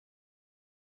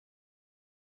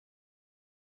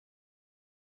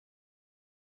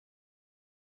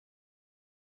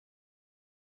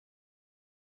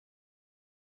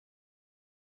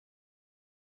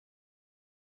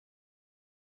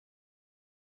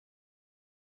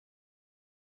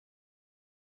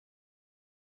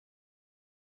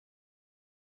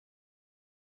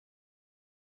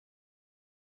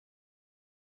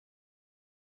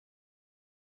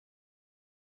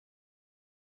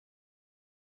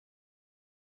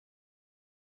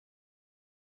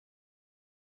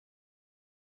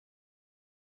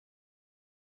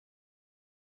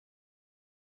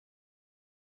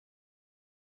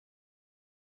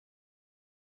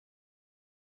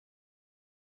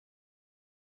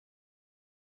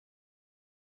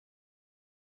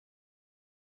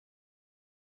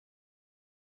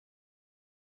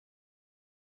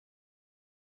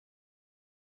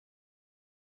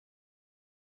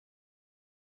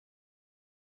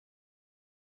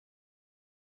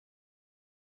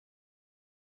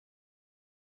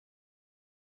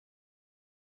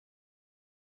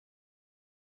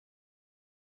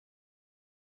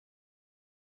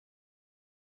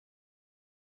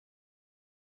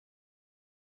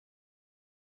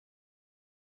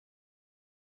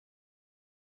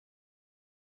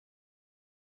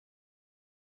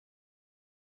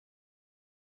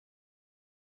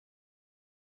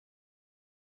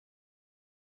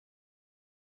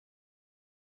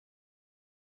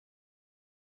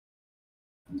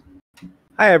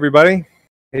Hi, everybody.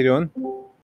 How you doing?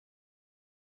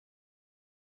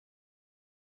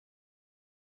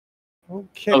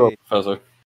 Okay. Hello, Professor.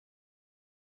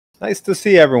 Nice to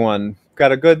see everyone.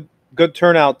 Got a good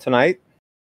turnout tonight.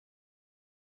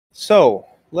 So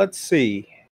let's see.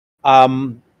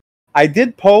 I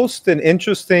did post an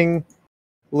interesting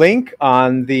link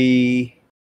on the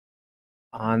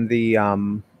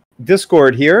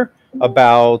Discord here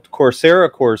about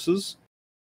Coursera courses.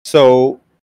 So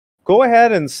go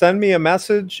ahead and send me a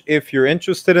message if you're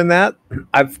interested in that.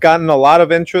 I've gotten a lot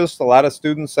of interest, a lot of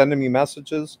students sending me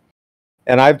messages,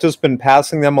 and I've just been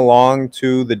passing them along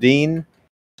to the dean.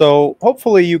 So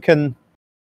hopefully you can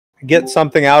get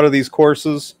something out of these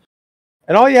courses.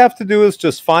 And all you have to do is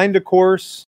just find a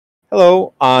course,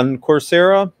 on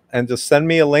Coursera, and just send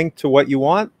me a link to what you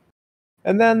want.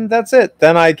 And then that's it.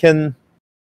 Then I can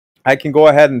go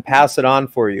ahead and pass it on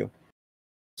for you.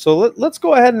 So let's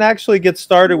go ahead and actually get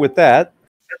started with that.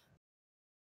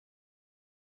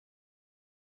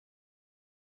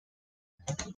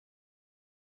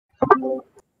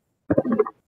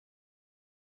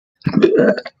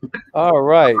 All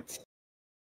right.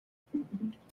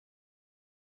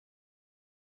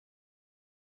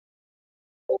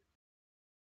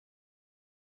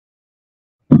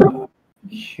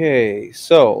 Okay,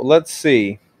 so let's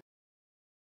see.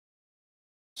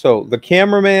 So the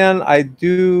cameraman, I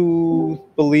do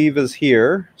believe, is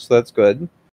here, so that's good.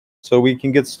 So we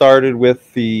can get started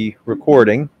with the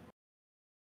recording.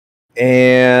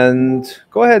 And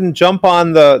go ahead and jump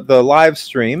on the live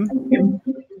stream.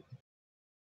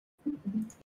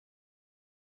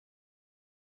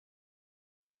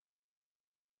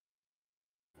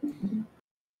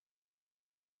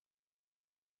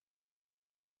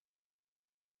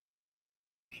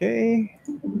 Okay.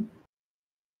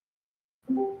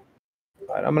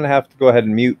 All right, I'm going to have to go ahead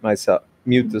and mute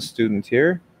the student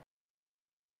here.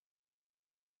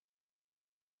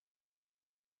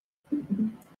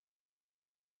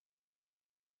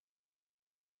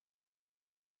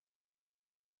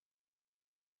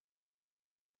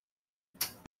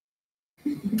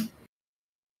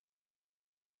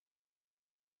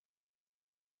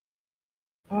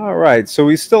 All right, so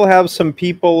we still have some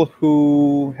people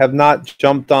who have not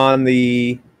jumped on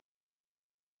the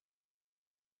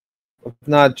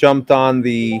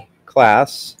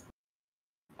class.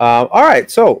 All right,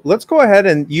 so let's go ahead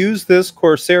and use this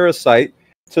Coursera site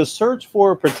to search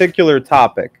for a particular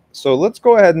topic. So let's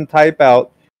go ahead and type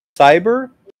out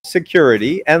cyber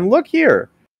security, and look here.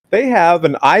 They have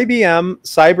an IBM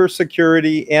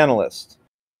cybersecurity analyst.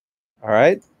 All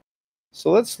right,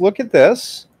 so let's look at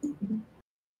this.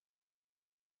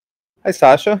 Hi,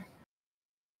 Sasha.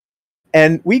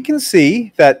 And we can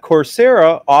see that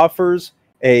Coursera offers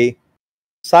a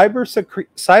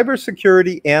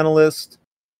cybersecurity analyst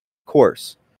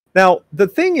course. Now, the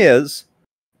thing is,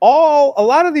 a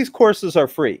lot of these courses are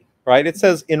free, right? It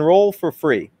says enroll for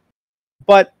free.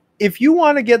 But if you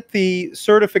want to get the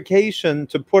certification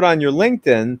to put on your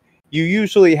LinkedIn, you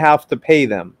usually have to pay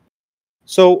them.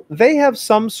 So they have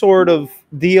some sort of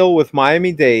deal with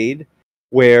Miami-Dade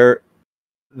where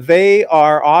they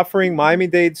are offering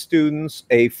Miami-Dade students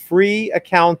a free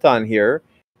account on here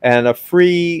and a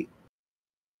free,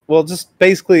 well, just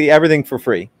basically everything for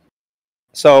free.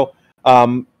 So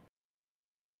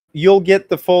you'll get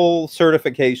the full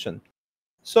certification.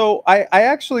 So I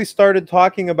actually started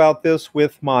talking about this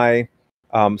with my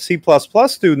C++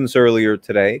 students earlier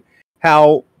today,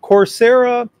 how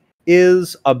Coursera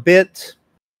is a bit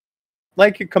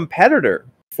like a competitor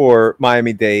for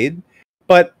Miami-Dade,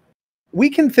 but we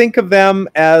can think of them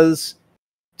as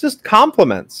just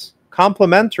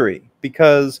complementary,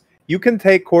 because you can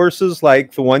take courses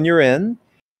like the one you're in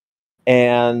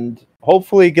and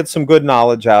hopefully get some good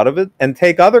knowledge out of it, and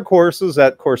take other courses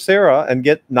at Coursera and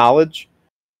get knowledge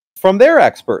from their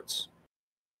experts,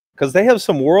 because they have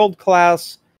some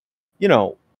world-class,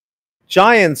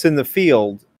 giants in the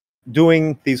field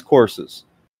doing these courses.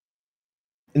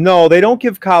 No, they don't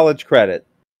give college credit.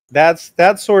 That's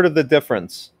sort of the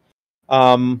difference.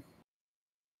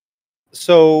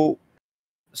 So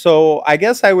I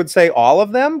guess I would say all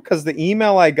of them, because the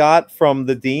email I got from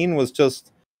the dean was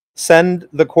just send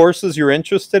the courses you're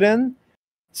interested in.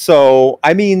 So,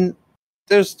 I mean,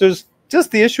 there's just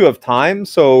the issue of time.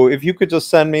 So if you could just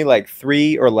send me like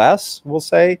 3 or less, we'll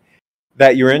say,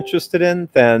 that you're interested in,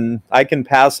 then I can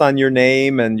pass on your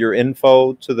name and your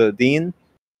info to the dean.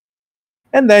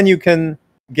 And then you can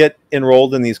get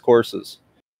enrolled in these courses.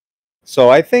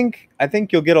 So I think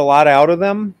you'll get a lot out of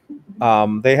them.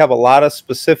 They have a lot of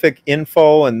specific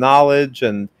info and knowledge,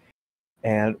 and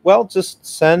well, just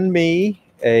send me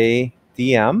a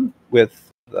DM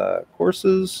with the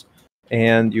courses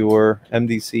and your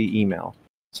MDC email.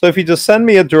 So if you just send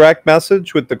me a direct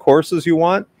message with the courses you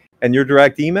want and your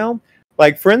direct email,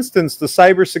 like for instance, the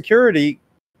cybersecurity,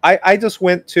 I just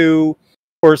went to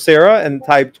Coursera and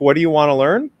typed, what do you want to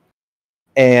learn?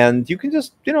 And you can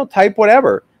just, type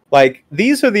whatever. Like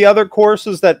these are the other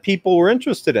courses that people were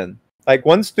interested in. Like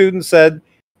one student said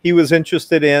he was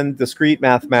interested in discrete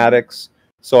mathematics.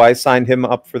 So I signed him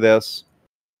up for this.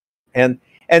 And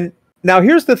now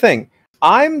here's the thing.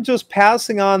 I'm just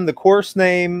passing on the course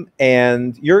name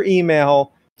and your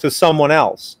email to someone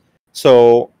else.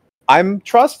 So I'm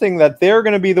trusting that they're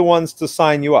going to be the ones to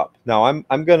sign you up. Now,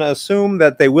 I'm going to assume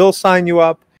that they will sign you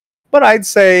up, but I'd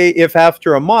say if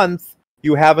after a month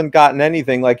you haven't gotten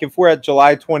anything, like if we're at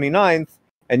July 29th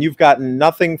and you've gotten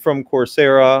nothing from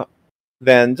Coursera,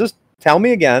 then just tell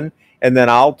me again, and then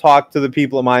I'll talk to the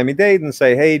people at Miami-Dade and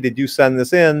say, hey, did you send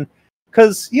this in?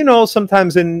 Because,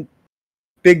 sometimes in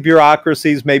big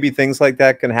bureaucracies, maybe things like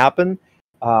that can happen.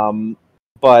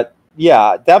 But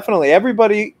yeah, definitely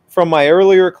everybody from my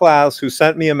earlier class who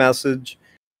sent me a message,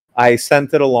 I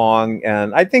sent it along,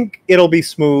 and I think it'll be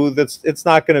smooth. It's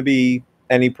not going to be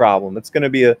any problem. It's going to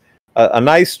be a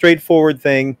nice, straightforward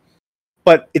thing.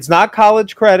 But it's not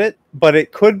college credit, but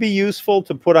it could be useful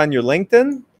to put on your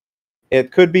LinkedIn.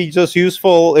 It could be just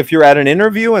useful if you're at an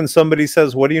interview and somebody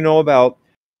says, what do you know about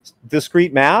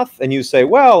discrete math? And you say,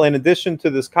 well, in addition to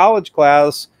this college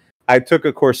class, I took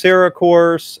a Coursera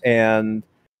course, and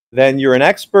then you're an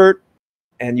expert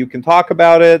and you can talk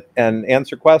about it and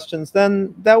answer questions,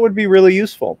 then that would be really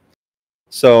useful.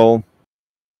 So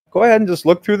go ahead and just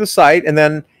look through the site, and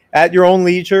then at your own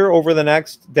leisure over the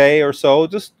next day or so,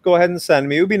 just go ahead and send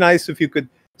me. It would be nice if you could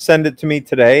send it to me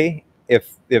today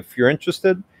if you're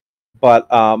interested. But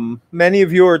many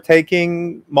of you are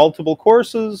taking multiple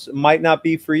courses. It might not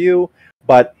be for you,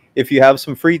 but if you have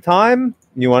some free time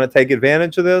and you want to take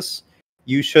advantage of this,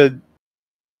 you should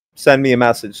send me a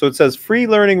message. So it says free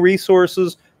learning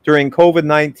resources during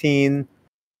COVID-19,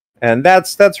 and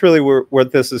that's really where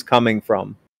this is coming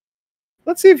from.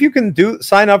 Let's see if you can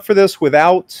sign up for this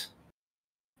without,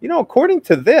 according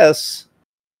to this,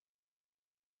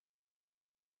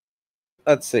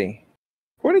 let's see.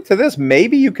 According to this,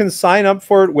 maybe you can sign up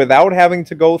for it without having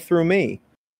to go through me.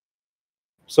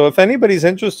 So if anybody's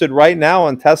interested right now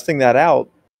in testing that out,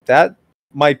 that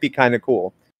might be kind of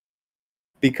cool.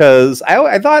 Because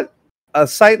I thought a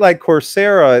site like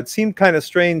Coursera, it seemed kind of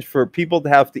strange for people to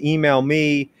have to email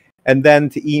me and then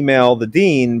to email the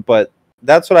dean, but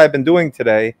that's what I've been doing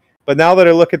today. But now that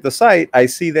I look at the site, I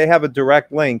see they have a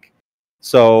direct link.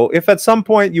 So if at some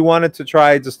point you wanted to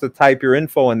try just to type your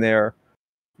info in there,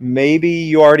 maybe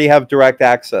you already have direct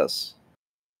access.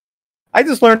 I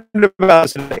just learned about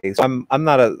this today, so I'm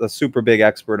not a super big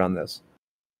expert on this.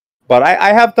 But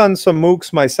I have done some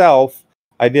MOOCs myself.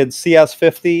 I did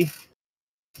CS50.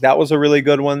 That was a really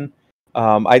good one.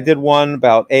 I did one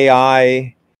about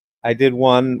AI. I did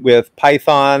one with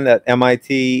Python at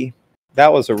MIT.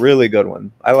 That was a really good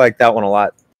one. I liked that one a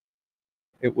lot.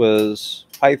 It was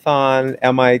Python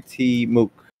MIT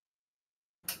MOOC.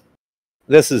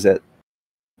 This is it.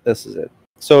 This is it.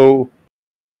 So,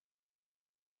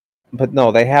 but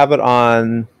no, they have it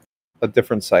on a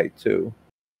different site too.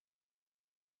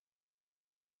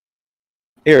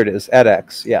 Here it is,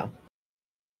 edX, yeah.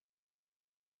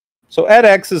 So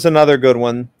edX is another good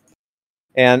one,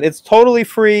 and it's totally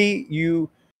free.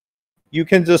 You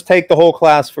can just take the whole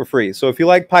class for free. So if you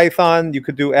like Python, you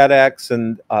could do edX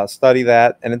and study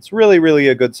that, and it's really, really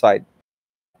a good site.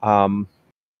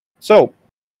 So,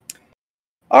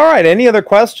 all right, any other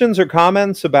questions or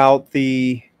comments about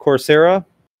the Coursera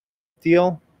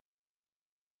deal?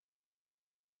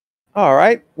 All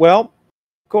right, well,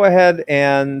 go ahead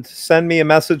and send me a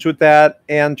message with that,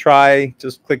 and try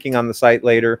just clicking on the site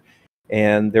later.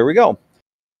 And there we go.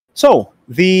 So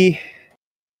the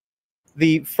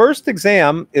first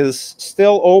exam is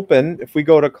still open. If we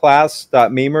go to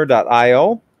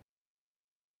class.memer.io,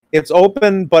 it's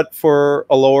open, but for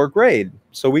a lower grade.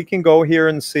 So we can go here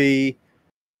and see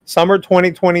Summer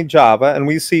 2020 Java, and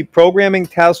we see Programming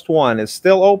Test 1 is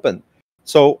still open.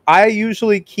 So I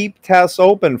usually keep tests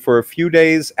open for a few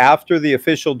days after the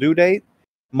official due date.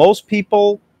 Most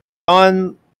people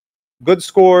on good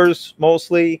scores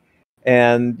mostly,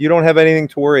 and you don't have anything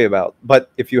to worry about.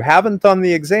 But if you haven't done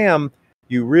the exam,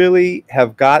 you really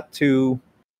have got to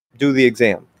do the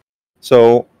exam.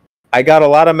 So I got a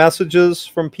lot of messages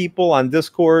from people on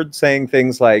Discord saying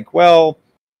things like, well,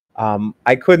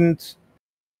 I couldn't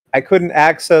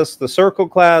access the Circle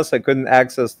class, I couldn't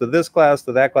access to this class,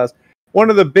 to that class. One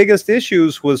of the biggest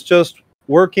issues was just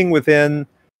working within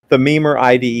the Memer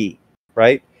IDE,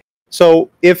 right? So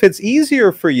if it's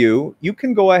easier for you, you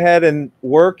can go ahead and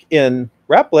work in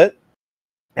Replit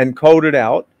and code it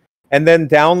out and then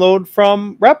download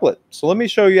from Replit. So let me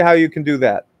show you how you can do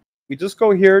that. We just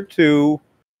go here to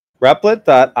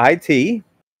replit.it,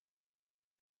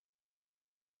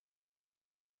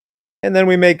 and then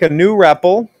we make a new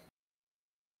REPL.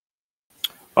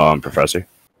 Professor?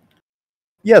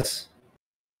 Yes.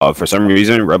 For some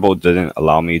reason, REPL didn't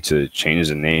allow me to change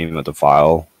the name of the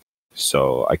file,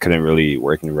 so I couldn't really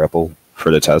work in REPL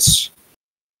for the tests.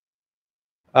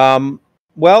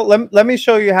 Well, let me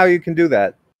show you how you can do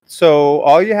that. So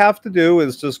all you have to do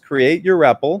is just create your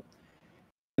REPL,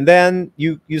 and then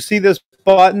you see this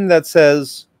button that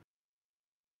says,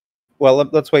 well,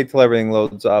 let's wait till everything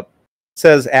loads up. It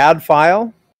says Add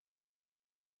File.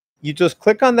 You just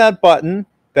click on that button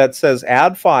that says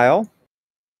Add File,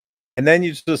 and then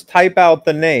you just type out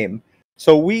the name.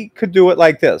 So we could do it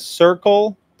like this,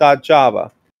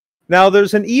 circle.java. Now,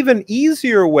 there's an even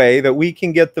easier way that we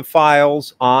can get the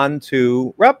files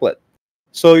onto Replit.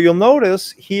 So you'll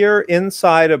notice here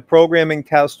inside of Programming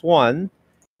Test 1,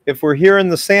 if we're here in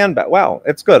the sandbox, wow,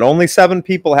 it's good. Only 7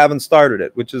 people haven't started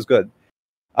it, which is good.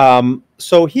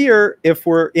 So here, if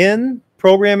we're in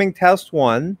Programming Test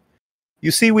 1, you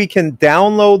see we can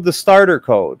download the starter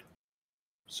code.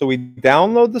 So we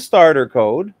download the starter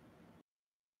code.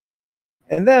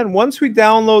 And then once we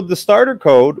download the starter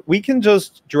code, we can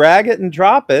just drag it and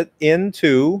drop it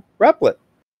into Replit.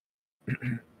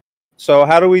 So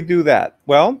how do we do that?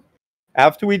 Well,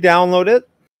 after we download it,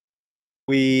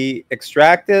 we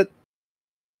extract it.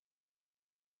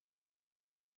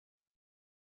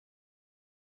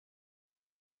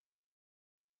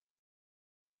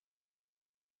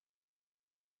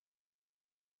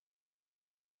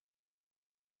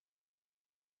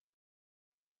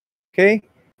 Okay.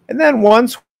 And then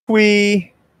once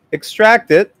we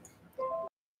extract it,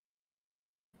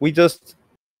 we just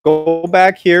go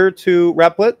back here to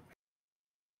Replit.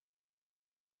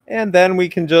 And then we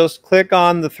can just click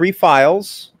on the 3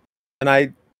 files. And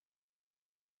I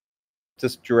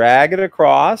just drag it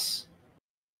across.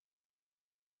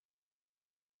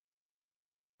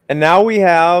 And now we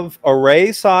have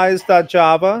array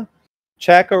size.java,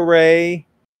 check array,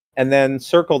 and then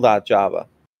circle.java.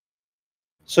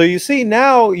 So you see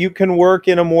now you can work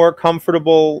in a more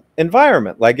comfortable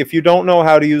environment. Like if you don't know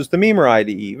how to use the Memer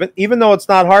IDE, even though it's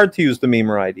not hard to use the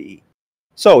Memer IDE.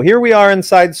 So here we are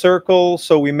inside circle.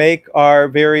 So we make our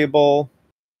variable.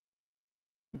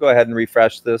 Go ahead and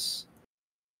refresh this.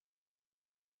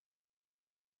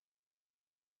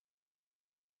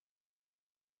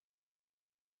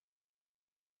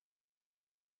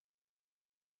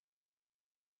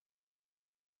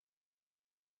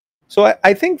 So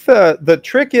I think the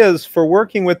trick is for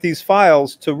working with these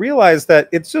files to realize that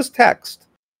it's just text.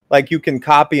 Like you can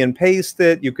copy and paste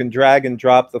it, you can drag and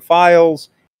drop the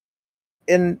files,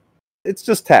 and it's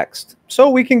just text. So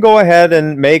we can go ahead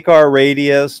and make our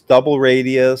radius, double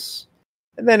radius,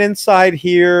 and then inside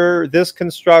here, this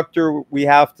constructor, we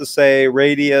have to say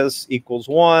radius equals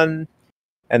 1,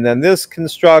 and then this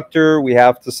constructor, we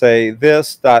have to say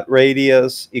this dot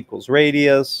radius equals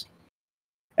radius,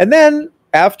 and then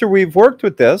after we've worked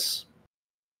with this,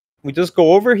 we just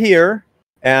go over here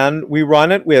and we run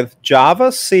it with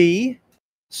Java C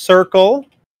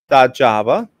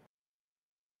circle.java.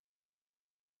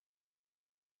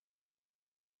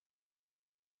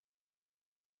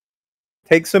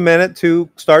 Takes a minute to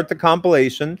start the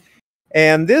compilation.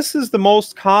 And this is the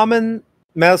most common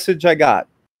message I got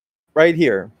right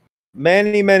here.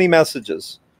 Many, many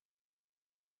messages.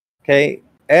 Okay.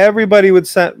 Everybody would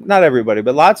send, not everybody,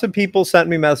 but lots of people sent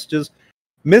me messages,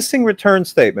 missing return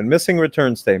statement, missing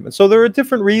return statement. So there are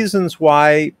different reasons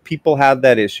why people had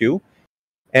that issue.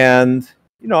 And,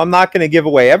 you know, I'm not going to give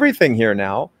away everything here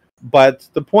now, but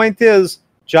the point is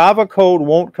Java code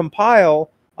won't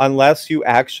compile unless you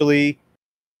actually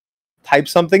type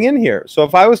something in here. So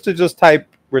if I was to just type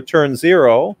return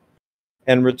 0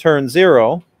 and return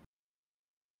 0,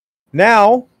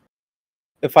 now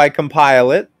if I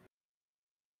compile it,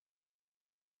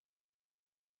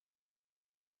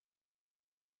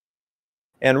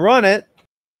 and run it,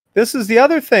 this is the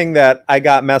other thing that I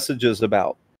got messages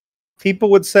about. People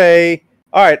would say,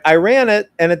 all right, I ran it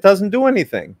and it doesn't do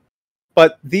anything.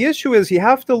 But the issue is you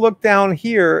have to look down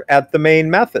here at the main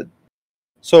method.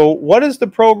 So what is the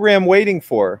program waiting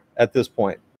for at this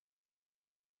point?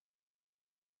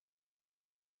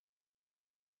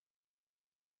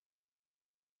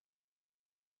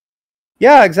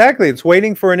 Yeah, exactly. It's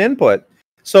waiting for an input.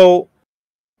 So,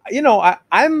 you know,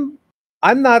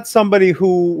 I'm not somebody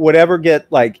who would ever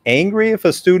get like angry if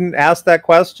a student asked that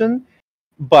question,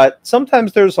 but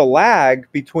sometimes there's a lag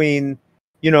between,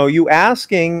 you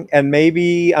asking, and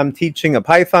maybe I'm teaching a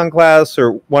Python class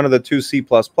or one of the two C++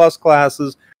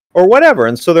 classes or whatever.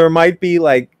 And so there might be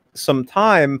like some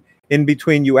time in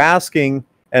between you asking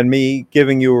and me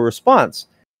giving you a response.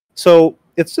 So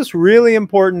it's just really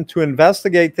important to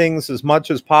investigate things as much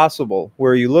as possible,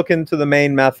 where you look into the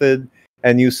main method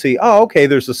and you see, oh, okay,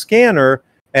 there's a scanner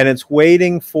and it's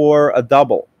waiting for a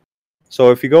double.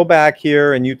 So if you go back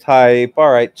here and you type,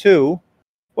 all right, 2,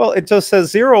 well, it just says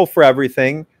 0 for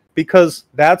everything because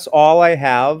that's all I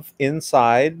have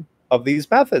inside of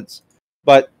these methods.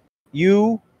 But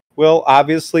you will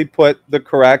obviously put the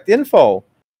correct info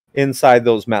inside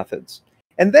those methods.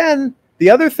 And then the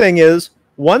other thing is,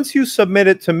 once you submit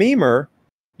it to Memer,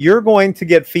 you're going to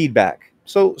get feedback.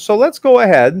 So let's go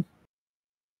ahead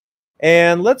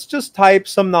and let's just type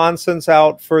some nonsense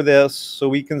out for this. So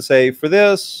we can say, for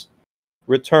this,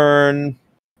 return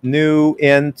new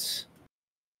int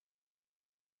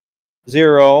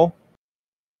 0.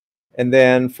 And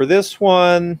then for this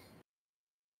one,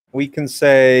 we can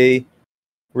say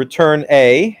return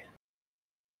A.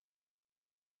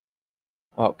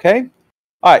 Okay.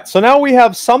 All right. So now we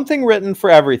have something written for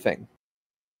everything.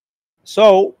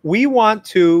 So we want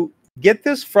to get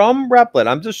this from Replit.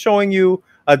 I'm just showing you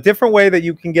a different way that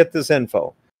you can get this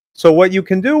info. So what you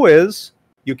can do is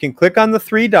you can click on the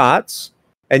 3 dots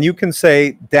and you can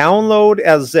say download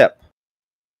as zip.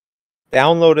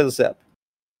 Download as zip.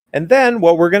 And then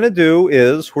what we're going to do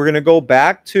is we're going to go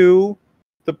back to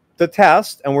the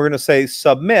test and we're going to say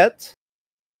submit.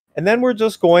 And then we're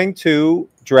just going to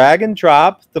drag and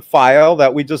drop the file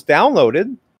that we just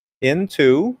downloaded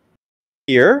into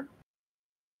here.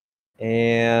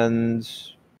 And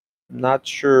I'm not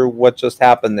sure what just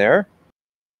happened there.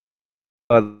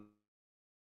 But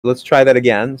let's try that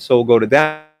again. So we'll go to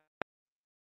down.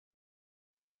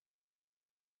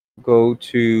 Go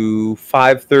to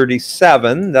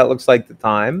 5:37. That looks like the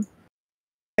time.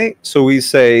 Okay, so we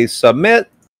say submit,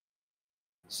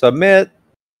 submit.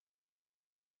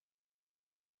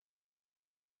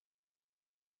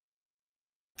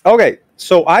 Okay,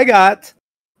 so I got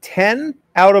 10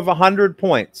 out of 100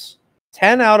 points.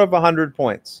 10 out of 100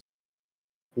 points.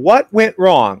 What went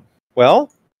wrong?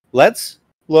 Well, let's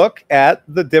look at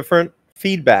the different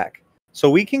feedback. So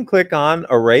we can click on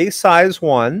array size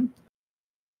 1,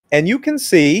 and you can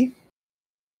see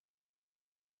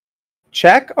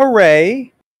check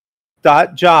array.java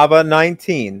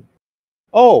 19.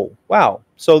 Oh, wow.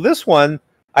 So this one,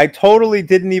 I totally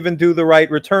didn't even do the right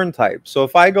return type. So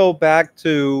if I go back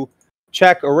to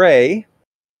check array,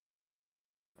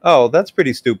 oh, that's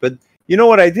pretty stupid. You know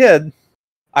what I did?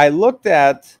 I looked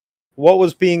at what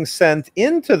was being sent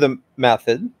into the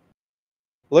method,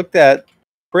 looked at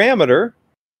parameter,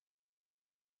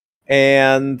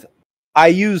 and I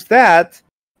used that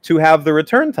to have the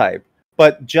return type.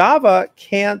 But Java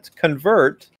can't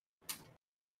convert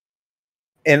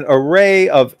an array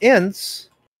of ints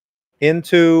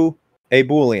into a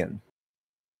Boolean,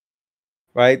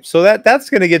 right? So that's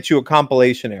going to get you a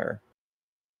compilation error.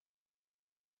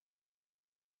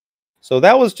 So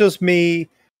that was just me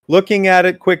looking at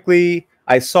it quickly.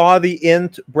 I saw the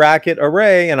int bracket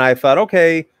array and I thought,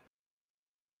 okay,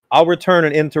 I'll return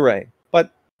an int array.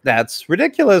 But that's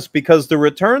ridiculous because the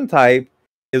return type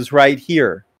is right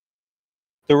here.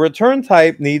 The return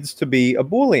type needs to be a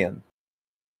Boolean.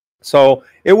 So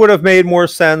it would have made more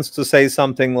sense to say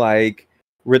something like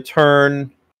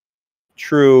return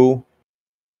true,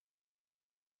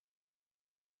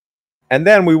 and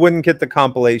then we wouldn't get the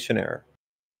compilation error.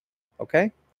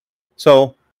 Okay?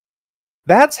 So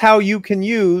that's how you can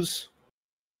use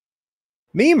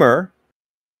Memer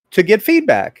to get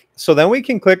feedback. So then we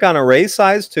can click on array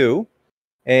size 2,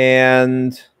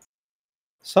 and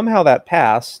somehow that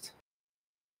passed.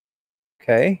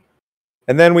 Okay.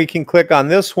 And then we can click on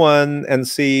this one and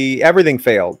see everything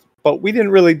failed, but we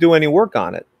didn't really do any work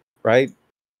on it, right?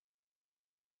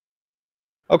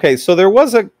 Okay, so there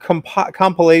was a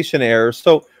compilation error.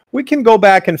 So we can go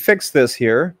back and fix this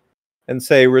here and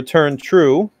say return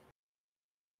true.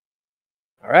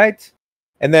 All right.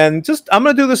 And then I'm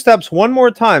going to do the steps one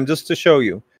more time just to show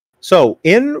you. So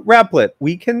in Replit,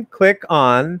 we can click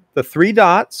on the 3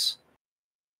 dots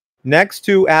next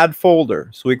to add folder.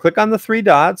 So we click on the 3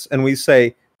 dots and we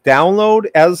say download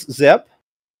as zip.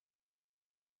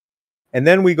 And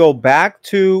then we go back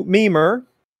to Memer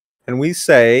and we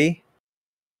say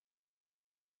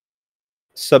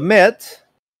submit.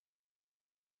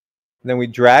 And then we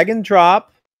drag and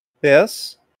drop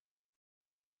this.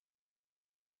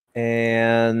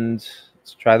 And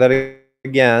let's try that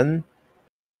again.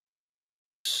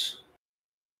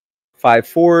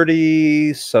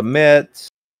 540, submit,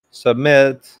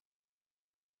 submit.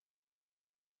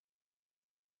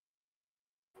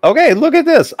 Okay, look at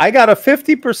this. I got a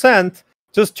 50%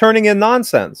 just turning in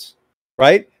nonsense,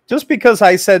 right? Just because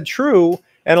I said true,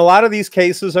 and a lot of these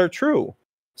cases are true.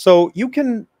 So you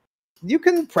can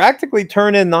practically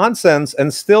turn in nonsense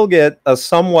and still get a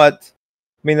somewhat,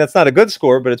 I mean, that's not a good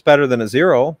score, but it's better than a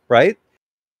 0, right?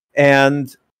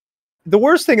 And the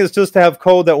worst thing is just to have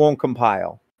code that won't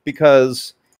compile,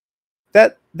 because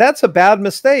that's a bad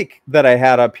mistake that I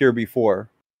had up here before,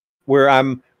 where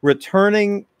I'm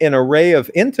returning an array of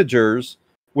integers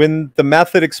when the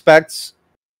method expects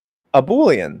a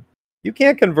Boolean. You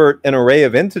can't convert an array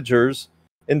of integers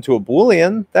into a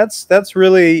Boolean. That's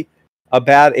really a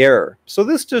bad error. So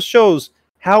this just shows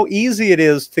how easy it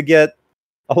is to get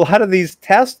a lot of these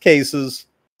test cases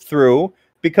through,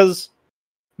 because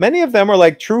many of them are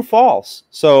like true false.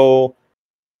 So,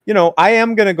 you know, I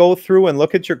am going to go through and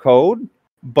look at your code,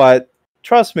 but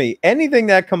trust me, anything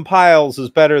that compiles is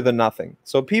better than nothing.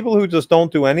 So people who just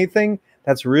don't do anything,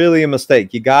 that's really a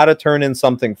mistake. You got to turn in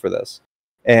something for this.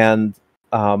 And,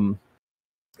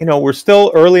 you know, we're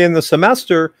still early in the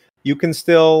semester. You can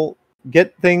still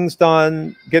get things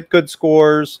done, get good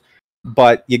scores,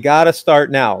 but you got to start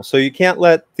now. So you can't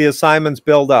let the assignments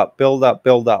build up, build up,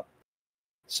 build up.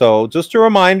 So just a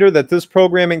reminder that this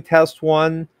programming test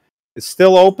 1 is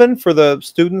still open for the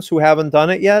students who haven't done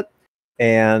it yet.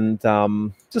 And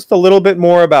just a little bit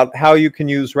more about how you can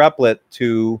use Replit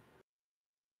to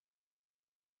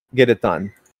get it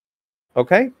done.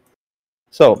 Okay?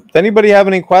 So, does anybody have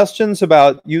any questions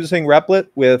about using Replit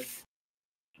with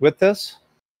this?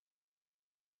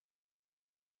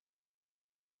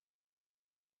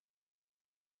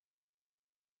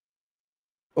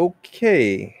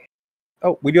 Okay.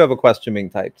 Oh, we do have a question being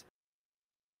typed.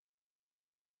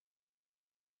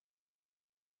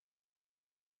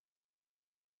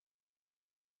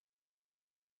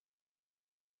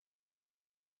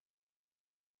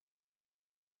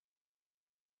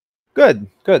 Good,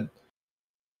 good.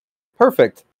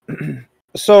 Perfect.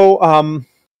 So,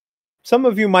 some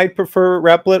of you might prefer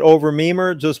Replit over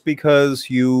Memer just because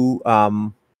you,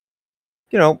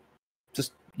 you know,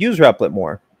 just use Replit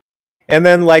more. And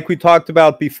then, like we talked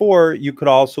about before, you could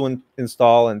also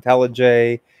install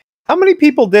IntelliJ. How many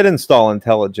people did install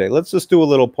IntelliJ? Let's just do a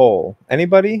little poll.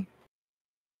 Anybody?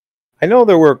 I know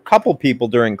there were a couple people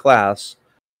during class.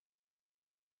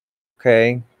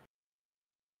 Okay.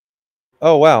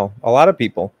 Oh, wow. A lot of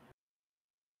people.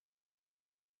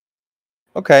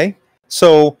 Okay.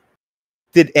 So,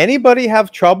 did anybody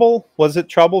have trouble? Was it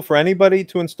trouble for anybody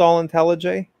to install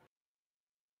IntelliJ?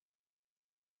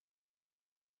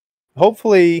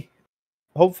 Hopefully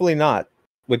not,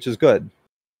 which is good.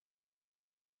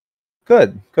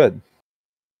 Good, good.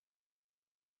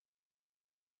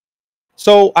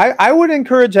 So I would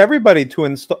encourage everybody to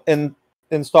install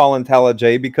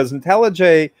IntelliJ, because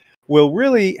IntelliJ will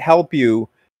really help you.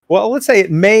 Well, let's say it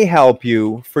may help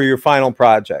you for your final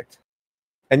project.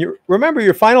 And remember,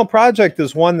 your final project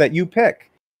is one that you pick.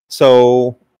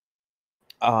 So,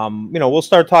 you know, we'll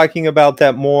start talking about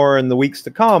that more in the weeks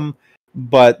to come.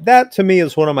 But that, to me,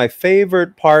 is one of my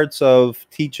favorite parts of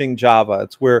teaching Java.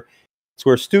 It's where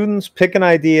students pick an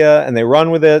idea and they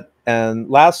run with it. And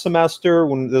last semester,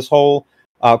 when this whole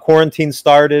quarantine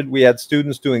started, we had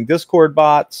students doing Discord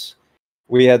bots.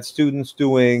 We had students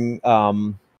doing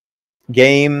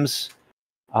games.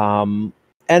 And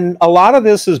a lot of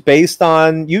this is based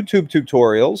on YouTube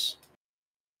tutorials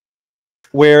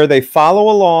where they follow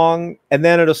along, and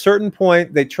then at a certain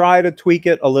point, they try to tweak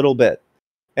it a little bit.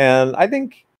 And I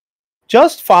think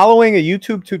just following a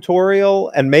YouTube tutorial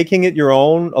and making it your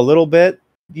own a little bit,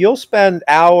 you'll spend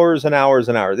hours and hours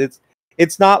and hours.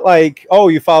 It's not like, oh,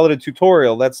 you followed a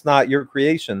tutorial. That's not your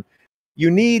creation.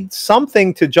 You need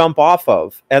something to jump off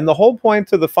of. And the whole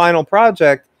point of the final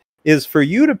project is for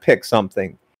you to pick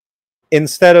something,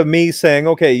 instead of me saying,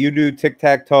 okay, you do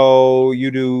tic-tac-toe,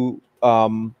 you do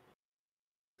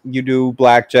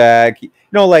blackjack. You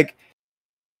know, like,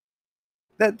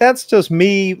 that's just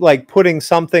me, like, putting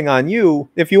something on you.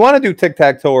 If you want to do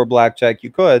tic-tac-toe or blackjack, you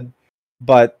could,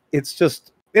 but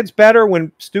it's better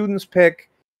when students pick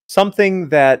something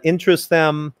that interests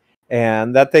them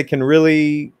and that they can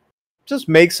really just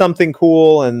make something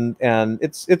cool, and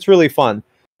it's really fun.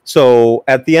 So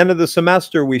at the end of the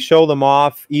semester, we show them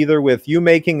off either with you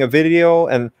making a video,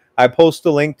 and I post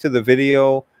a link to the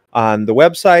video on the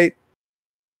website,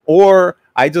 or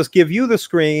I just give you the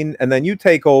screen and then you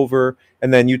take over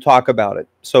and then you talk about it.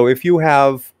 So if you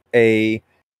have a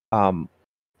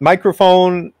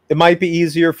microphone, it might be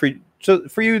easier for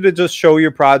you to just show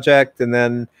your project, and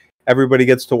then everybody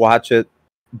gets to watch it,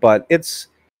 but it's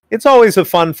always a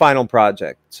fun final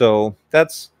project. So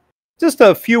that's just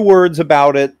a few words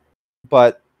about it.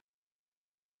 But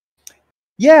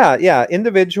yeah,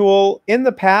 individual. In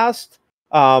the past,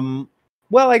 well,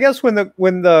 I guess when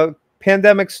the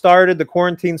pandemic started, the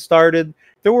quarantine started,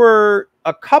 there were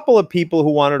a couple of people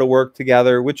who wanted to work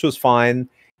together, which was fine.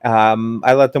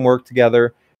 I let them work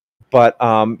together, but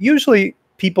usually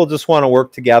people just want to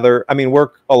work together. I mean,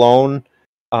 work alone.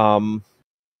 And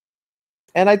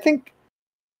I think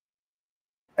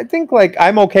like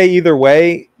I'm okay either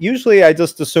way. Usually I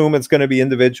just assume it's going to be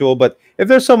individual, but if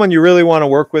there's someone you really want to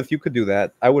work with, you could do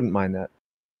that. I wouldn't mind that.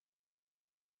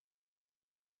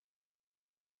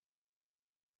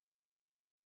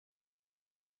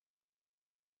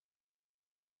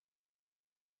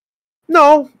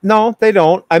 No, they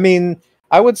don't. I mean,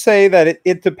 I would say that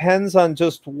it depends on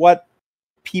just what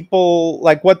people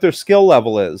like, what their skill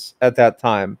level is at that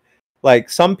time. Like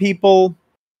some people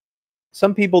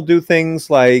do things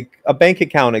like a bank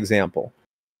account example.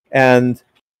 And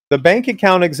the bank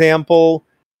account example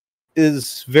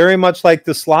is very much like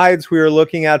the slides we were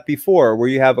looking at before, where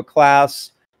you have a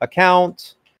class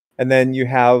account and then you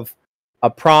have a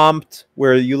prompt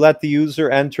where you let the user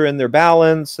enter in their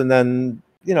balance. And then,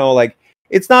 like,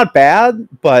 it's not bad,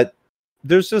 but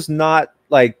there's just not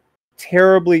like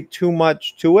terribly too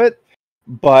much to it.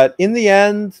 But in the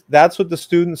end, that's what the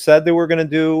students said they were going to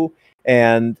do.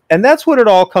 And that's what it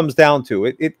all comes down to.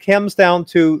 It comes down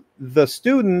to the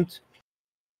student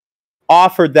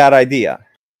offered that idea.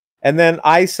 And then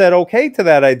I said okay to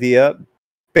that idea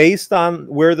based on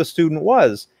where the student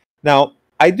was. Now,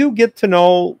 I do get to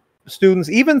know students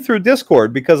even through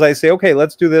Discord, because I say, okay,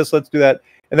 let's do this, let's do that.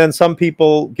 And then some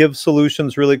people give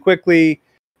solutions really quickly.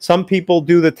 Some people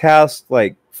do the test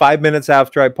like 5 minutes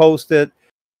after I post it.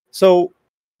 So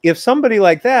if somebody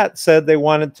like that said they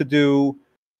wanted to do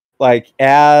like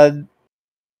add,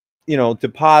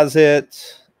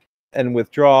 deposit and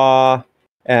withdraw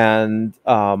and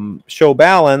show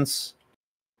balance,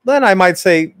 then I might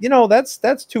say,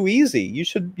 that's too easy. You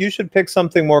should pick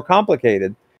something more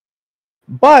complicated.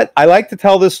 But I like to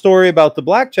tell this story about the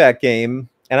blackjack game,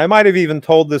 and I might have even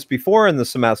told this before in the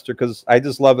semester because I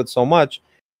just love it so much.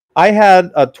 I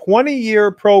had a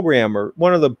 20-year programmer,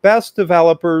 one of the best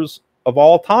developers of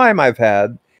all time I've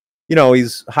had.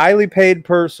 He's a highly paid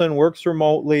person, works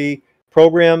remotely,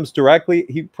 programs directly.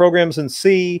 He programs in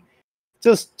C.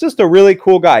 Just a really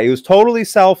cool guy. He was totally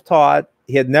self-taught.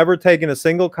 He had never taken a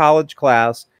single college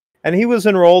class, and he was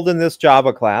enrolled in this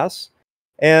Java class.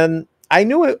 And I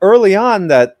knew it early on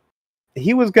that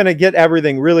he was going to get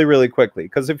everything really, really quickly.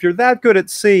 Because if you're that good at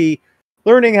C,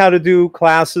 learning how to do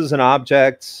classes and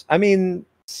objects, I mean,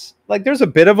 like there's a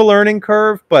bit of a learning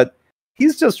curve, but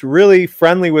he's just really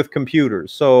friendly with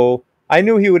computers. So I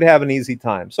knew he would have an easy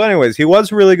time. So anyways, he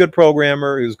was a really good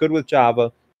programmer. He was good with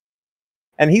Java.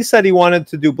 And he said he wanted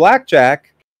to do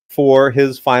blackjack for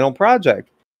his final project.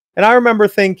 And I remember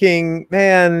thinking,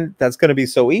 man, that's going to be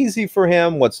so easy for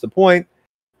him. What's the point?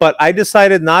 But I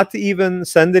decided not to even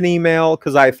send an email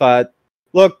because I thought,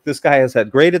 look, this guy has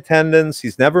had great attendance.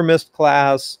 He's never missed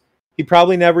class. He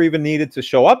probably never even needed to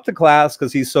show up to class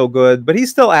because he's so good. But he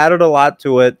still added a lot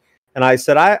to it. And I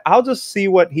said, I'll just see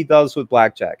what he does with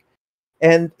blackjack.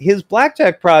 And his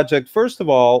blackjack project, first of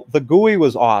all, the GUI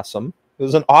was awesome. It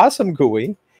was an awesome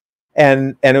GUI.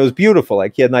 And it was beautiful.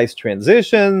 Like he had nice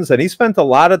transitions. And he spent a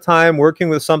lot of time working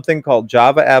with something called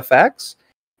Java FX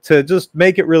to just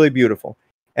make it really beautiful.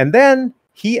 And then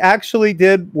he actually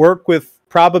did work with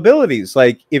probabilities.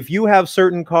 Like if you have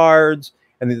certain cards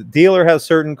and the dealer has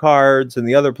certain cards and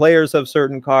the other players have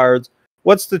certain cards,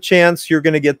 what's the chance you're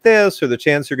going to get this or the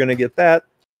chance you're going to get that?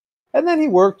 And then he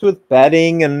worked with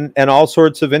betting and all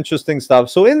sorts of interesting stuff.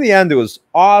 So in the end, it was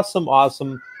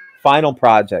awesome final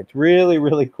project. Really,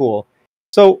 really cool.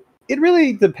 So it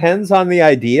really depends on the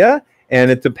idea,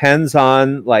 and it depends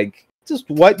on like just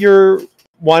what you're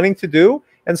wanting to do.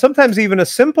 And sometimes even a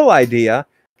simple idea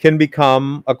can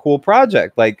become a cool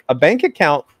project. Like a bank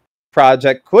account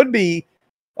project could be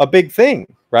a big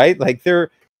thing, right? Like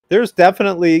there's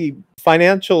definitely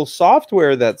financial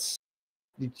software that's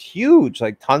huge,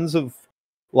 like tons of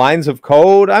lines of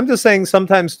code. I'm just saying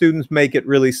sometimes students make it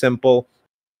really simple.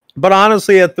 But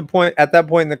honestly, at that point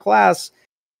in the class,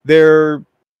 they're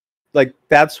like,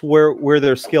 that's where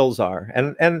their skills are.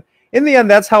 And in the end,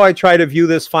 that's how I try to view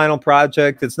this final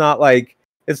project. It's not like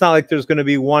there's going to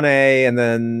be 1A and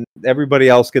then everybody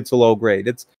else gets a low grade.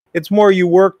 It's more you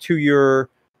work to your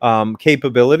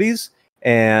capabilities,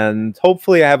 and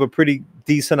hopefully I have a pretty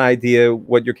decent idea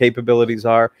what your capabilities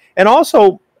are. And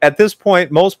also at this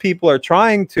point, most people are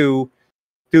trying to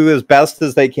do as best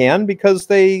as they can because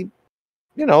they,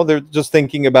 they're just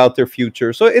thinking about their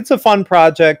future. So it's a fun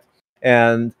project,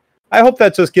 and I hope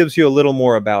that just gives you a little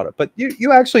more about it. But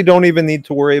you actually don't even need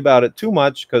to worry about it too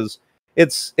much because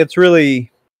it's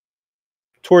really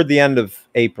toward the end of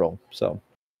April. So,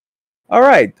 all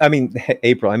right. I mean,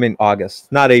 April. I mean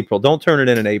August, not April. Don't turn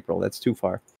it in April. That's too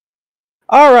far.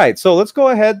 All right. So let's go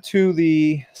ahead to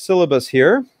the syllabus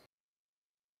here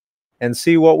and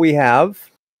see what we have.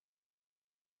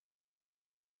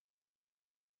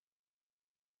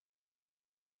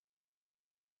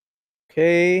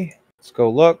 Okay, let's go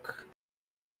look.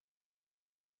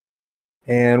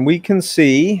 And we can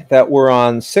see that we're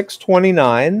on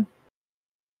 629.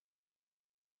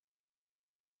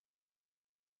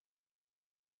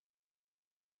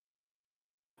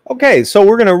 Okay, so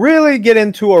we're going to really get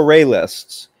into array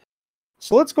lists.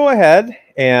 So let's go ahead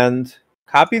and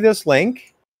copy this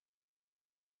link.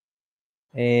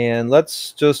 And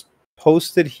let's just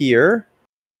post it here.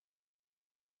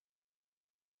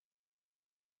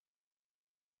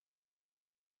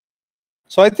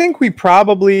 So I think we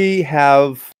probably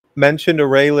have mentioned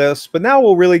array lists, but now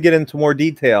we'll really get into more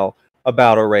detail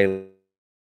about array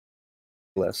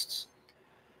lists.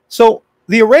 So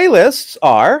the array lists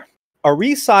are a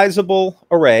resizable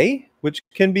array, which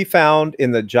can be found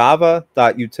in the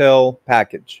java.util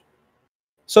package.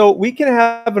 So we can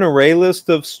have an array list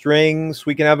of strings,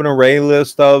 we can have an array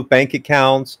list of bank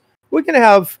accounts, we can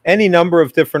have any number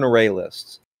of different array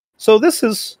lists. So this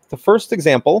is the first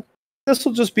example. This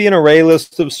will just be an array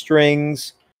list of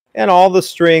strings, and all the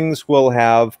strings will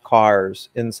have cars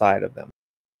inside of them.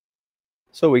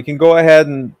 So we can go ahead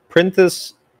and print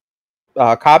this,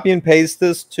 copy and paste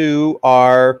this to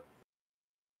our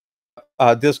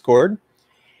Discord,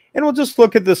 and we'll just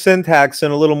look at the syntax in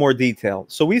a little more detail.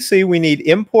 So we see we need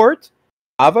import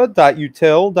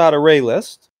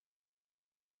java.util.ArrayList.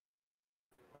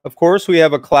 Of course, we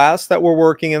have a class that we're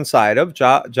working inside of.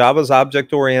 Java's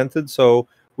object-oriented, so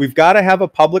we've got to have a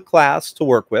public class to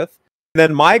work with. And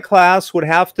then my class would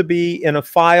have to be in a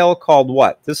file called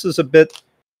what? This is a bit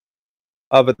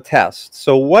of a test.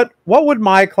 So what would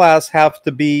my class have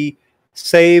to be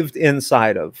saved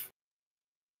inside of?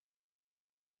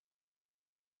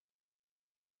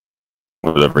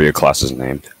 Whatever your class is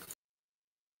named.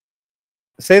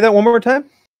 Say that one more time.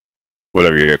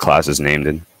 Whatever your class is named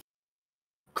in.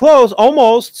 Close,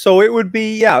 almost. So it would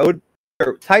be, yeah, it would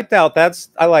typed out.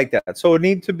 I like that. So it would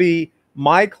need to be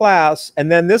my class,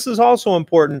 and then this is also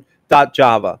important,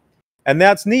 .java. And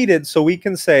that's needed so we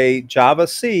can say Java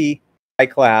C my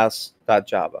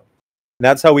class.java. And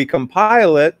that's how we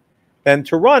compile it. Then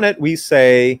to run it, we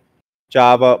say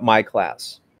Java my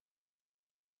class.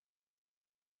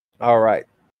 All right.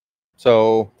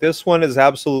 So this one is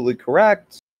absolutely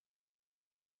correct.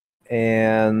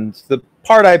 And the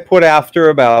part I put after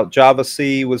about Java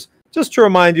C was just to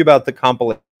remind you about the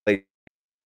compilation.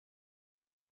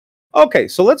 Okay,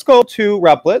 so let's go to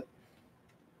Replit.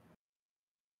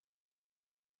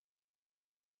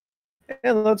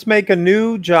 And let's make a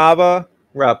new Java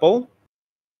REPL.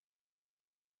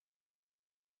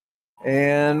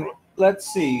 And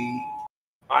let's see.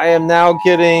 I am now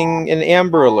getting an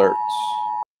Amber Alert.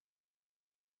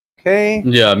 Okay.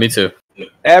 Yeah, me too.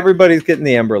 Everybody's getting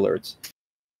the Amber Alerts.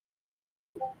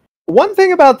 One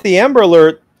thing about the Amber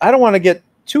Alert, I don't want to get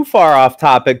too far off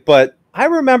topic, but I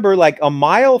remember like a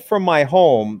mile from my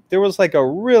home, there was like a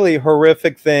really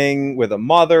horrific thing with a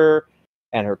mother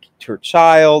and her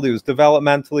child. He was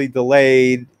developmentally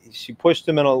delayed. She pushed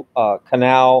him in a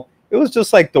canal. It was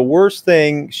just like the worst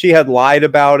thing. She had lied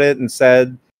about it and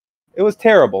said it was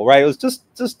terrible, right? It was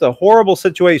just a horrible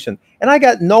situation. And I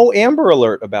got no Amber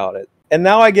Alert about it. And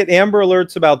now I get Amber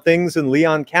Alerts about things in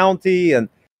Leon County, and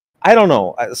I don't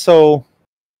know. So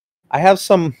I have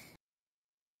some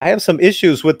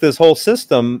issues with this whole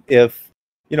system if,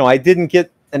 I didn't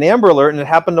get an Amber Alert and it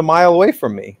happened a mile away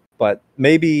from me. But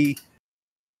maybe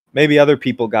other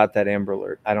people got that Amber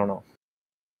Alert. I don't know.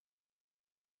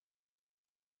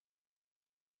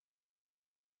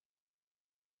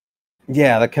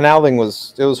 Yeah, the canal thing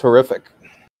was horrific.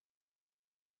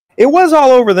 It was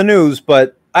all over the news,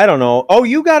 but I don't know. Oh,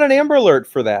 you got an Amber Alert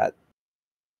for that.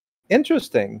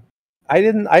 Interesting. I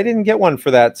didn't get one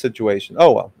for that situation.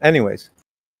 Oh well. Anyways.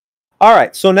 All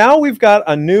right. So now we've got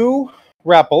a new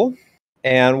REPL,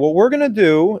 and what we're going to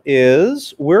do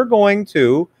is we're going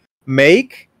to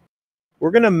make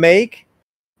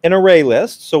an array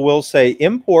list. So we'll say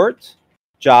import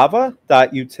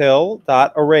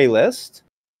java.util.ArrayList.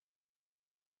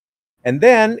 And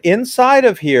then inside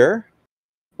of here,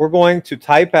 we're going to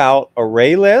type out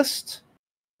ArrayList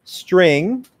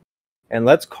string, and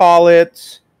let's call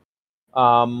it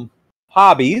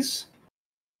hobbies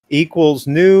equals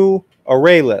new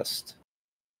array list.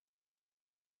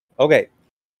 Okay,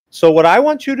 so what I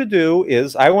want you to do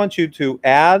is I want you to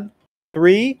add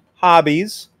 3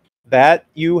 hobbies that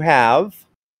you have,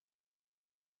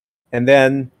 and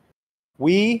then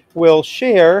we will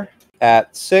share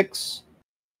at 6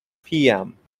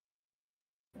 p.m.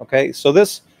 Okay, so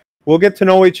this, we'll get to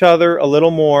know each other a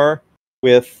little more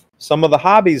with some of the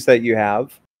hobbies that you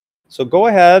have. So go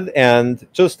ahead and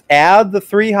just add the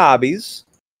 3 hobbies,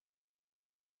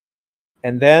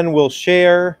 and then we'll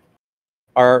share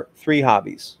our 3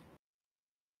 hobbies.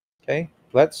 Okay,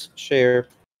 let's share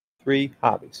 3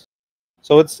 hobbies.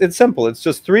 So it's simple. It's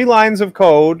just 3 lines of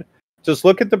code. Just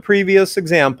look at the previous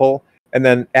example and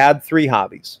then add 3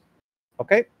 hobbies.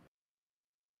 Okay?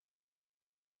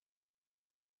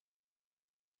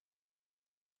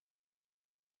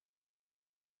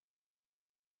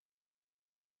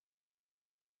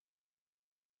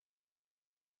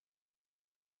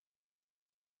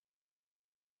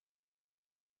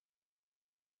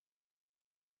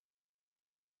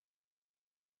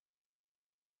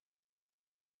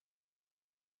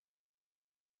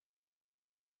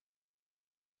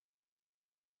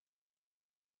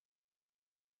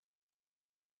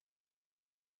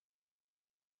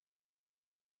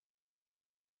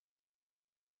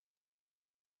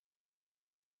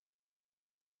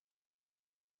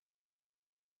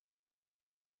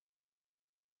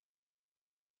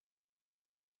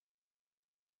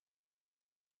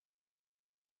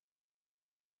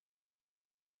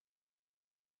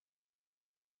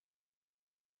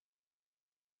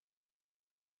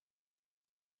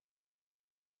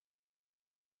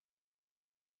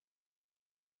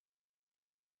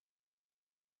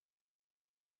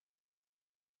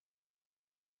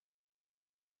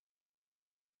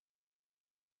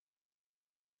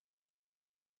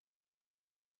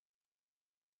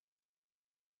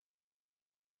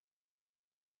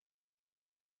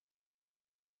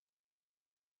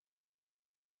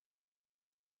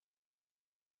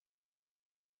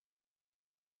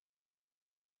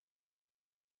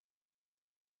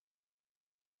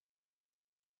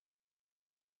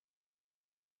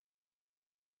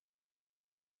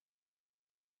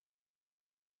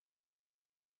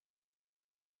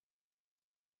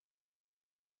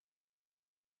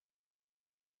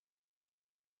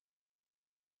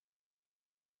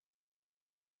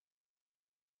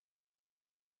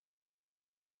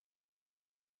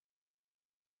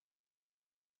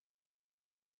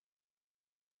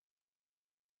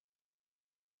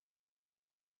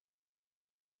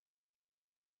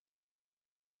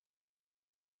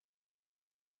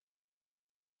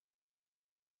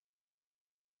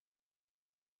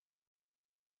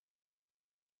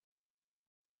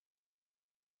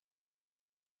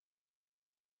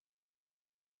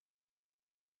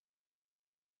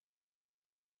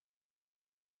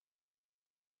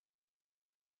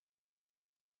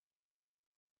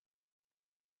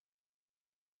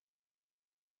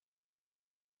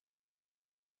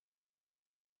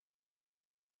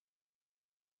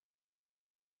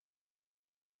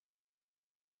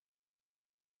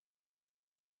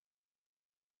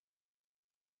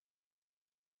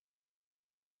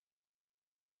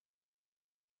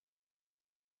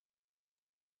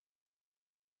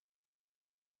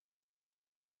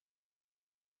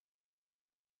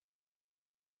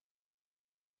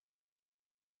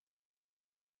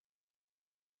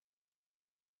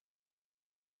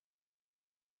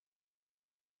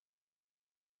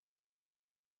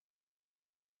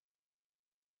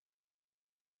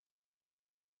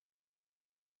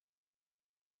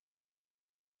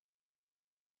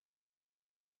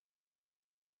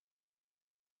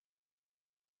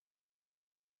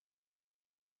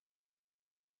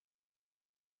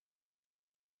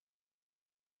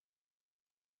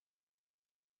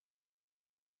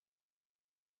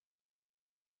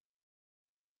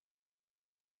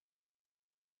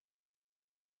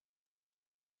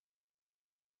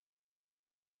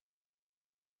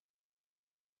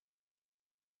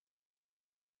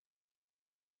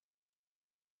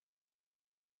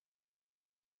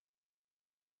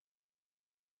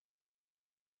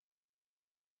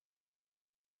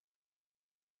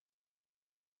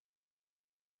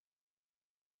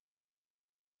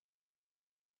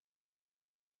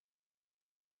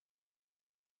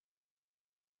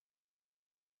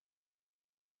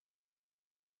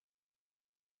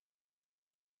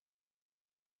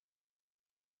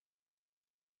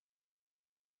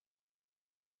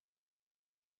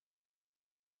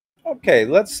 Okay,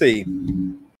 let's see.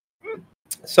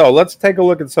 So let's take a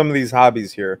look at some of these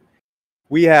hobbies here.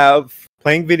 We have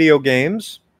playing video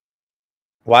games,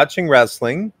 watching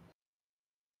wrestling,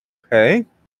 Okay.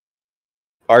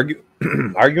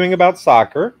 Arguing about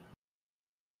soccer.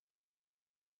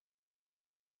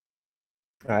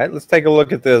 All right, let's take a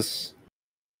look at this.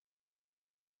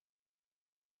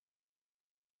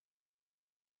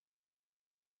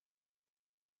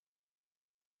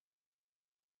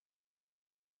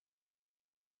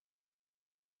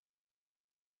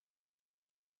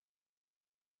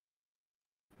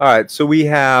 All right, so we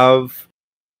have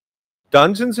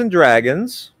Dungeons and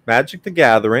Dragons, Magic the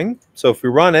Gathering. So if we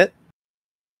run it,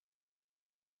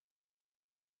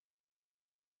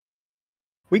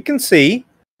 we can see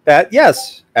that,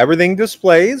 yes, everything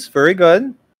displays. Very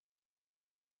good.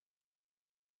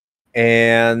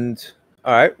 And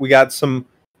all right, we got some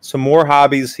more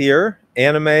hobbies here.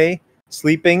 Anime,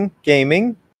 sleeping,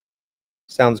 gaming.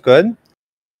 Sounds good.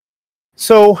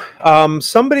 So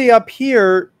somebody up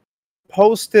here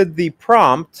posted the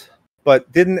prompt but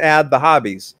didn't add the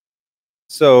hobbies.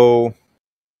 So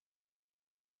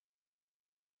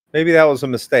maybe that was a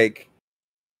mistake.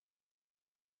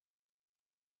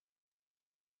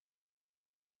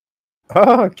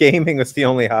 Oh, gaming was the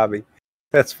only hobby.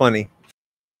 That's funny.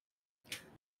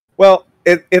 Well,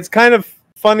 it's kind of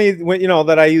funny when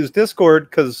that I use Discord,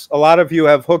 because a lot of you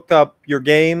have hooked up your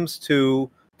games to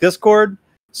Discord.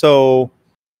 So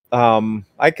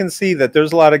I can see that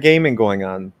there's a lot of gaming going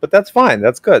on, but that's fine.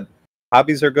 That's good.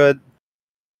 Hobbies are good.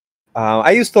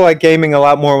 I used to like gaming a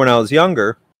lot more when I was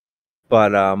younger,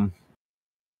 but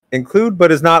include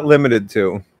but is not limited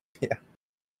to. Yeah.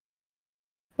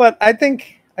 But I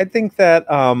think that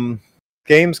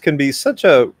games can be such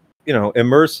a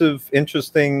immersive,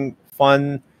 interesting,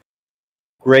 fun,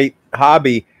 great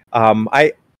hobby.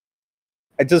 I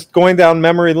just going down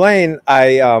memory lane.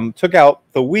 I took out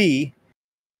the Wii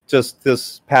just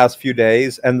this past few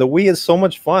days, and the Wii is so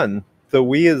much fun. The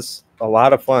Wii is a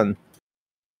lot of fun.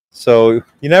 So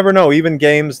you never know. Even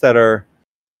games that are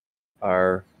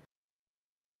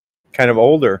kind of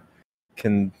older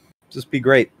can just be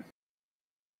great.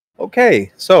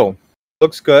 Okay, so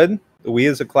looks good. The Wii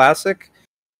is a classic.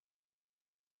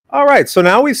 All right, so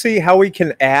now we see how we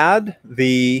can add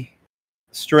the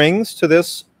strings to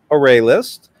this array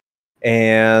list.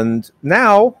 And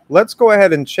now let's go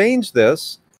ahead and change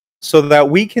this so that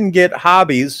we can get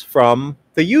hobbies from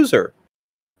the user.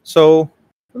 So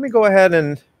let me go ahead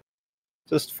and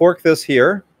just fork this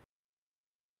here.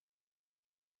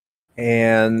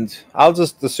 And I'll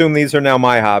just assume these are now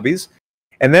my hobbies.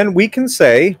 And then we can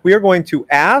say we are going to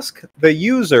ask the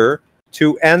user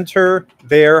to enter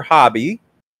their hobbies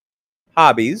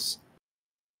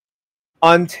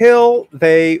until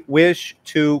they wish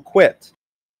to quit.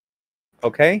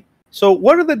 Okay? So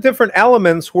what are the different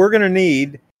elements we're going to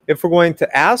need if we're going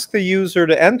to ask the user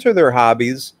to enter their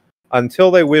hobbies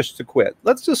until they wish to quit?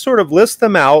 Let's just sort of list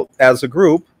them out as a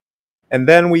group, and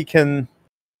then we can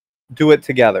do it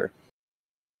together.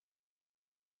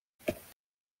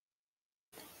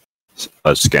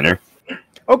 A scanner.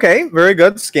 Okay, very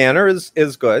good. Scanner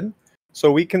is good.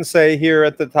 So we can say here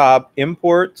at the top,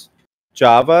 import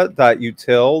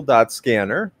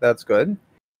java.util.scanner. That's good.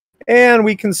 And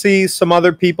we can see some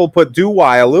other people put do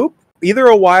while loop. Either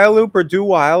a while loop or do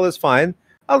while is fine.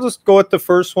 I'll just go with the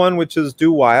first one, which is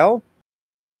do while.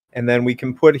 And then we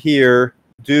can put here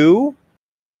do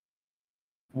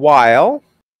while.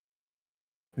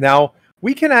 Now,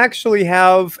 we can actually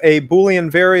have a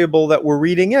Boolean variable that we're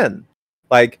reading in.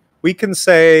 Like, we can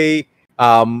say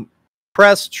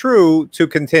press true to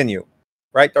continue,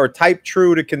 right? Or type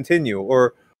true to continue,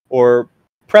 or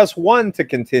press 1 to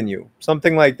continue,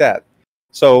 something like that.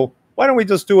 So why don't we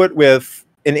just do it with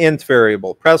an int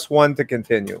variable, press 1 to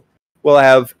continue. We'll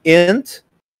have int,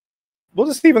 we'll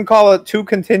just even call it to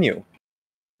continue,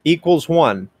 equals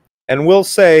 1. And we'll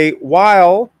say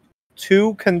while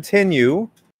to continue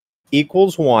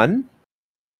equals 1.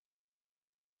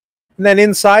 And then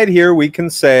inside here, we can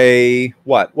say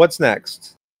what? What's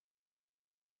next?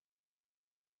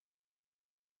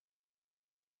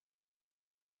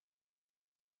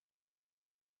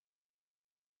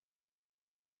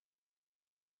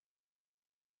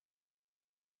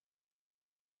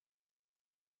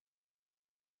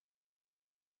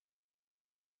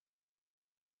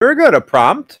 Very good, a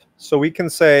prompt. So we can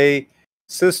say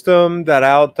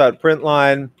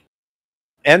system.out.println,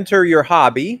 enter your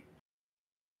hobby.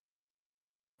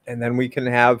 And then we can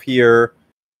have here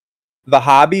the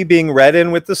hobby being read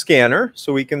in with the scanner.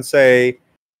 So we can say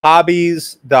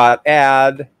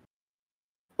hobbies.add.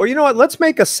 Or you know what? Let's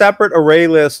make a separate array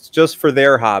list just for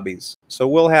their hobbies. So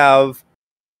we'll have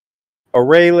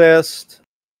array list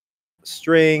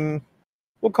string.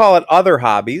 We'll call it other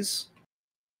hobbies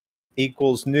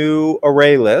equals new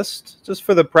array list, just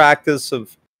for the practice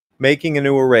of making a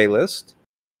new array list.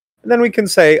 And then we can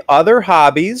say other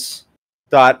hobbies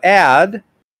dot add,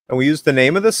 and we use the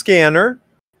name of the scanner.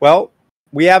 Well,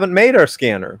 we haven't made our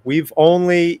scanner. We've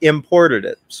only imported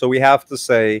it. So we have to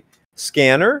say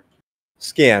scanner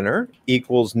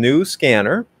equals new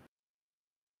scanner,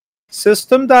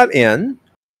 system.in.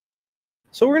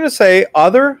 So we're going to say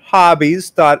other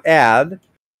hobbies.add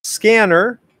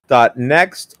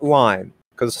scanner.next line,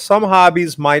 because some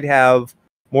hobbies might have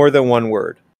more than one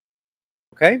word.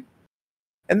 Okay?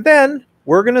 And then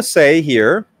we're going to say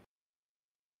here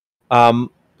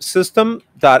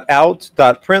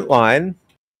system.out.println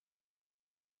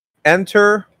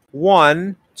enter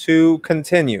 1 to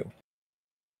continue.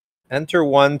 Enter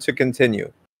 1 to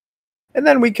continue. And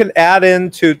then we can add in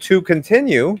to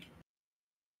continue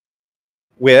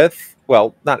with,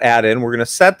 well, not add in, we're going to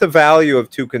set the value of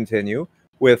to continue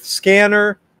with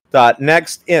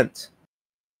scanner.nextInt.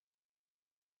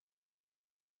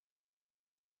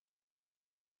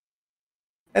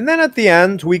 And then at the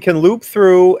end, we can loop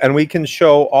through and we can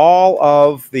show all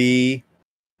of the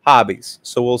hobbies.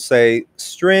 So we'll say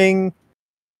string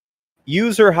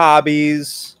user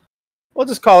hobbies, we'll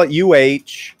just call it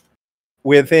UH,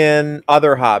 within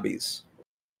other hobbies.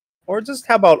 Or just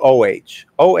how about OH?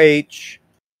 OH,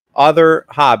 other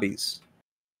hobbies.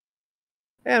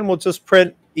 And we'll just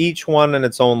print each one in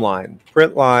its own line.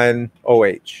 Print line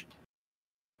OH.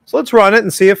 So let's run it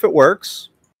and see if it works.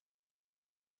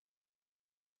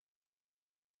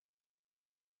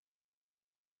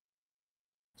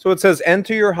 So it says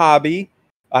enter your hobby.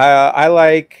 I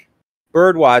like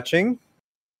bird watching.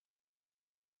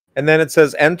 And then it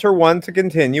says enter 1 to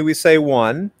continue. We say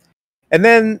 1. And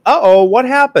then, uh-oh, what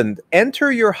happened?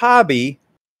 Enter your hobby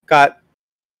got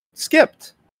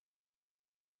skipped.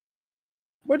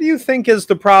 What do you think is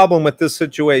the problem with this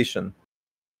situation?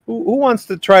 Who wants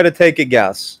to try to take a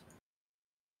guess?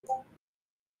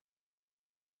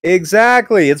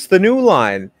 Exactly, it's the new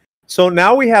line. So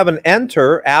now we have an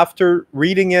enter after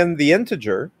reading in the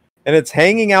integer, and it's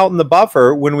hanging out in the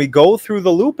buffer. When we go through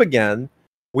the loop again,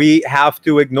 we have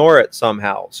to ignore it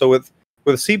somehow. So with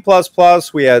C++,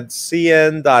 we had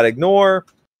cn.ignore.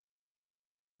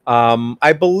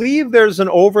 I believe there's an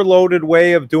overloaded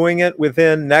way of doing it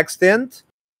within nextInt,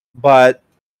 but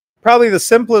probably the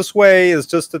simplest way is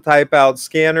just to type out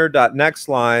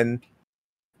scanner.nextLine,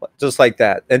 just like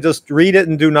that, and just read it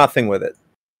and do nothing with it.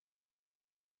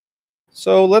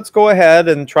 So let's go ahead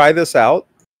and try this out.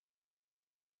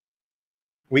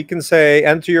 We can say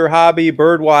enter your hobby,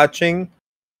 bird watching.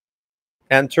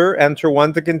 Enter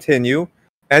 1 to continue.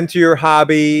 Enter your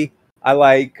hobby, I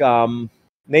like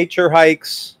nature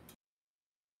hikes.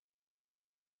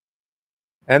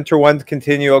 Enter 1 to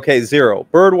continue. Okay, 0.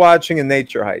 Bird watching and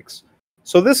nature hikes.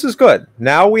 So this is good.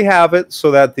 Now we have it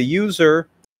so that the user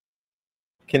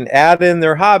can add in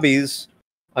their hobbies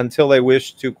until they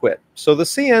wish to quit. So the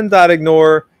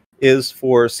cn.ignore is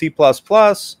for C++.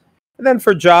 And then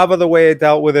for Java, the way I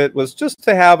dealt with it was just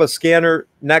to have a scanner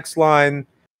next line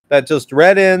that just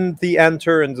read in the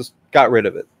enter and just got rid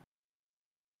of it.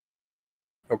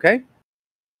 Okay?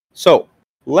 So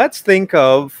let's think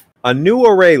of a new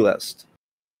array list.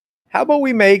 How about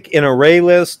we make an array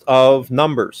list of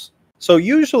numbers? So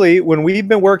usually when we've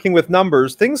been working with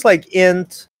numbers, things like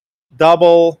int,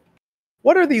 double,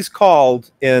 what are these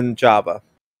called in Java?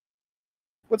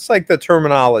 What's like the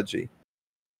terminology?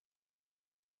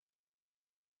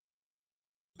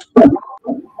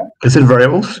 Is it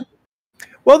variables?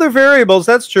 Well, they're variables,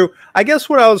 that's true. I guess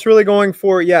what I was really going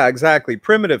for, yeah, exactly,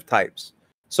 primitive types.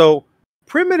 So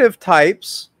primitive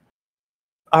types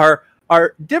are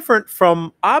different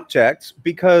from objects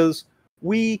because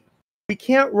we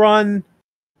can't run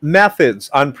methods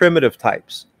on primitive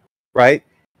types, right?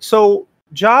 So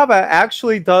Java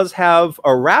actually does have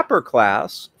a wrapper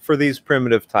class for these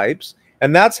primitive types,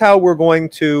 and that's how we're going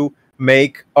to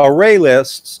make array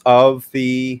lists of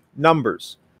the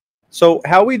numbers. So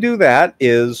how we do that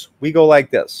is we go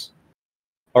like this.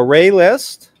 Array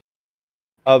list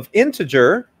of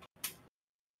integer,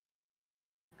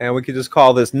 and we could just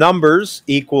call this numbers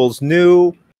equals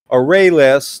new array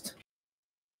list,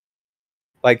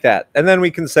 like that. And then we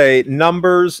can say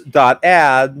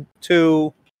numbers.add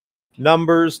to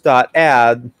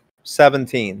numbers.add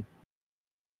 17.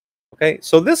 Okay,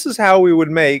 so this is how we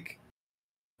would make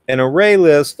an array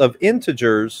list of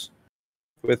integers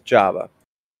with Java.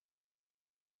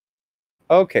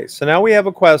 Okay, so now we have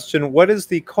a question. What is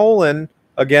the colon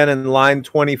again in line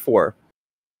 24?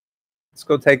 Let's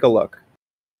go take a look.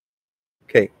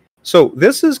 Okay, so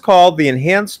this is called the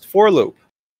enhanced for loop.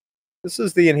 This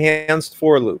is the enhanced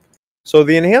for loop. So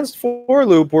the enhanced for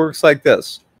loop works like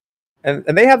this. and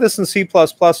they have this in C++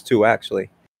 too, actually.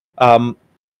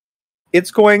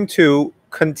 It's going to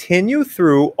continue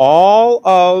through all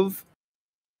of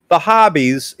the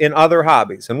hobbies in other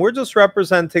hobbies. And we're just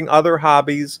representing other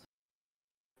hobbies,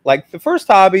 like the first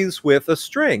hobbies, with a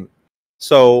string.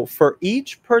 So for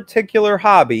each particular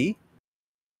hobby,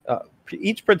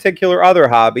 each particular other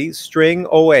hobby, string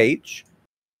OH,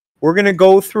 we're going to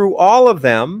go through all of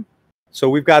them. So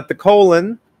we've got the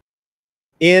colon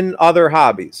in other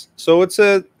hobbies. So it's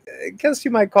I guess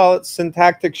you might call it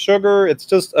syntactic sugar. It's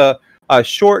just a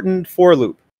shortened for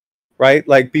loop, right?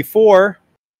 Like before,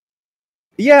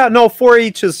 yeah, no, for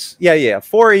each is,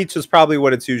 for each is probably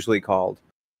what it's usually called.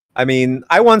 I mean,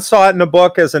 I once saw it in a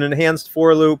book as an enhanced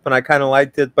for loop, and I kind of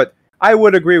liked it, but I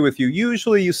would agree with you.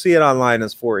 Usually you see it online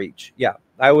as for each. Yeah,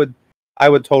 I would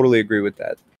totally agree with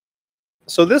that.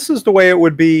 So this is the way it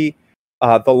would be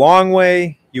the long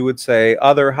way. You would say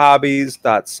other hobbies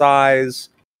dot size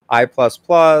I++,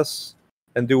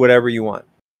 and do whatever you want.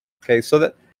 Okay,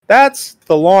 so that's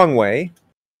the long way.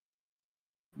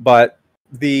 But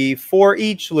the for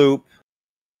each loop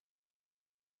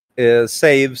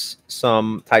saves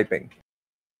some typing.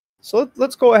 So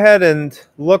let's go ahead and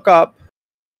look up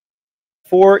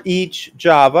for each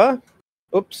Java.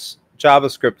 Oops,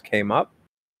 JavaScript came up.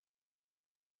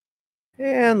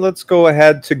 And let's go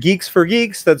ahead to Geeks for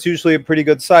Geeks. That's usually a pretty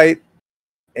good site.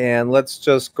 And let's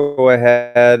just go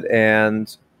ahead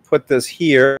and put this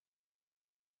here.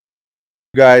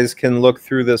 You guys can look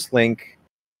through this link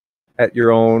at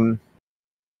your own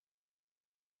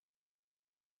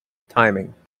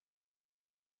timing.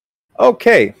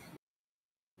 Okay.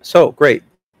 So great.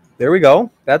 There we go.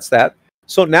 That's that.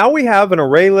 So now we have an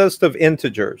array list of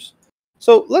integers.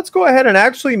 So let's go ahead and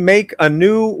actually make a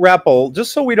new REPL,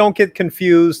 just so we don't get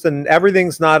confused and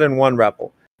everything's not in one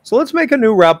REPL. So let's make a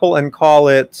new REPL and call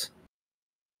it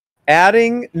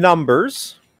adding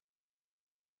numbers.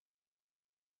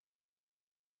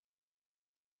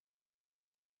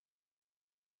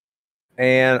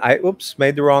 And I, oops,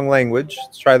 made the wrong language.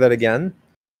 Let's try that again.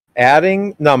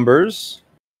 Adding numbers.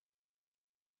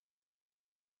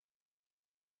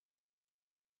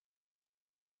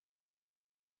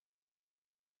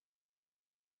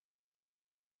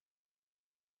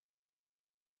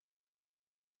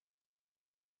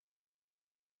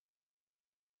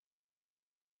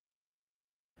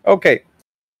 Okay,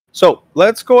 so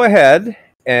let's go ahead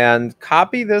and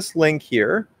copy this link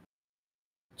here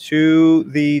to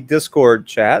the Discord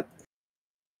chat.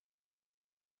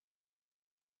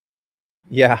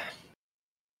 Yeah.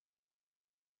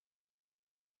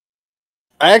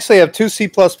 I actually have 2 C++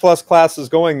 classes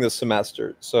going this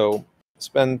semester, so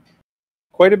spend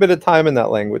quite a bit of time in that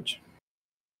language.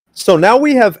 So now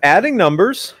we have adding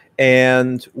numbers,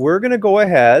 and we're going to go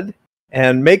ahead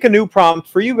and make a new prompt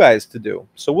for you guys to do.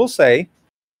 So we'll say,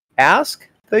 ask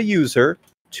the user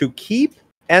to keep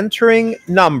entering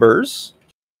numbers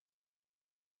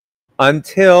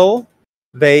until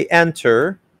they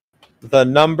enter the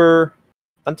number,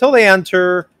 until they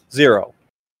enter 0,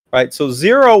 right? So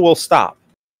 0 will stop.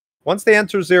 Once they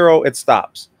enter 0, it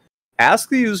stops. Ask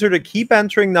the user to keep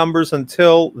entering numbers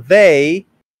until they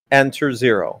enter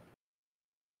 0.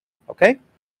 Okay?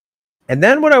 And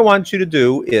then what I want you to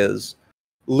do is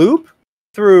loop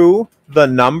through the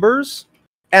numbers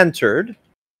entered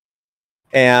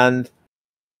and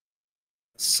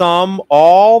sum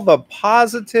all the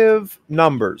positive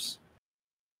numbers.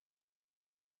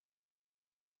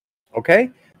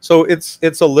 Okay? So it's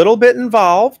a little bit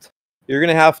involved. You're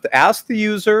going to have to ask the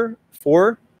user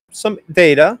for some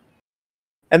data.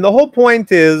 And the whole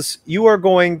point is you are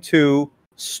going to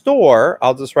store,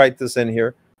 I'll just write this in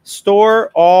here,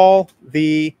 store all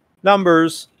the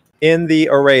numbers in the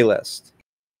array list.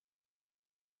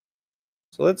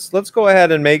 So let's go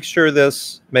ahead and make sure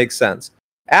this makes sense.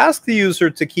 Ask the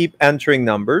user to keep entering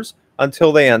numbers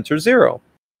until they enter 0.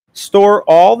 Store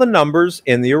all the numbers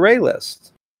in the array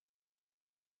list.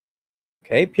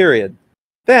 Okay, period.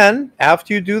 Then,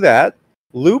 after you do that,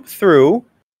 loop through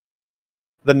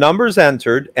the numbers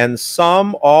entered and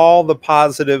sum all the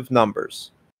positive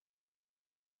numbers.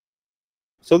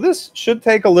 So this should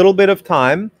take a little bit of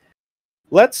time.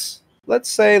 Let's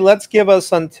give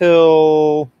us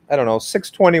until, I don't know,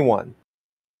 6:21.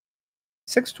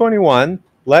 6:21,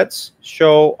 let's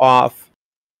show off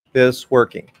this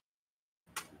working.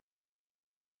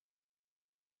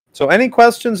 So any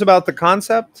questions about the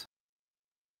concept?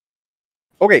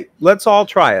 Okay, let's all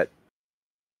try it.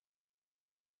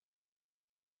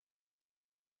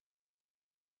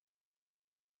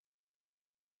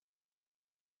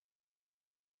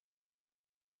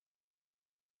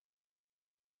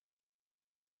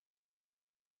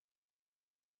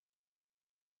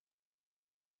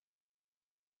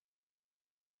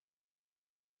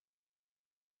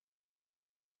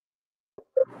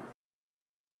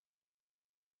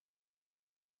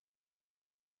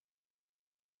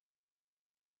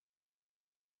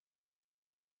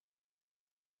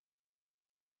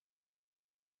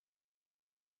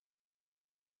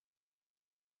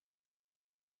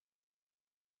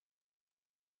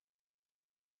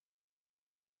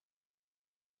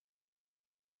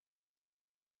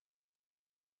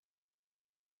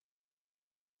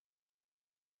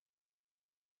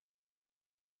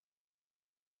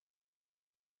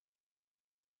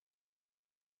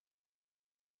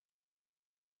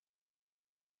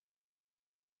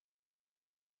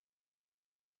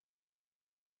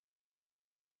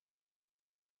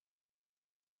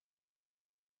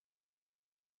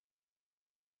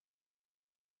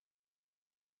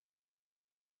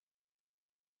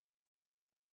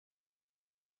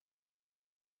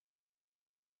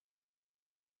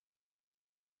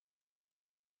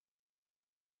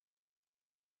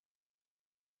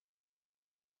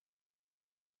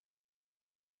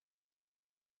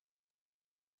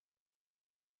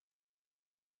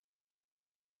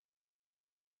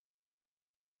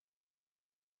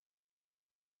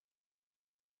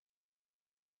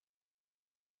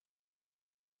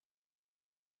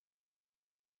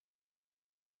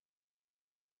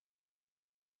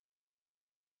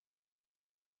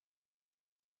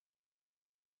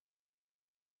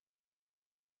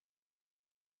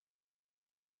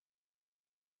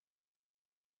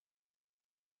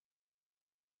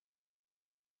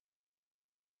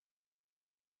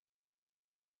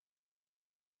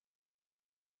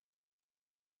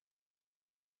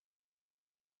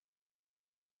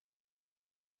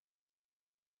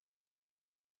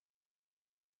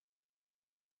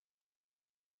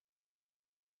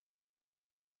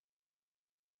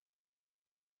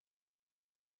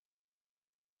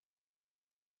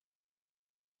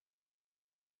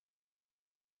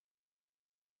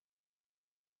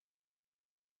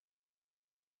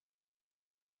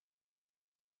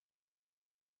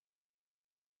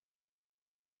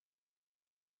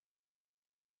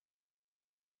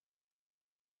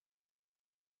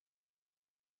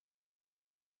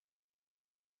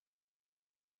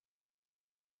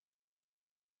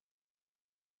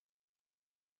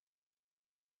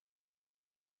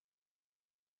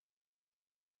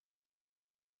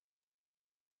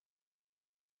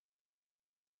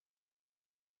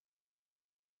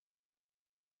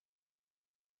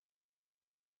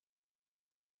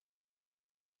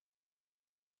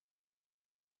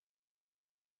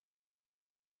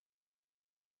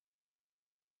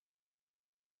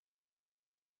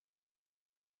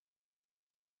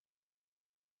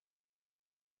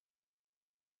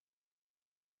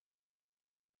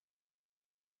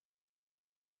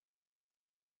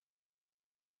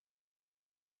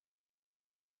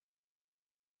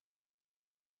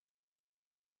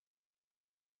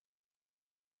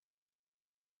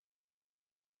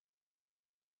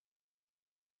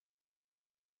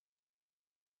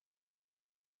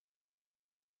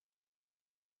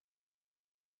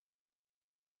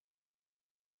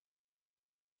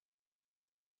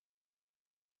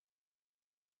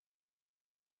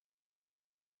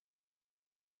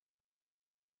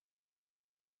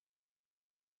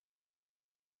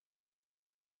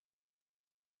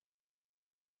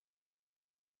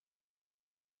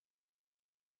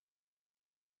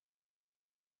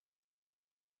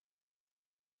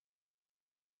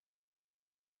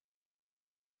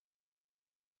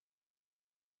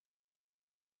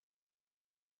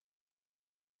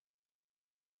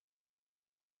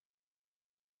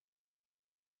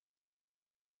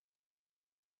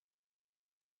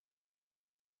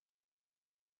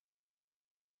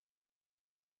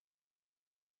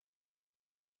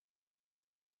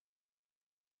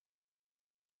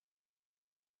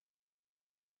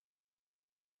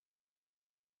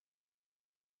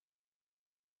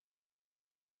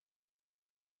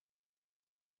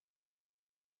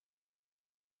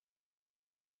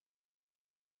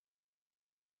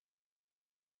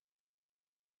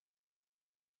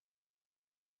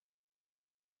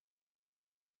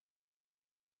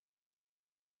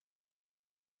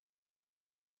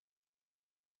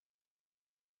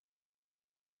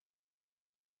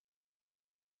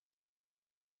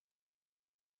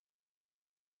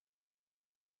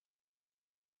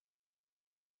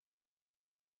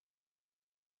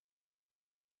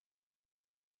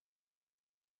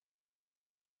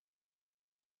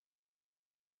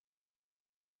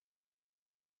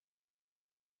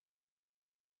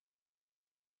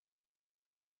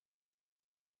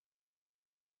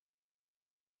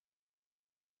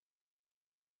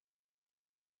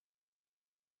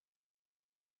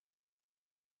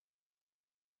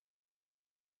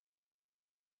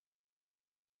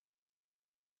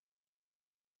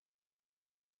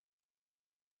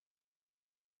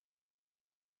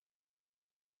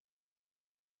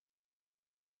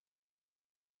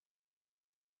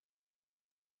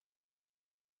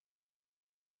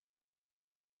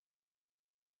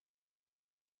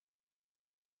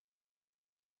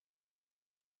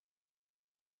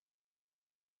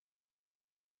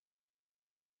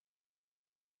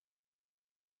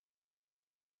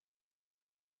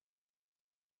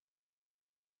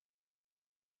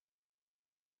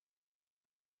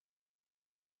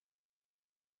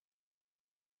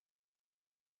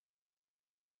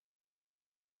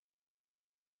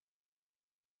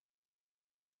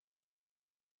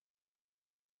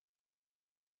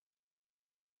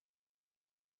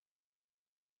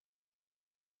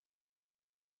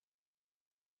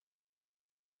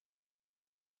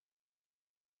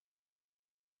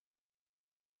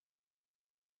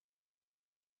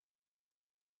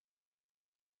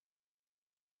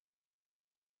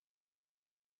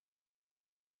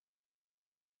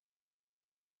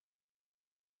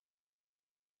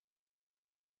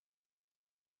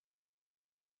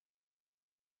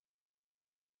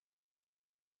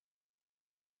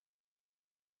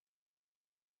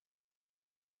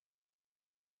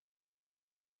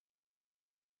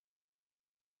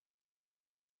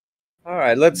 All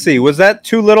right, let's see. Was that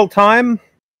too little time?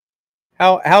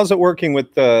 How's it working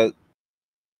with the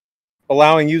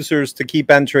allowing users to keep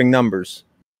entering numbers?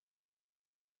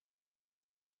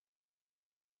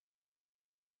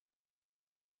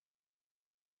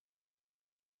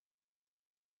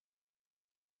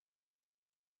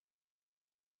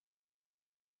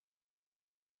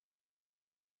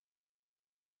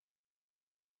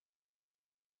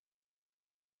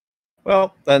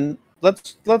 Well, then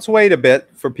let's wait a bit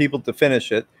for people to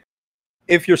finish it.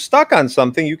 If you're stuck on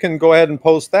something, you can go ahead and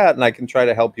post that, and I can try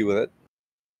to help you with it.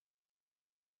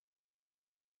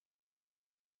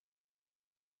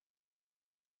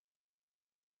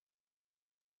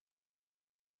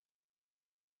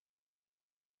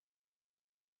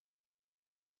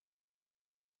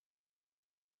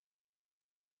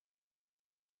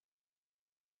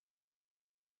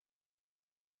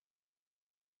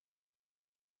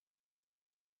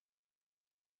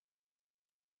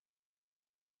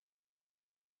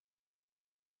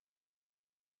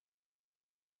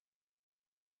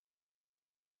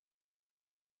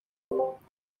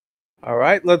 All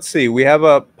right, let's see. We have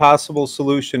a possible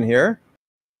solution here.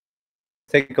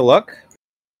 Take a look.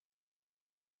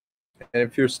 And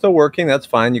if you're still working, that's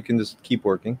fine. You can just keep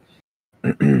working.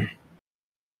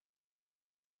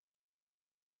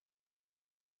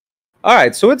 All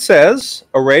right, so it says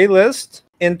array list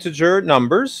integer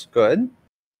numbers, good,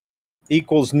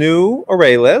 equals new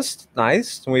array list,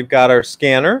 nice. And we've got our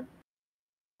scanner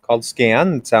called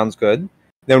scan, it sounds good.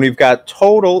 Then we've got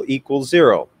total equals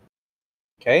 0,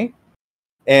 okay?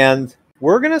 And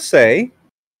we're going to say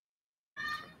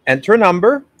enter a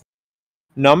number,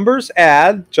 numbers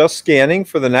add, just scanning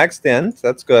for the next int,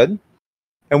 that's good.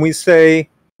 And we say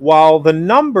while the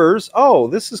numbers, oh,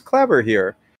 this is clever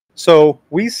here. So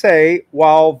we say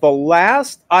while the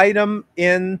last item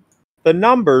in the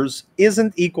numbers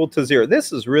isn't equal to 0.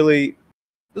 This looks really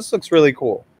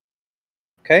cool.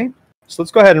 Okay, so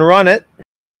let's go ahead and run it.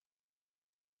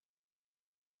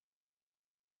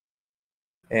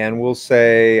 And we'll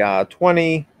say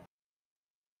 20.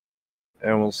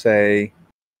 And we'll say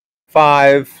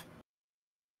 5.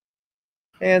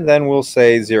 And then we'll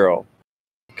say 0.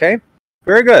 Okay,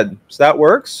 very good. So that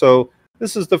works. So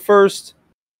this is the first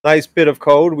nice bit of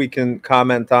code we can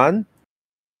comment on.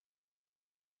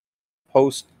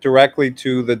 Post directly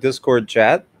to the Discord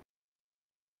chat.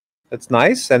 That's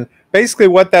nice. And basically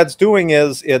what that's doing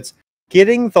is it's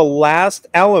getting the last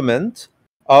element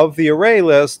of the array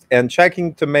list and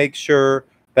checking to make sure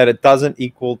that it doesn't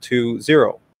equal to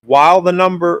 0. While the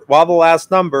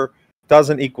last number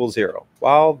doesn't equal 0.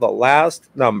 While the last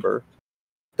number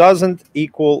doesn't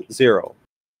equal 0.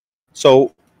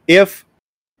 So if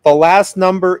the last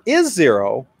number is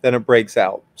 0, then it breaks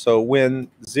out. So when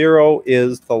 0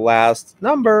 is the last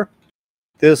number,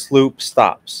 this loop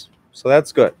stops. So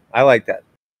that's good. I like that.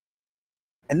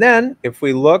 And then if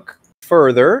we look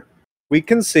further, we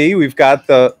can see we've got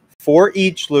the for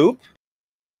each loop.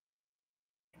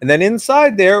 And then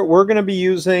inside there, we're going to be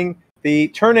using the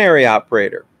ternary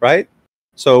operator, right?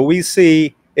 So we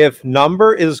see if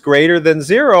number is greater than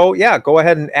 0, yeah, go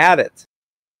ahead and add it.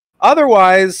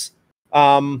 Otherwise,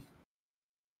 let's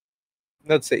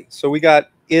see. So we got,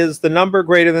 is the number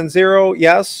greater than 0?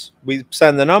 Yes, we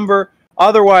send the number.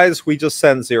 Otherwise, we just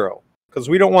send 0 because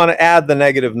we don't want to add the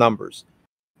negative numbers.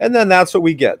 And then that's what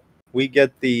we get. We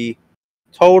get the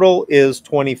total is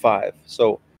 25.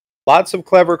 So lots of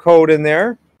clever code in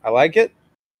there. I like it.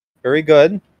 Very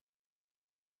good.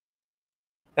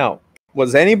 Now,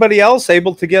 was anybody else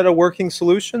able to get a working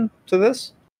solution to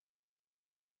this?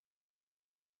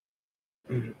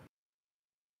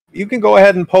 You can go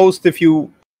ahead and post if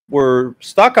you were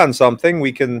stuck on something.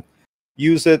 We can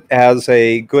use it as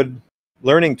a good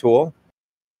learning tool.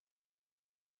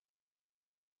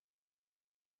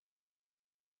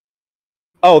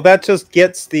 Oh, that just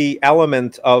gets the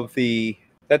element of the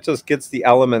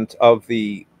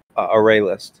array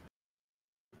list.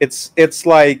 It's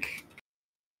like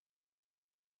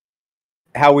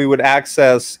how we would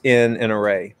access in an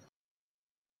array.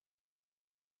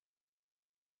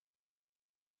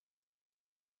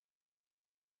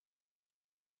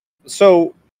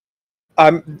 So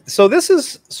this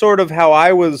is sort of how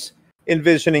I was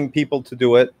envisioning people to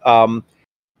do it.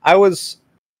 I was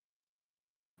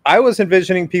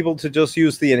envisioning people to just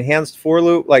use the enhanced for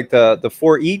loop, like the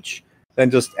for each, then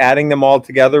just adding them all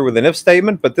together with an if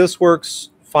statement. But this works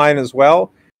fine as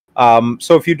well.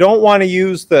 So if you don't want to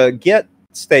use the get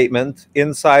statement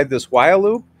inside this while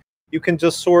loop, you can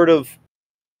just sort of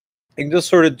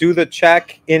do the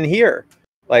check in here.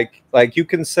 Like you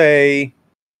can say,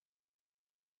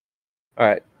 all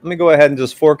right, let me go ahead and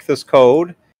just fork this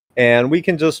code. And we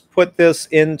can just put this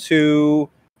into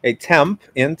a temp,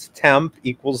 int temp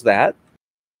equals that.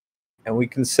 And we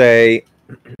can say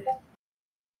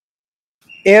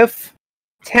if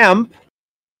temp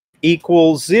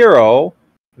equals 0,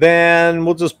 then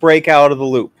we'll just break out of the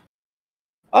loop.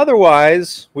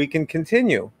 Otherwise, we can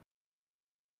continue.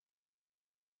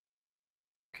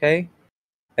 Okay?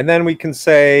 And then we can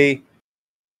say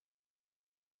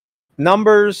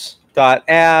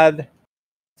numbers.add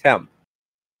temp.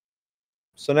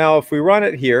 So now if we run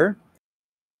it here,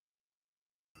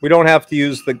 we don't have to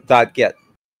use the .get.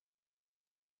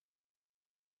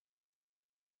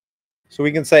 So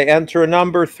we can say enter a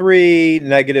number 3,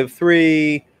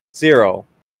 -3, 0,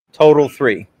 total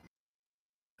 3.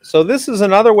 So this is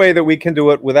another way that we can do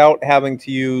it without having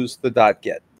to use the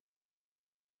 .get.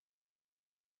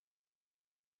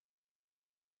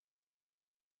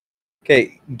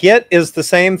 Okay, get is the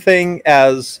same thing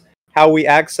as how we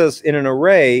access in an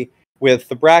array with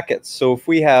the brackets. So if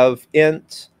we have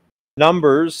int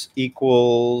numbers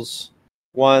equals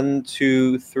 1,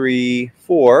 2, 3,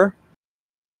 4,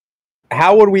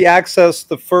 how would we access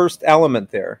the first element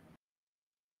there?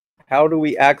 How do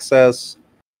we access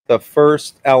the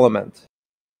first element?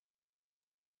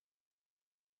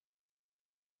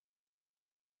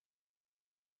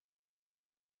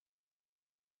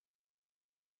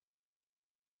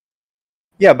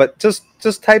 Yeah, but just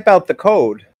type out the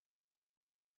code.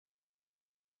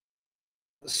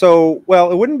 So,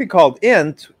 well, it wouldn't be called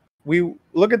int. We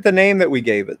look at the name that we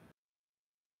gave it.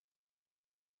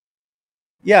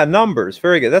 Yeah, numbers.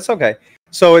 Very good. That's okay.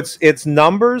 So it's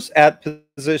numbers at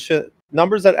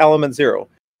element 0.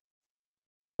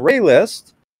 Array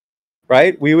list,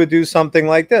 right? We would do something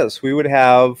like this. We would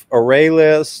have array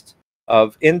list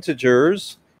of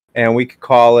integers, and we could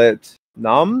call it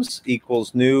nums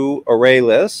equals new array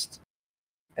list.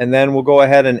 And then we'll go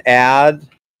ahead and add,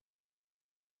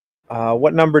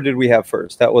 what number did we have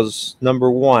first? That was number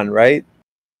 1, right?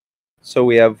 So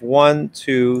we have 1,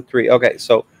 2, 3. Okay,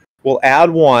 so we'll add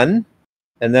 1,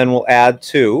 and then we'll add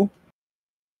 2.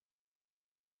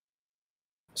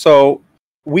 So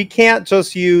we can't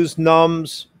just use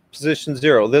nums position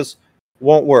 0. This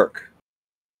won't work.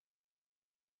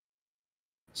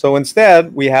 So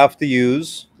instead, we have to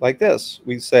use like this.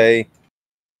 We say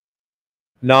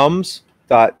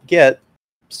nums.get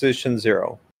position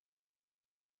 0.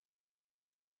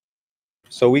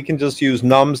 So we can just use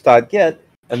nums.get,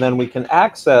 and then we can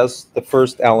access the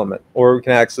first element, or we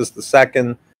can access the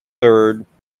second, third.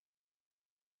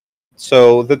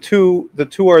 So the two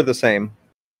are the same.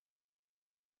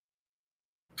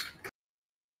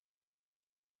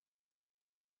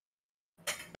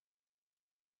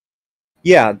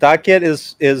 Yeah, .get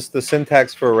is the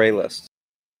syntax for array lists.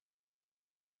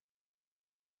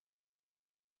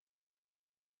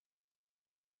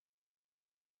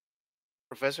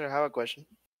 Professor, I have a question.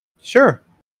 Sure.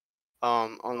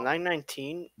 On line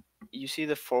 19, you see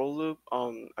the for loop.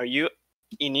 Are you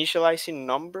initializing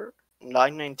number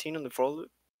line 19 on the for loop?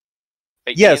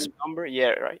 Like Yes. Number?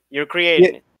 Yeah, right. You're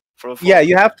creating it for the for Yeah, loop.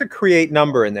 you have to create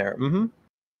number in there.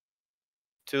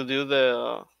 To do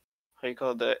the how you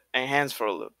call it, the enhanced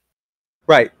for loop.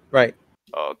 Right.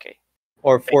 Oh, okay.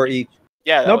 Or for each.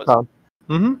 Yeah, No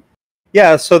problem.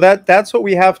 Yeah, so that's what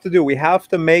we have to do. We have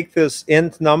to make this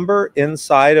int number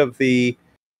inside of the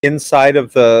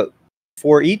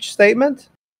for each statement,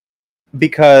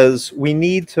 because we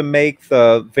need to make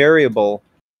the variable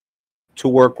to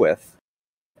work with.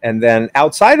 And then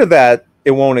outside of that,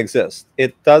 it won't exist.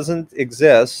 It doesn't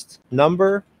exist.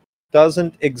 Number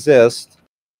doesn't exist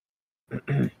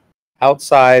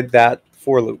outside that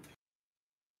for loop.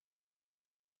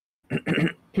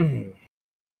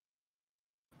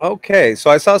 Okay,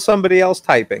 so I saw somebody else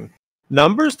typing.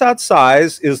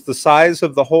 Numbers.size is the size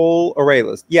of the whole array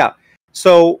list. Yeah,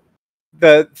 so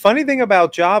the funny thing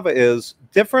about Java is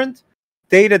different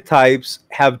data types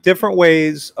have different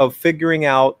ways of figuring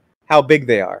out how big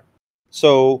they are.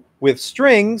 So with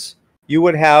strings, you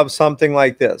would have something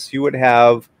like this. You would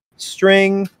have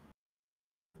string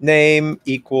name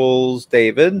equals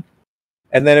David.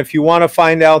 And then if you want to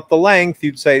find out the length,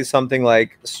 you'd say something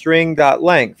like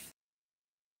string.length.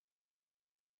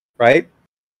 Right?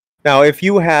 Now, if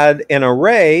you had an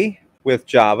array with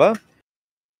Java,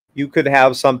 you could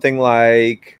have something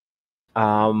like,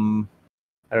 I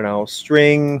don't know,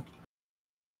 string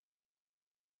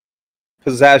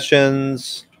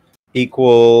possessions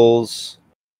equals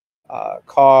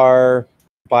car,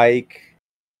 bike,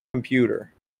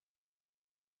 computer.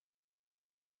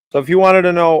 So if you wanted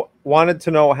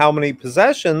to know how many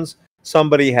possessions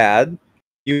somebody had,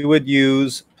 you would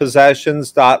use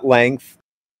possessions.length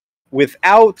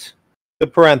without the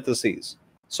parentheses.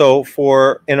 So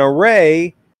for an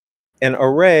array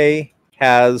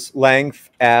has length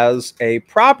as a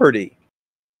property,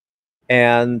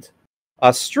 and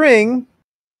a string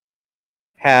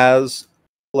has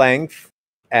length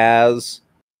as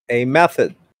a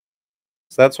method.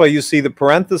 So that's why you see the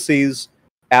parentheses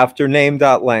after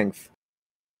name.length.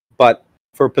 But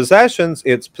for possessions,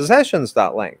 it's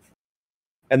possessions.length.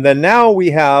 And then now we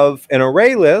have an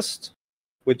array list,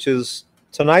 which is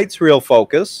tonight's real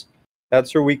focus.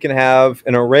 That's where we can have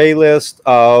an array list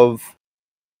of,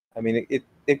 I mean,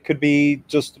 it could be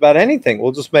just about anything.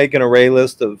 We'll just make an array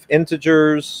list of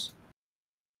integers,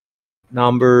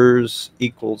 numbers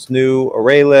equals new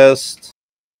array list.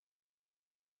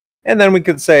 And then we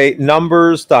could say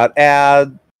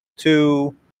numbers.add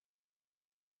to.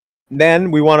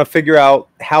 Then we want to figure out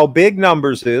how big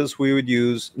numbers is. We would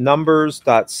use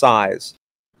numbers.size.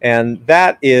 And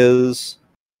that is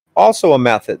also a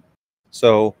method.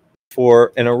 So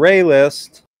for an array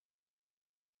list,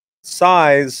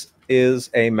 size is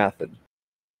a method.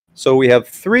 So we have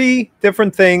 3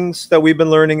 different things that we've been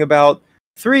learning about,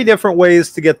 3 different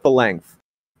ways to get the length.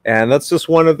 And that's just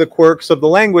one of the quirks of the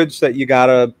language, that you got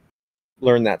to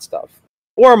learn that stuff.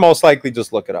 Or most likely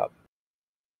just look it up.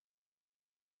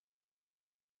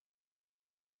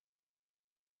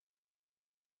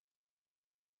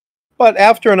 But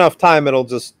after enough time, it'll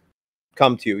just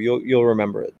come to you. You'll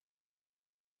remember it.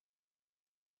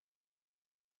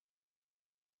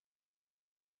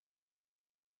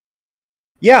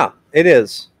 Yeah, it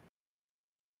is.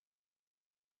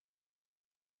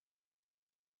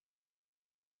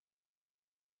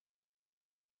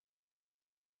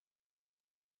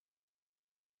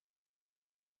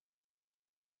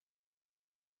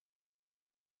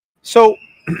 So,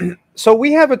 so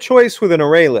we have a choice with an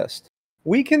array list.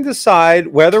 We can decide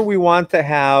whether we want to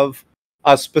have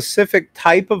a specific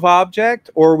type of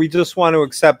object, or we just want to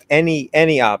accept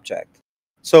any object.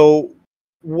 So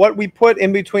what we put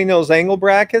in between those angle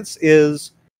brackets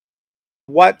is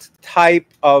what type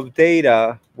of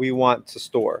data we want to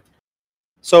store.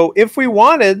 So if we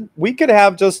wanted, we could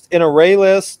have just an array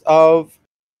list of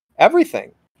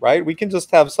everything, right? We can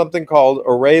just have something called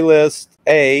array list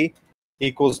A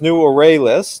equals new array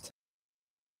list.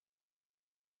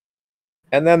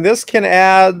 And then this can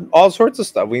add all sorts of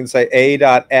stuff. We can say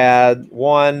a.add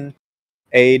 1,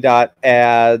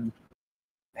 a.add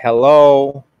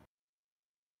hello,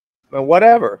 and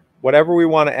whatever we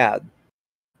want to add.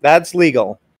 That's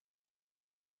legal.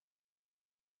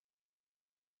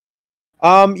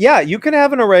 Yeah, you can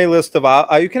have an array list of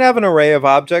you can have an array of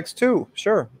objects too.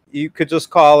 Sure, you could just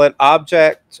call it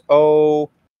object O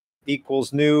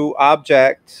equals new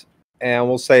object, and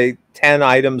we'll say 10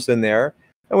 items in there,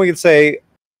 and we can say,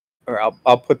 or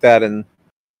I'll put that in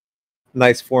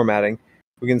nice formatting.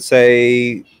 We can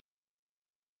say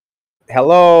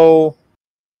hello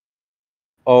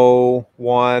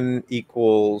O1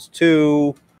 equals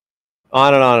 2,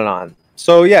 on and on and on.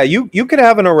 So yeah, you could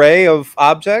have an array of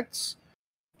objects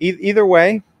either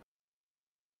way.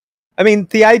 I mean,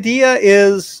 the idea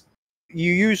is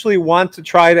you usually want to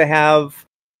try to have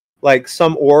like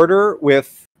some order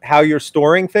with how you're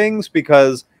storing things,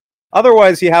 because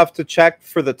otherwise you have to check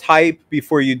for the type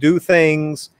before you do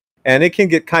things, and it can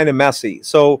get kind of messy.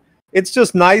 So it's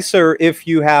just nicer if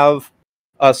you have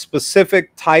a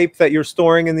specific type that you're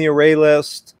storing in the array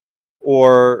list,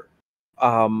 or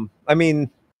I mean,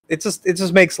 it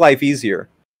just makes life easier,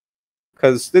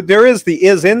 because there is the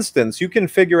is instance. You can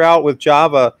figure out with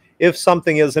Java if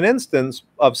something is an instance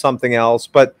of something else,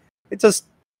 but it just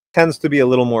tends to be a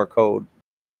little more code.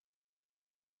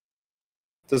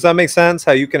 Does that make sense?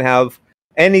 How you can have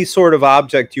any sort of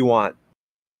object you want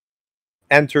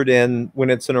entered in when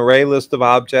it's an array list of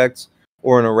objects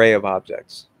or an array of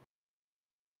objects.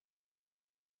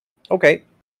 Okay,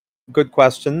 good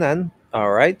question then.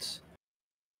 All right.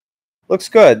 Looks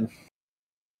good.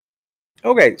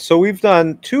 Okay, so we've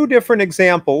done 2 different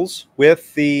examples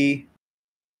with the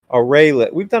array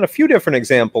list. We've done a few different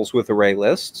examples with array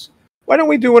lists. Why don't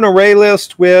we do an array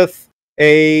list with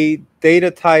a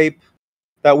data type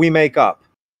that we make up?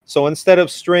 So instead of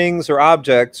strings or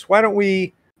objects, why don't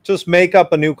we just make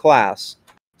up a new class?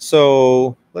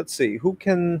 So let's see, who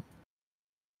can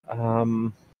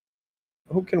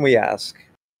we ask?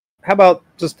 How about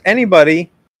just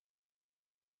anybody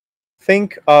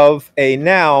think of a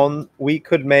noun we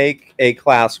could make a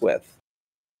class with?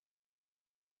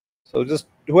 So just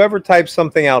whoever types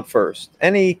something out first.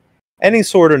 Any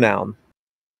sort of noun.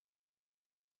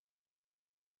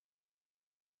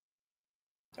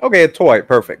 Okay, a toy.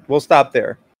 Perfect. We'll stop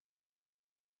there.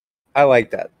 I like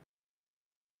that.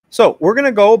 So we're going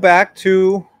to go back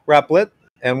to replet,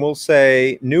 and we'll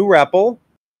say new REPL,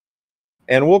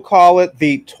 and we'll call it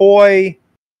the toy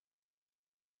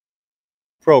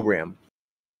program.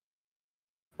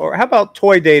 Or how about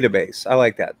toy database? I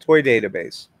like that, toy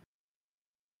database.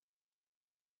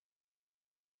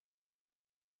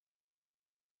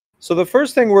 So the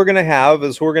first thing we're going to have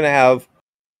is we're going to have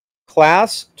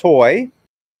class toy,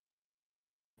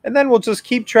 and then we'll just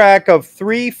keep track of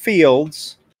 3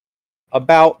 fields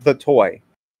about the toy.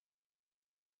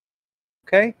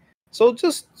 Okay, so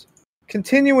just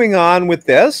continuing on with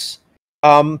this,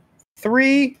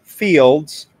 3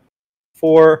 fields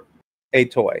for a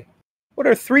toy. What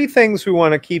are 3 things we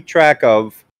want to keep track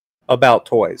of about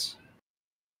toys?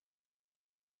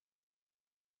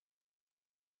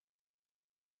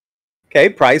 Okay,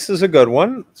 price is a good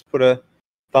one. Let's put a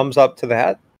thumbs up to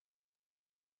that.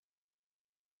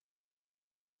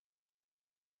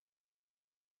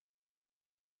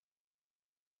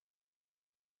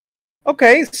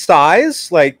 Okay,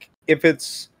 size, like if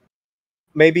it's,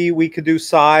 maybe we could do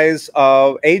size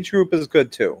of, age group is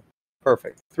good too.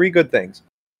 Perfect. 3 good things.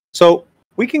 So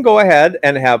we can go ahead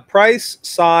and have price,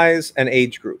 size, and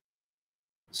age group.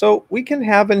 So we can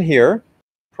have in here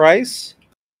price,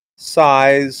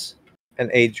 size, and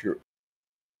age group.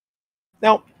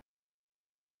 Now,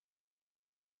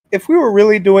 if we were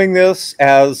really doing this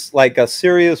as like a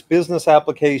serious business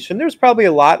application, there's probably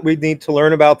a lot we'd need to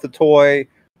learn about the toy,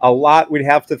 a lot we'd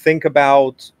have to think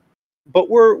about. But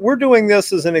we're doing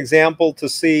this as an example to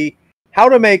see how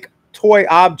to make toy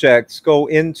objects go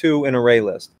into an array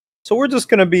list. So we're just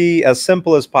going to be as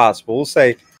simple as possible. We'll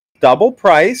say double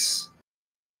price,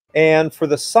 and for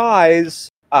the size,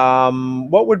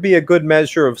 what would be a good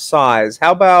measure of size?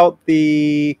 How about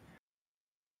the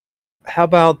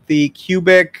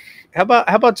cubic? How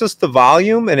about just the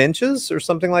volume in inches or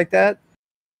something like that?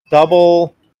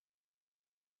 Double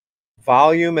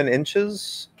volume in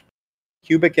inches,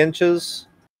 cubic inches,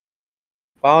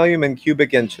 volume in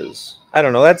cubic inches. I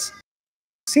don't know. That's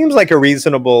seems like a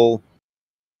reasonable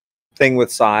thing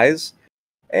with size.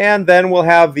 And then we'll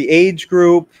have the age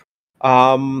group.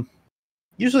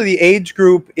 Usually the age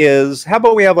group is, how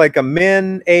about we have like a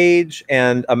min age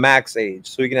and a max age?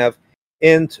 So we can have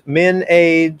int min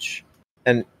age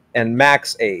and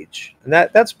max age. And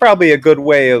that's probably a good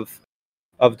way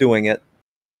of doing it.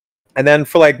 And then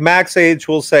for like max age,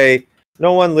 we'll say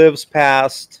no one lives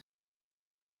past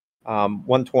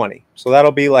 120. So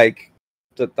that'll be like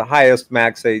the highest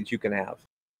max age you can have.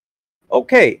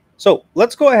 Okay, so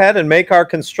let's go ahead and make our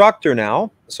constructor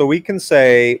now. So we can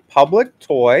say public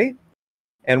toy,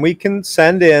 and we can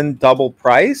send in double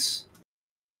price,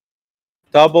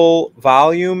 double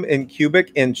volume in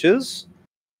cubic inches,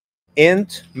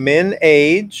 int min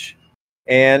age,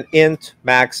 and int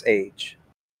max age.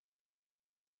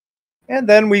 And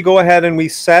then we go ahead and we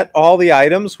set all the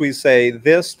items. We say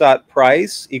this dot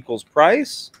price equals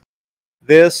price.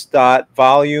 This dot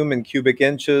volume in cubic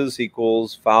inches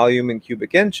equals volume in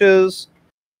cubic inches.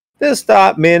 This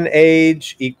dot min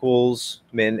age equals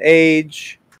min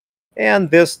age. And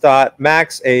this dot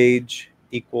max age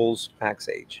equals max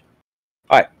age.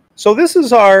 All right, so this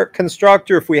is our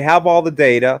constructor if we have all the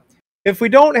data. If we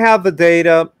don't have the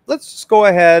data, let's just go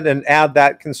ahead and add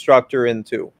that constructor in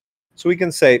too. So we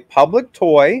can say public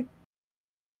toy,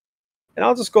 and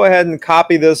I'll just go ahead and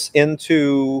copy this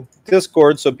into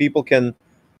Discord so people can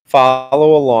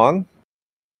follow along.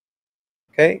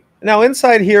 Okay, now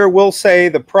inside here we'll say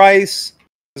the price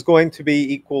is going to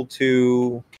be equal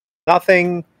to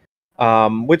nothing,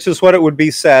 which is what it would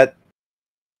be set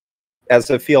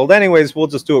as a field anyways. We'll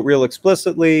just do it real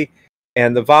explicitly.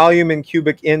 And the volume in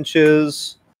cubic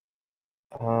inches,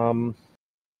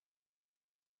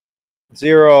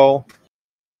 0,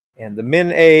 and the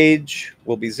min age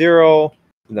will be 0,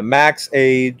 and the max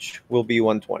age will be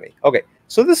 120. Okay,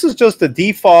 so this is just a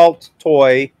default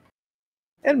toy,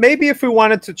 and maybe if we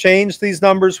wanted to change these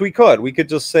numbers, we could. We could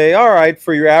just say, all right,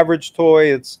 for your average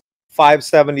toy, it's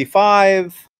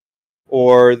 575,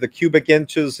 or the cubic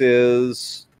inches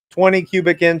is 20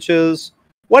 cubic inches,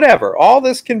 whatever. All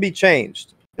this can be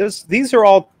changed. These are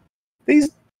all,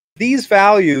 these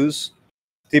values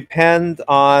depend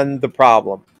on the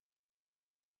problem.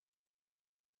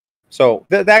 So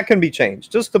that can be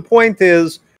changed. Just the point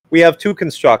is we have 2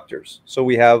 constructors. So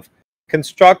we have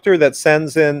constructor that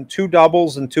sends in 2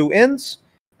 doubles and 2 ints,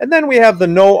 and then we have the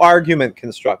no argument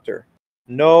constructor.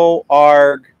 No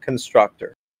arg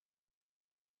constructor.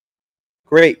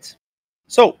 Great.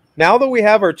 So now that we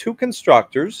have our 2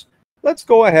 constructors, let's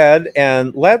go ahead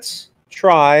and let's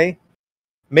try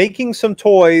making some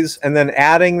toys and then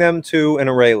adding them to an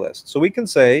array list. So we can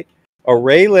say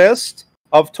array list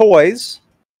of toys,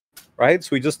 right? So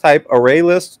we just type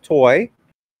ArrayList toy.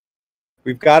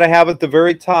 We've got to have at the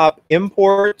very top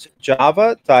import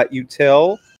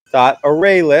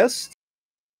java.util.ArrayList.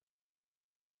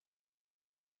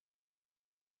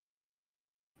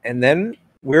 And then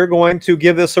we're going to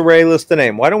give this array list a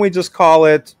name. Why don't we just call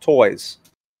it toys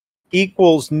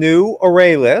equals new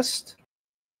array list.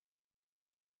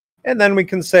 And then we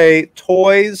can say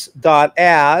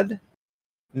toys.add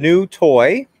new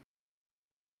toy.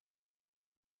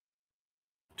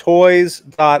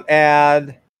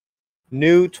 Toys.add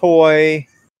new toy.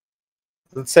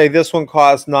 Let's say this one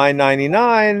costs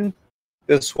 $9.99.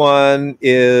 This one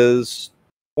is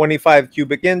 25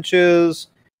 cubic inches.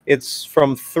 It's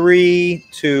from 3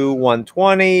 to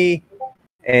 120.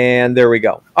 And there we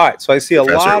go. All right, so I see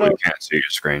Professor, a lot we of... can't see your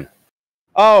screen.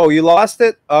 Oh, you lost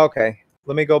it? Okay,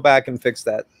 let me go back and fix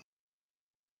that.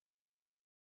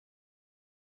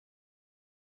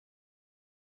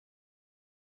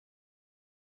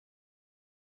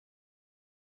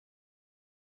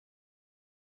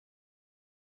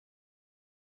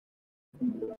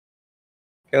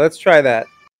 Okay, let's try that.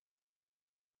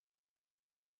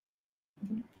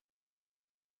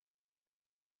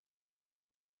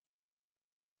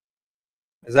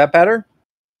 Is that better?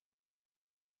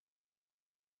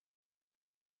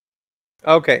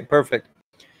 Okay, perfect.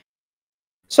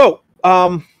 So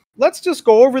let's just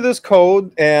go over this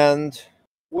code and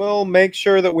we'll make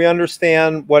sure that we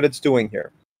understand what it's doing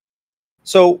here.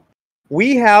 So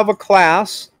we have a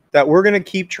class that we're going to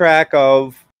keep track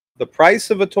of the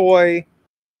price of a toy,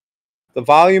 the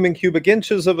volume in cubic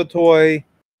inches of a toy,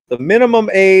 the minimum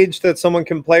age that someone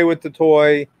can play with the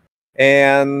toy,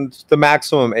 and the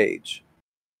maximum age.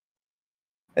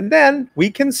 And then we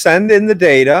can send in the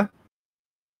data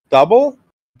double,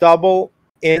 double,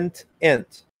 int,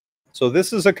 int. So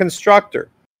this is a constructor.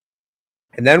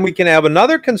 And then we can have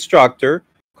another constructor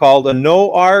called a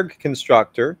noarg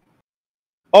constructor.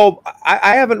 Oh,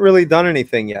 I haven't really done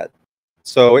anything yet.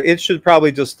 So it should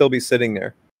probably just still be sitting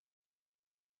there.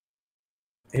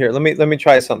 Here, let me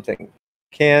try something.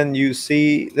 Can you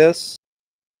see this?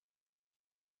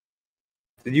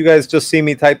 Did you guys just see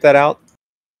me type that out?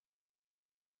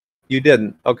 You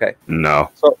didn't. Okay. No.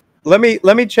 So let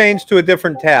me change to a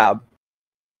different tab.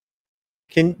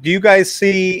 Do you guys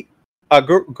see a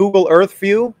Google Earth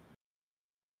view?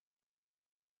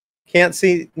 Can't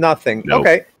see nothing. Nope.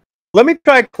 Okay. Let me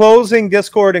try closing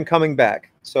Discord and coming back.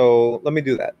 So let me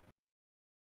do that.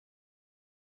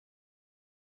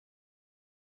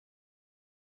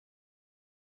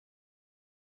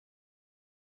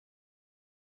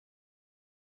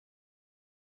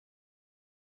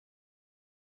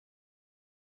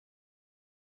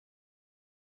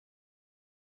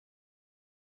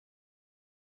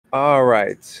 All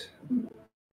right.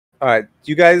 All right.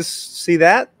 Do you guys see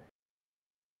that?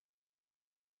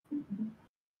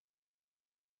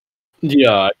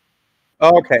 Yeah.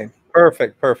 Okay.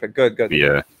 Perfect. Perfect. Good. Good.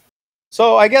 Yeah.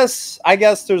 So I guess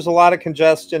there's a lot of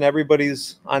congestion.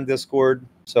 Everybody's on Discord,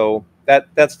 so that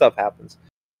stuff happens.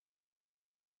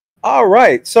 All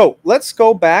right. So let's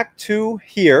go back to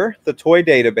here, the toy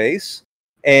database,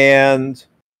 and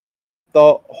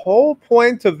the whole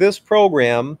point of this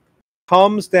program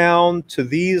comes down to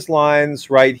these lines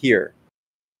right here.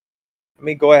 Let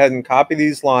me go ahead and copy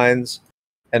these lines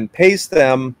and paste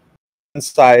them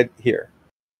inside here.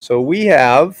 So we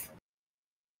now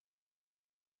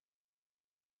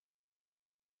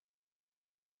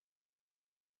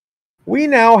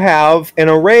have an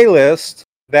array list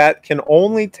that can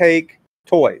only take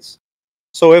toys.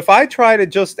 So if I try to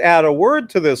just add a word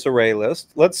to this array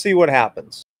list, let's see what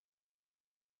happens.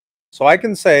 So I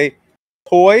can say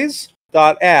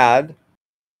toys.add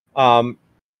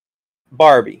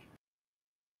Barbie.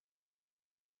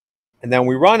 And then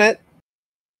we run it.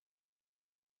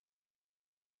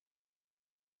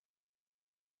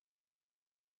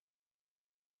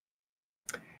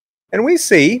 And we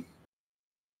see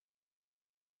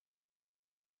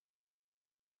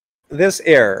this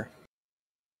error.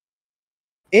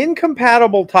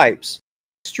 Incompatible types.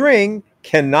 String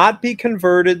cannot be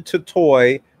converted to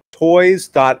toy,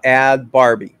 toys.add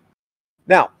Barbie.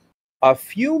 Now, a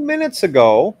few minutes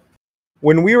ago,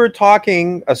 when we were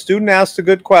talking, a student asked a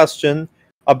good question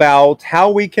about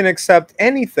how we can accept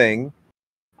anything.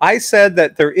 I said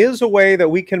that there is a way that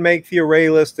we can make the array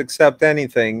list accept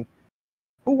anything.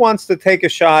 Who wants to take a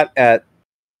shot at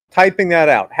typing that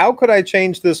out? How could I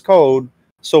change this code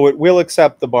so it will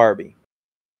accept the Barbie?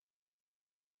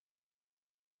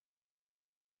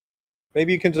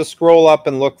 Maybe you can just scroll up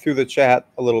and look through the chat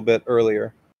a little bit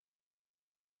earlier.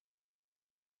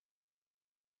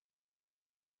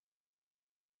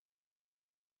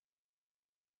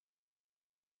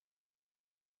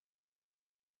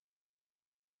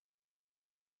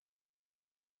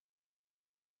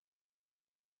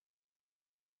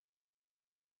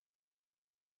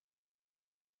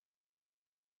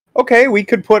 Okay, we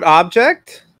could put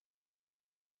object.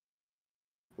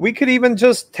 We could even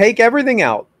just take everything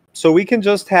out. So we can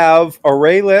just have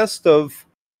array list of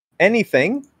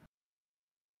anything.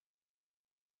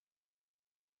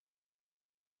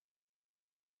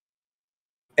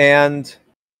 And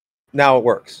now it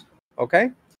works.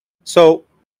 Okay? So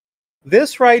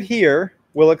this right here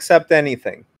will accept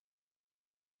anything.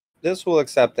 This will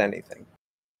accept anything.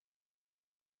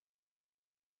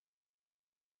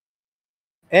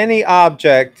 Any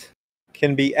object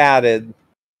can be added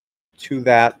to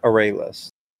that array list.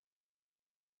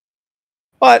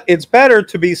 But it's better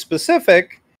to be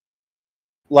specific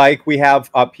like we have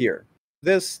up here.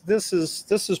 This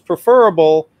is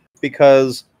preferable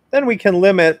because then we can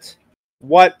limit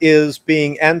what is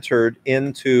being entered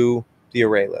into the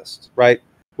array list, right?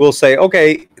 We'll say,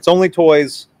 okay, it's only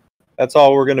toys. That's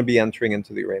all we're going to be entering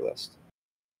into the array list.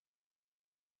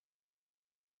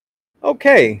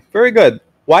 Okay, very good.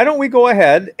 Why don't we go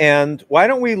ahead and why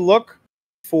don't we look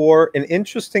for an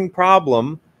interesting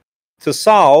problem to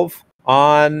solve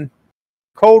on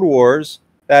Code Wars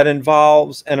that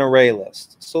involves an array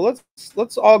list. So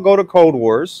let's all go to Code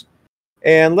Wars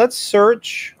and let's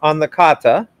search on the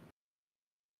kata.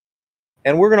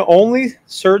 And we're going to only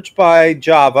search by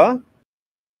Java.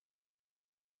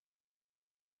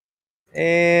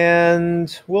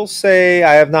 And we'll say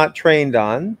I have not trained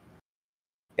on.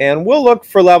 And we'll look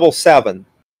for level 7.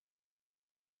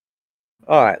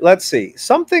 All right, let's see.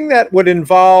 Something that would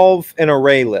involve an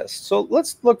array list. So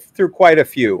let's look through quite a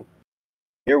few.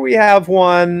 Here we have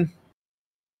one.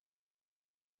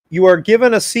 You are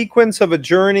given a sequence of a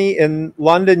journey in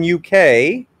London,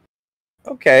 UK.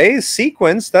 Okay,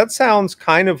 sequence. That sounds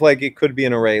kind of like it could be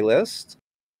an array list.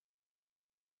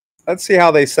 Let's see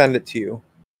how they send it to you.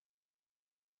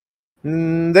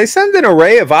 They send an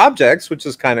array of objects, which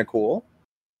is kind of cool.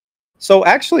 So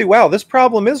actually, wow, this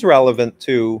problem is relevant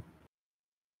to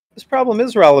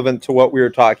what we were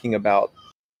talking about.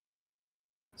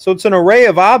 So it's an array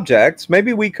of objects.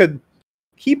 Maybe we could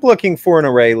keep looking for an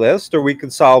array list, or we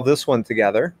could solve this one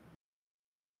together.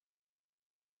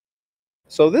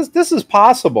 So this is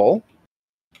possible.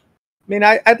 I mean,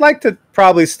 I'd like to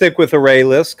probably stick with array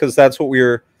lists because that's what we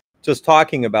were just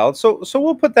talking about. So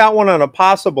we'll put that one on a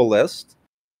possible list,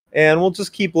 and we'll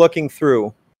just keep looking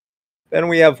through. Then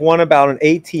we have one about an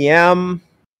ATM.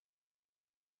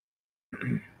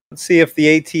 Let's see if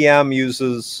the ATM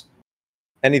uses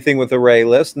anything with array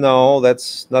list. No,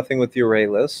 that's nothing with the array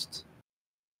list.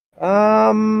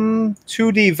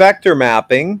 2D vector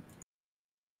mapping.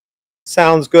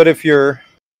 Sounds good if you're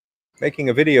making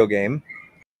a video game.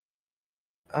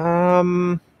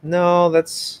 No,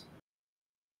 that's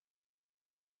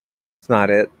not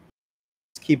it.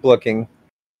 Let's keep looking.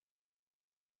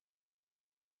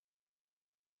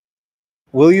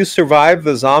 Will you survive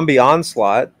the zombie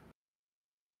onslaught?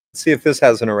 Let's see if this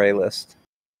has an array list.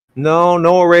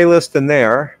 No array list in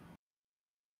there.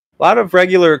 A lot of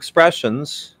regular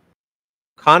expressions.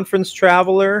 Conference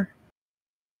traveler.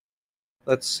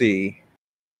 Let's see.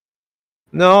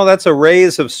 No, that's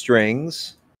arrays of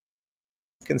strings.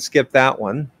 You can skip that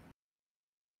one.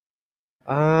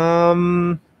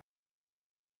 Fun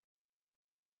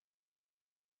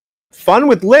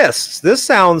with lists. This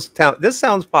sounds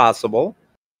possible.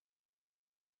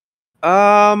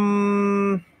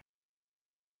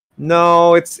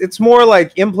 No, it's more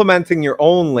like implementing your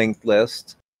own linked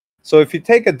list. So if you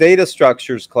take a data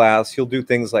structures class, you'll do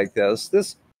things like this.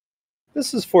 This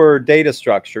is for data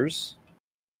structures.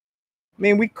 I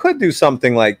mean, we could do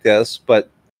something like this,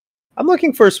 but I'm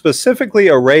looking for specifically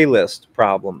array list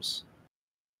problems.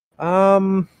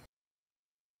 Let's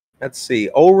see.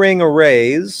 O-ring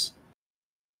arrays,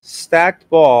 stacked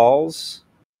balls,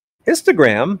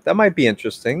 histogram. That might be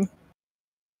interesting.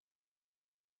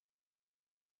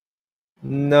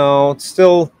 No, it's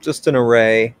still just an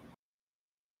array.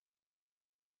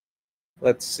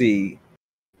 Let's see.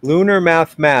 Lunar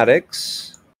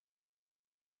mathematics.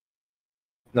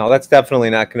 No, that's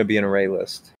definitely not going to be an array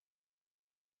list.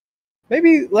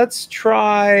 Maybe let's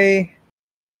try.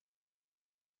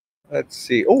 Let's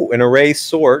see. Oh, an array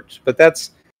sort, but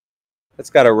that's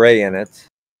got array in it.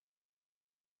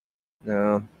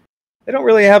 No, they don't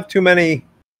really have too many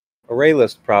array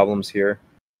list problems here.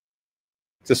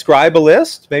 Describe a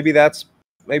list. Maybe that's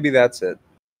it.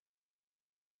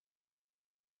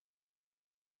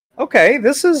 Okay,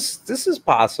 this is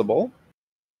possible.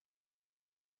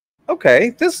 Okay,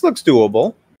 this looks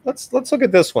doable. Let's look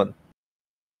at this one.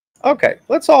 Okay,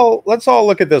 let's all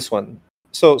look at this one.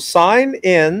 So sign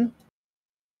in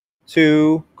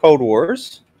to Code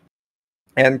Wars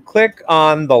and click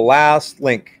on the last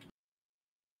link.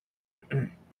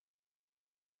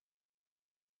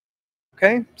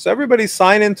 Okay, so everybody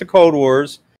sign into Code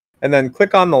Wars and then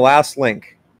click on the last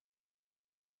link.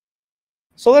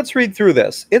 So let's read through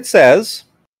this. It says,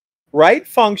 write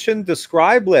function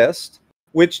describe list,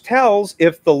 which tells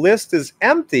if the list is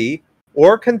empty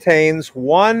or contains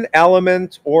one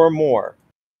element or more.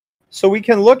 So we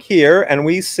can look here and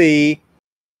we see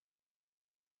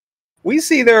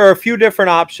there are a few different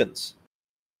options.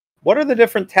 What are the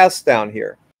different tests down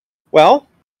here? Well,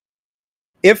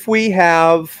 if we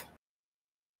have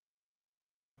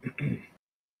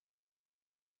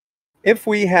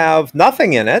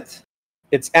nothing in it,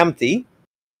 it's empty.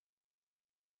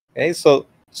 Okay, so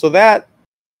that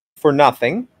for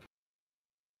nothing,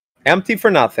 empty for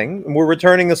nothing, and we're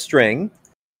returning a string.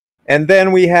 And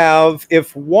then we have,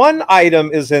 if one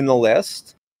item is in the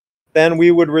list, then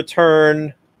we would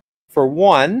return for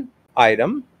one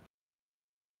item,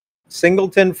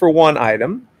 singleton for one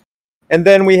item. And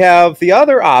then we have the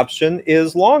other option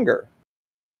is longer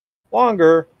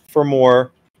for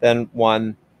more than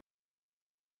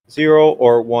 0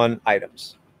 or 1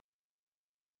 items.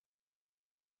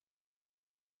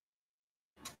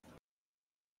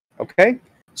 Okay,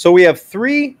 so we have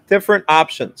 3 different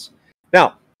options.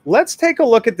 Now, let's take a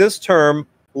look at this term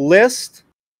list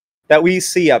that we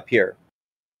see up here.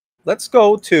 Let's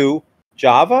go to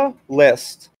Java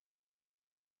list.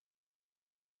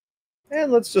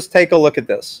 And let's just take a look at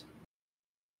this.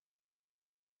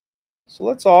 So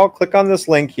let's all click on this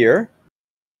link here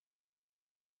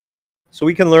so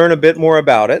we can learn a bit more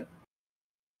about it.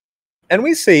 And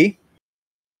we see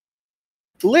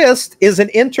list is an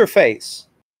interface.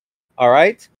 All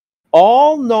right.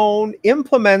 All known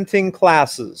implementing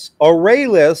classes.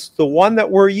 ArrayLists, the one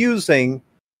that we're using,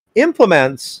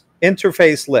 implements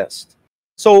interface list.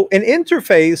 So an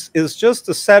interface is just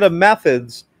a set of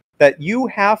methods that you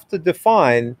have to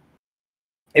define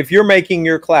if you're making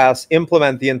your class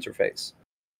implement the interface.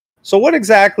 So what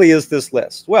exactly is this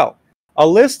list? Well, a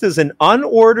list is an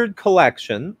unordered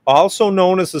collection, also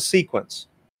known as a sequence.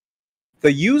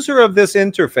 The user of this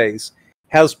interface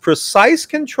has precise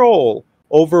control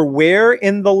over where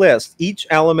in the list each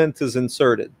element is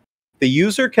inserted. The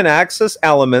user can access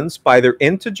elements by their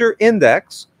integer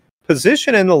index,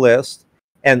 position in the list,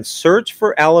 and search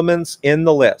for elements in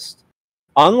the list.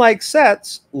 Unlike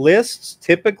sets, lists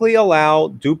typically allow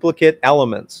duplicate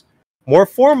elements. More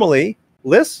formally,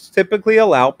 lists typically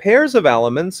allow pairs of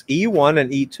elements, E1 and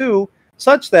E2,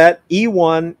 such that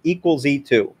E1 equals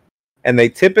E2. And they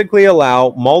typically allow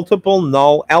multiple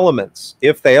null elements,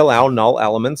 if they allow null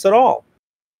elements at all.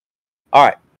 All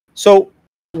right, so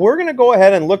we're going to go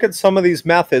ahead and look at some of these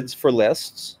methods for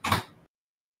lists.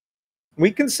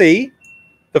 We can see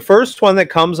the first one that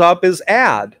comes up is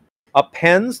add.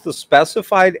 Appends the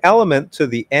specified element to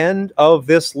the end of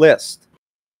this list.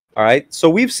 All right, so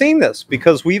we've seen this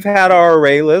because we've had our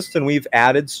array list and we've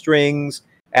added strings,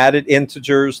 added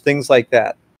integers, things like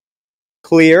that.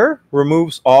 Clear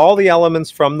removes all the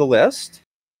elements from the list.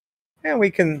 And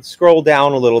we can scroll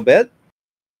down a little bit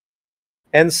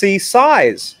and see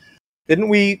size. Didn't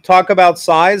we talk about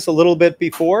size a little bit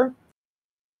before?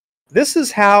 This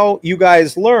is how you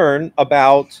guys learn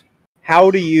about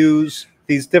how to use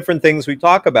these different things we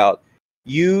talk about.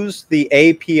 Use the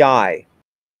API.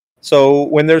 So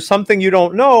when there's something you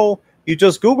don't know, you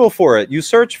just Google for it, you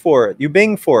search for it, you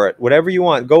Bing for it, whatever you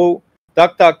want. Go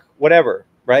DuckDuck, whatever,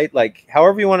 right? Like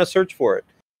however you want to search for it.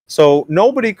 So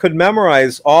nobody could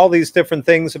memorize all these different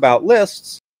things about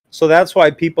lists. So that's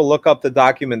why people look up the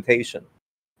documentation.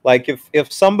 Like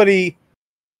if somebody,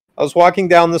 I was walking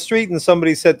down the street and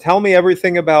somebody said, tell me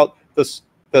everything about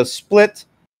the split,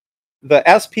 the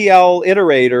SPL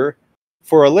iterator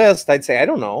for a list, I'd say, I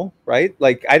don't know, right?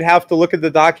 Like I'd have to look at the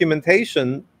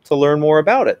documentation to learn more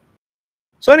about it.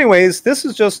 So anyways, this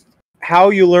is just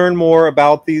how you learn more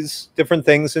about these different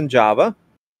things in Java.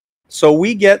 So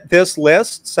we get this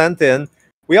list sent in.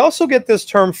 We also get this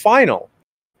term final.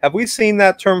 Have we seen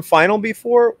that term final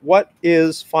before? What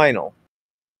is final?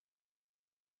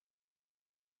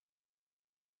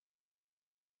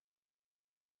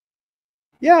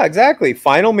 Yeah, exactly.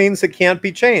 Final means it can't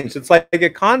be changed. It's like a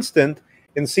constant.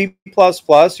 In C++,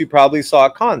 you probably saw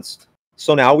const.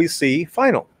 So now we see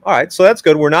final. All right, so that's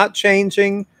good. We're not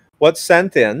changing what's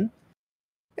sent in.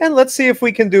 And let's see if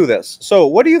we can do this. So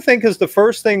what do you think is the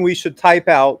first thing we should type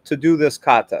out to do this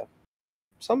kata?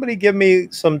 Somebody give me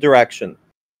some direction.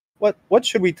 What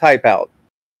should we type out?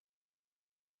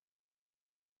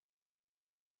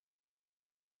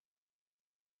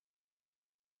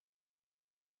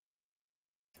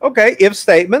 Okay, if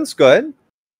statements, good.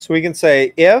 So we can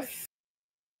say if,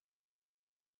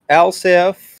 else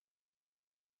if,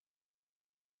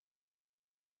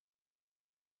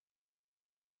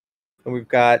 And we've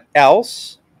got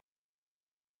else.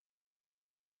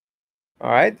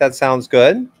 All right, that sounds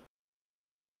good.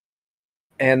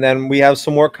 And then we have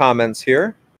some more comments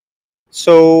here.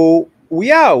 So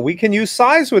yeah, we can use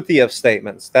size with the if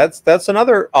statements. That's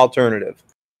another alternative.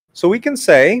 So we can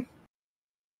say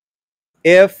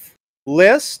if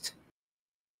list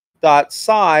dot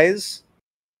size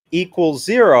equals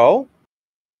 0.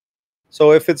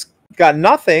 So if it's got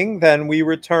nothing, then we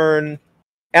return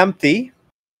empty,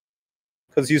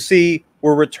 because you see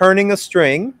we're returning a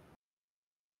string.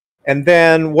 And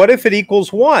then what if it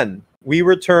equals 1? We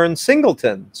return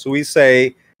singleton. So we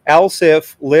say else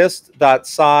if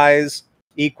list.size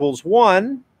equals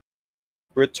 1,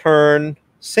 return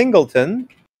singleton.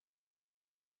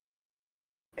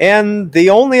 And the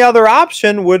only other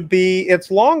option would be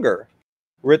it's longer.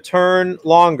 Return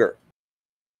longer.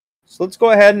 So let's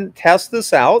go ahead and test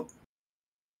this out.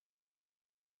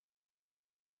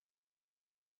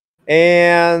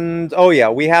 And oh yeah,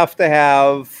 we have to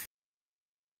have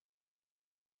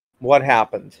what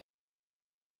happened.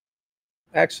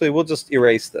 Actually, we'll just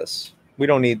erase this. We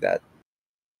don't need that.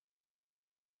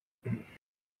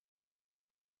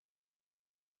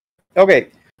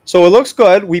 Okay, so it looks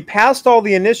good. We passed all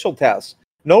the initial tests.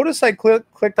 Notice I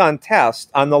clicked on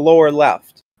test on the lower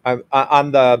left,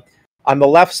 on the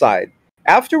left side.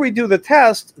 After we do the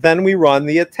test, then we run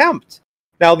the attempt.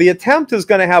 Now the attempt is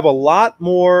going to have a lot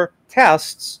more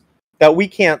tests that we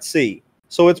can't see.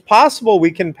 So it's possible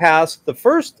we can pass the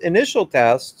first initial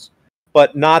tests,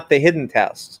 but not the hidden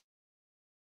tests.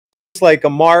 It's like a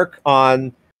mark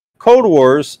on Code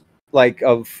Wars, like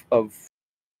of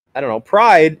I don't know,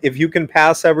 pride, if you can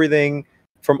pass everything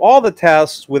from all the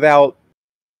tests without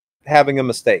having a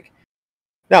mistake.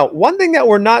 Now, one thing that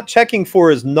we're not checking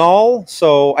for is null,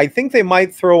 so I think they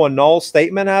might throw a null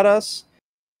statement at us.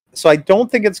 So I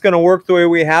don't think it's going to work the way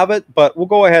we have it, but we'll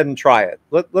go ahead and try it.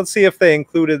 Let's see if they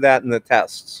included that in the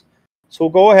tests. So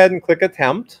we'll go ahead and click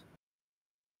attempt.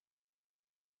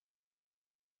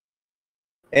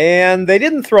 And they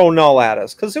didn't throw null at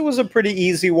us because it was a pretty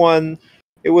easy one.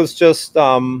 It was just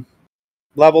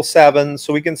level 7,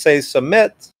 so we can say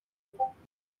submit.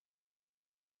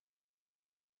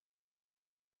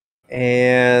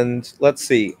 And let's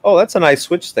see. Oh, that's a nice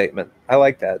switch statement. I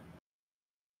like that.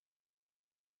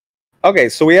 Okay,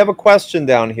 so we have a question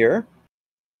down here.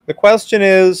 The question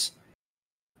is,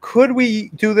 could we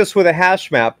do this with a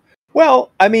hash map?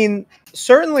 Well, I mean,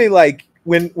 certainly, like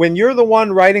when you're the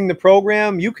one writing the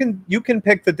program, you can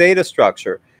pick the data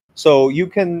structure. So you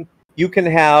can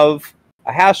have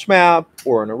a hash map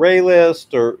or an array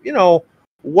list, or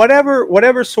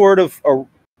whatever sort of a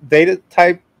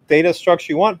data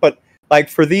structure you want. But like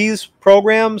for these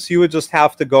programs, you would just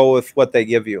have to go with what they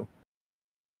give you.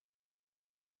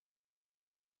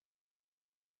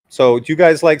 So do you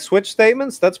guys like switch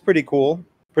statements? That's pretty cool.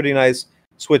 Pretty nice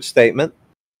switch statement.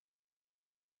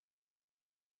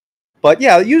 But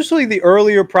yeah, usually the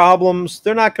earlier problems,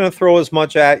 they're not going to throw as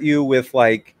much at you with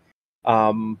like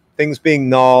things being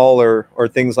null or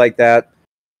things like that.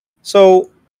 So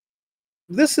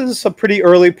this is a pretty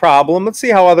early problem. Let's see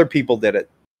how other people did it.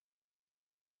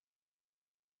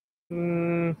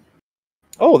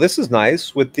 Oh, this is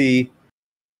nice with the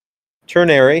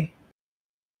ternary.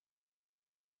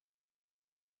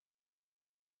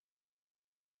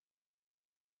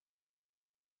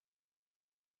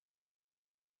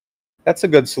 That's a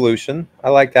good solution. I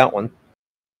like that one.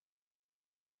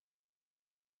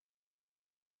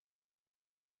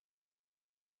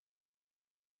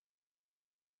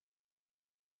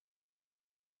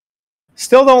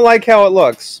 Still don't like how it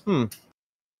looks.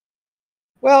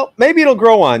 Well, maybe it'll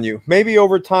grow on you. Maybe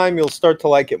over time you'll start to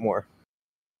like it more.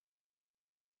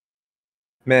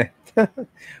 Meh.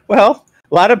 Well,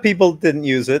 a lot of people didn't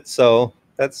use it, so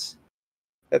that's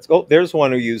oh, there's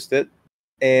one who used it.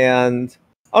 And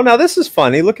oh, now this is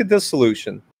funny. Look at this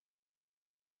solution.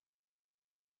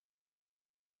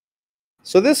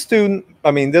 So this student, I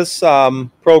mean this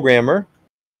programmer,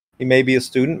 he may be a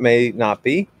student, may not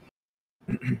be.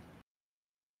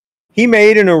 He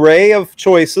made an array of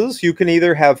choices. You can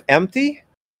either have empty,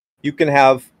 you can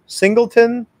have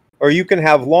singleton, or you can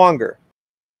have longer.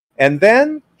 And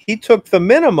then he took the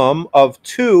minimum of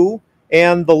 2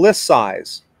 and the list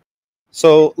size.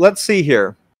 So let's see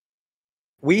here.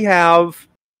 We have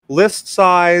list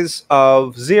size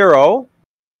of 0,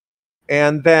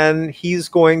 and then he's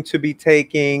going to be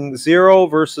taking 0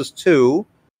 versus 2.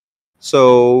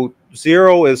 So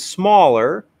 0 is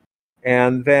smaller,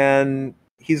 and then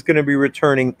he's going to be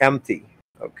returning empty.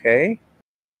 Okay.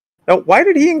 Now, why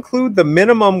did he include the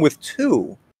minimum with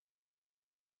 2?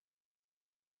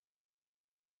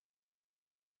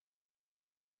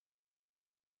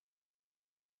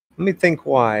 Let me think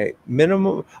why.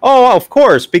 Minimum. Oh, of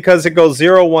course, because it goes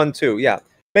 0, 1, 2. Yeah.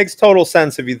 Makes total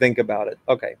sense if you think about it.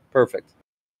 Okay, perfect.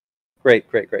 Great,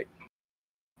 great, great.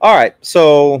 All right.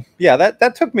 So, yeah,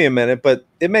 that took me a minute, but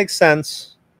it makes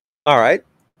sense. All right.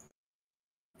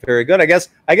 Very good. I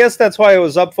guess that's why it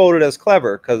was upvoted as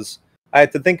clever, because I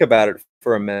had to think about it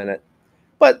for a minute.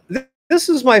 But this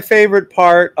is my favorite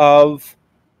part of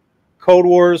Code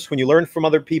Wars, when you learn from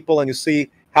other people and you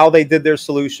see how they did their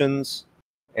solutions.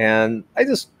 And I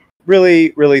just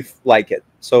really, really like it.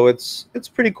 So it's a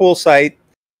pretty cool site.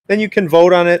 Then you can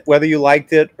vote on it, whether you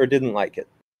liked it or didn't like it.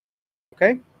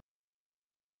 Okay?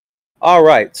 All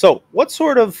right. So what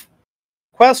sort of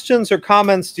questions or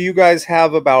comments do you guys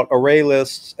have about array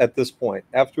lists at this point,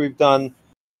 after we've done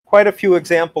quite a few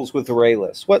examples with array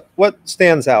lists? What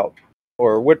stands out,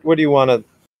 or what do you want to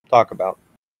talk about?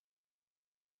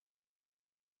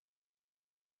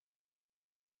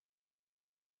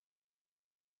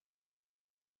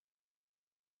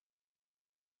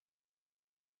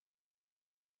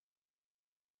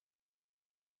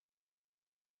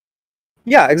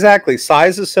 Yeah, exactly.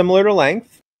 Size is similar to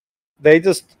length. They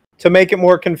just, to make it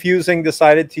more confusing,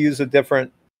 decided to use a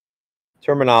different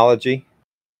terminology.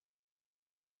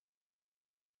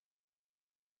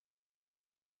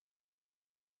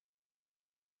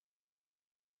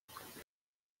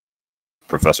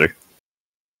 Professor,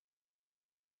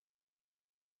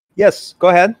 Yes, go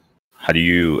ahead. how do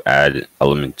you add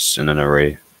elements in an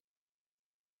array?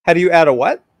 How do you add a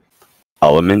what?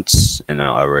 Elements in an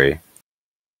array.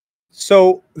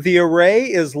 So the array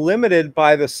is limited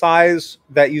by the size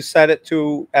that you set it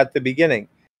to at the beginning.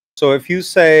 So if you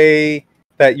say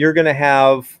that you're going to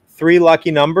have 3 lucky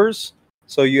numbers,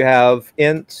 so you have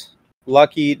int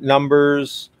lucky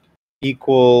numbers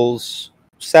equals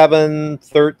 7,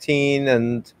 13,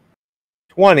 and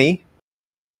 20,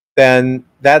 then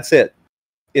that's it.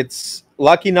 It's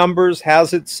lucky numbers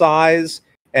has its size,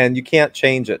 and you can't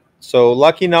change it. So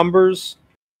lucky numbers,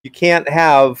 you can't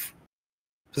have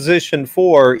position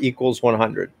 4 equals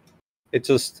 100.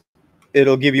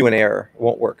 It'll give you an error. It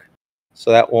won't work. So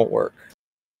that won't work.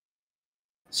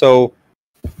 So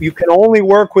you can only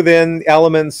work within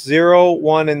elements 0,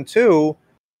 1, and 2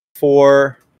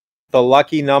 for the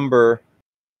lucky numbers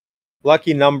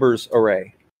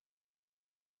array.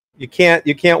 You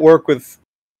can't work with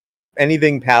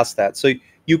anything past that. So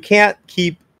you can't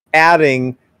keep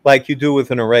adding like you do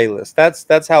with an array list.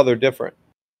 That's how they're different.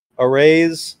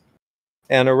 Arrays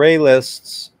and array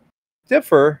lists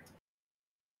differ.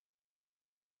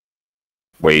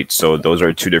 Wait, so those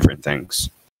are two different things.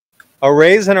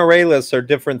 Arrays and array lists are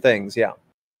different things, yeah.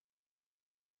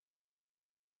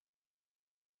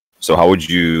 So how would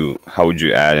you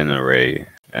add an array,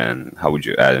 and how would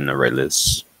you add an array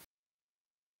list?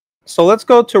 So let's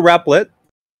go to Replit,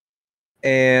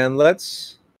 and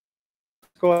let's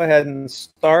go ahead and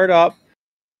start up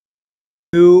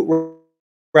new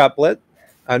Replit,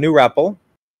 a new REPL.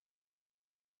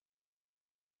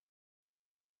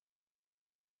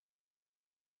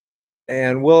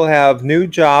 And we'll have new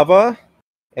Java,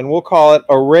 and we'll call it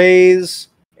arrays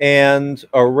and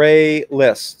array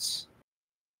lists.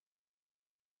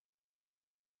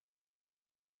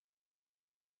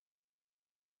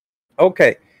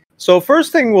 Okay, so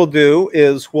first thing we'll do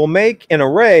is we'll make an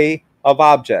array of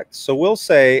objects. So we'll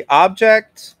say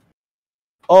object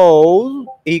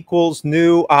O equals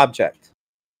new object.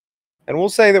 And we'll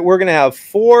say that we're going to have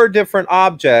 4 different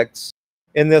objects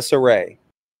in this array.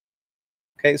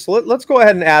 Okay, so let's go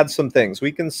ahead and add some things.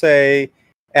 We can say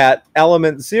at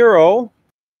element 0,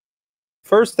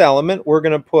 first element, we're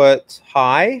going to put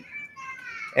hi.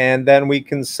 And then we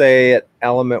can say at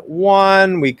element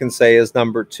 1, we can say is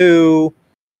number 2.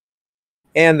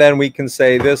 And then we can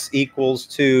say this equals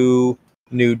to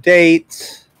new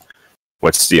date.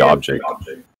 What's the object?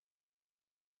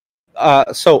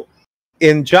 So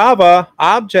in Java,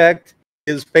 object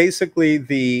is basically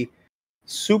the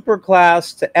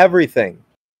superclass to everything.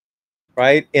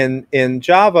 Right? In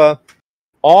Java,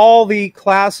 all the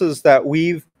classes that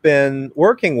we've been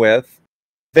working with,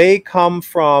 they come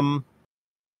from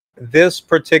this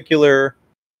particular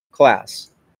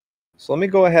class. So let me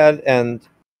go ahead and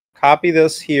copy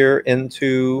this here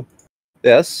into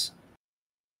this.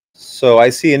 So I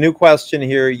see a new question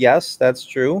here. Yes, that's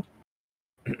true.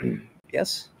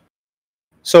 Yes.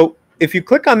 So if you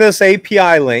click on this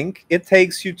API link, it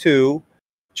takes you to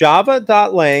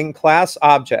java.lang class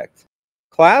object.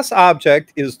 Class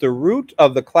object is the root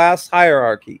of the class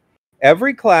hierarchy.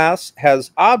 Every class has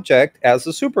object as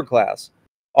a superclass.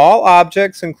 All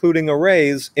objects, including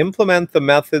arrays, implement the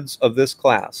methods of this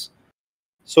class.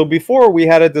 So before we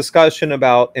had a discussion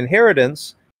about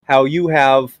inheritance, how you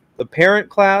have the parent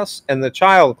class, and the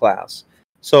child class.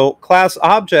 So class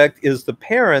object is the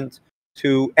parent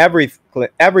to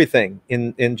everything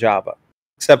in Java,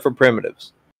 except for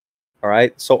primitives. All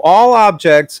right, so all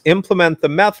objects implement the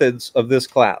methods of this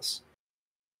class.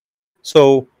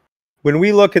 So when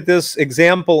we look at this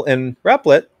example in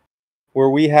Replit,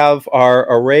 where we have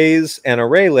our arrays and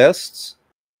array lists,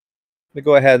 let me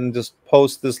go ahead and just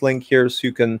post this link here so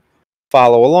you can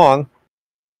follow along.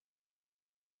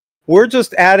 We're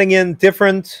just adding in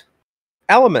different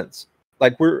elements.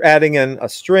 Like we're adding in a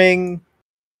string,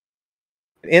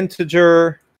 an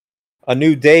integer, a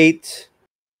new date,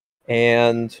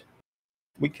 and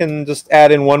we can just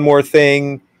add in one more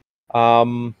thing,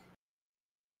 a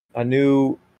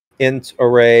new int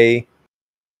array.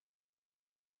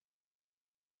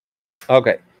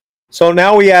 Okay, so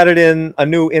now we added in a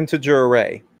new integer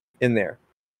array in there.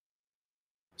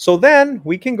 So then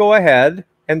we can go ahead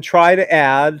and try to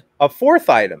add a fifth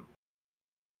item,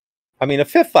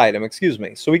 excuse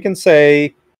me. So we can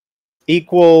say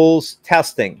equals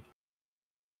testing.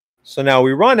 So now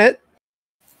we run it.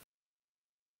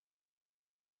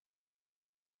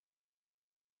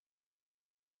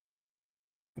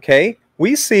 Okay,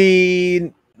 we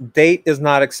see date is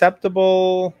not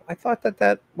acceptable. I thought that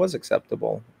that was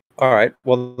acceptable. All right,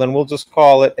 well then we'll just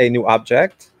call it a new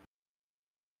object.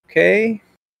 Okay,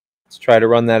 let's try to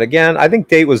run that again. I think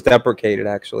date was deprecated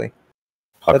actually.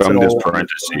 How come there's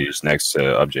parentheses next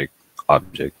to object?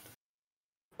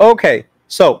 Okay,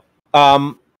 so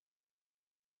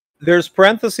there's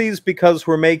parentheses because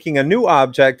we're making a new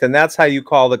object, and that's how you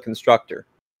call the constructor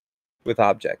with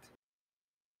object.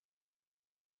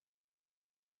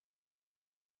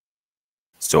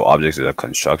 So object is a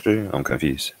constructor? I'm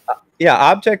confused. Yeah,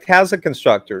 object has a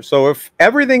constructor. So if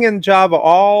everything in Java,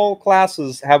 all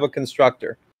classes have a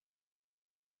constructor.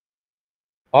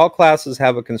 All classes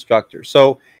have a constructor.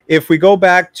 So if we go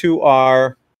back to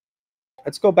our,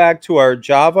 let's go back to our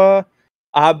Java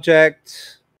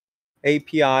object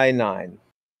API 9.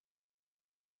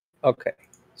 Okay,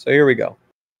 so here we go.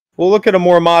 We'll look at a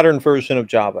more modern version of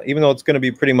Java, even though it's going to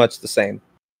be pretty much the same.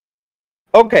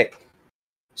 Okay,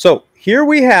 so here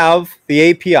we have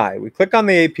the API. We click on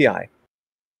the API.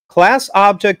 Class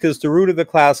object is the root of the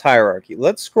class hierarchy.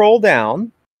 Let's scroll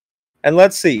down and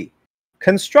let's see.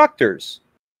 Constructors.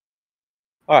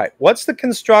 All right, what's the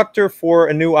constructor for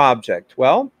a new object?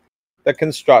 Well, the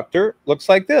constructor looks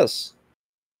like this.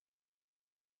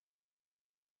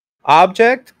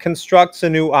 Object constructs a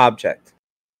new object.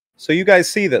 So you guys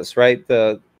see this, right?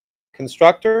 The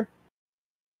constructor.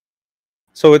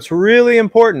 So it's really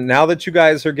important now that you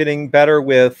guys are getting better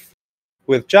with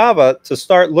Java to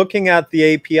start looking at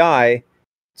the API,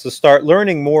 to start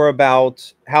learning more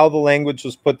about how the language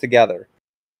was put together.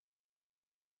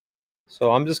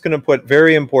 So I'm just going to put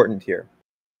very important here.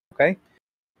 Okay.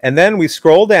 And then we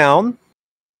scroll down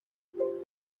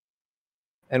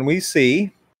and we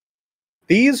see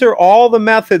these are all the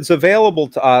methods available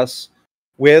to us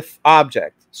with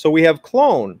object. So we have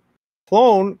clone.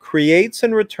 Clone creates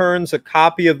and returns a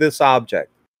copy of this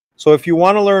object. So if you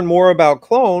want to learn more about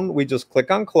clone, we just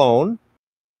click on clone.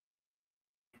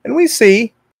 And we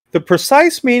see the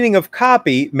precise meaning of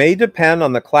copy may depend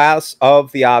on the class of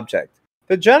the object.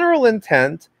 The general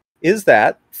intent is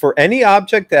that for any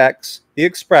object X, the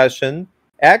expression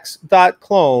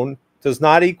x.clone does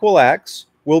not equal X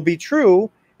will be true,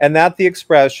 and that the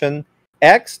expression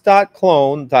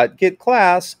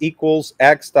x.clone.getClass equals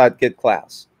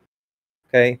x.getClass.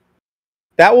 Okay,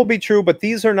 that will be true, but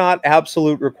these are not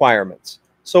absolute requirements.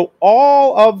 So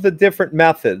all of the different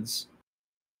methods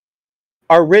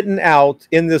are written out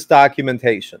in this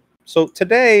documentation. So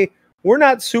today, we're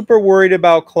not super worried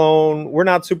about clone. We're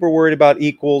not super worried about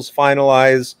equals,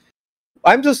 finalize.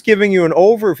 I'm just giving you an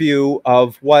overview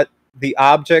of what the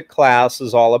object class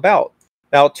is all about.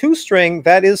 Now, toString,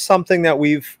 that is something that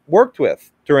we've worked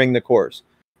with during the course.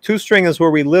 toString is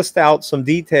where we list out some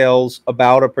details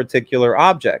about a particular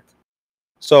object.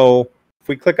 So if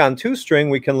we click on toString,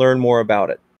 we can learn more about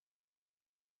it.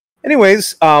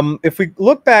 Anyways, if we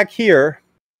look back here,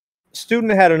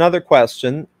 student had another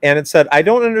question, and it said, I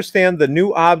don't understand the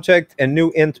new object and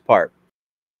new int part.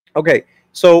 Okay,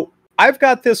 so I've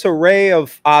got this array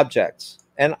of objects,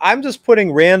 and I'm just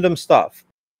putting random stuff.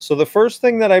 So the first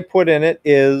thing that I put in it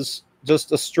is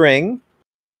just a string,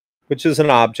 which is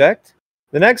an object.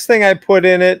 The next thing I put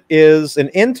in it is an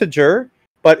integer,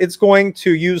 but it's going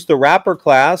to use the wrapper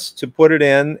class to put it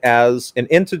in as an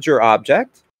integer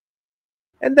object.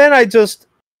 And then I just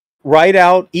write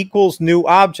out equals new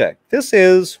object. This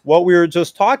is what we were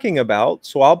just talking about.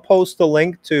 So I'll post a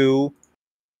link to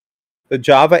the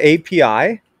Java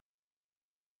API.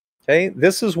 Okay,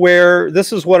 this is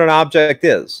what an object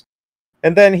is.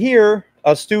 And then here,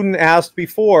 a student asked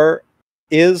before,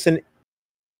 is an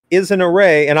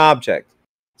array an object?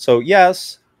 So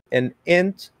yes, an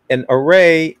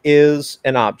array is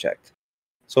an object.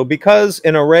 So because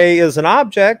an array is an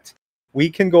object, we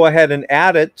can go ahead and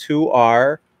add it to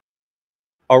our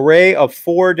array of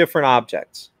 4 different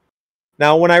objects.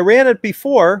 Now, when I ran it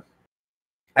before,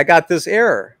 I got this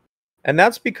error. And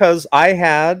that's because I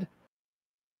had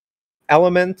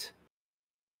one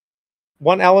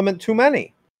element too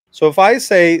many. So if I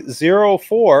say 0,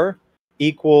 4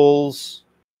 equals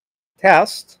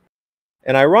test,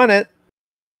 and I run it,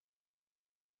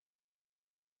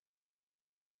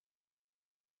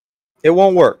 it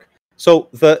won't work. So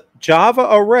the Java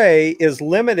array is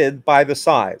limited by the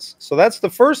size. So that's the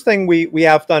first thing we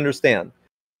have to understand.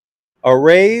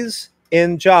 Arrays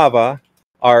in Java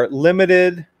are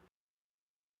limited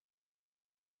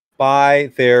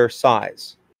by their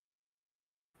size.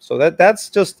 So that's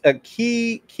just a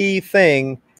key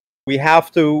thing we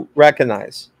have to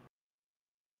recognize.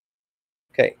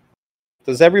 Okay.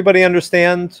 Does everybody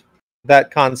understand that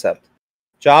concept?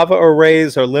 Java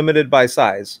arrays are limited by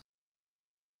size.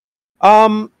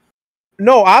 No,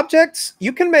 objects,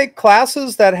 you can make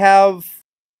classes that have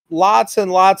lots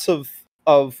and lots of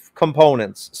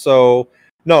components. So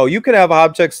no, you can have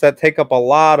objects that take up a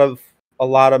lot of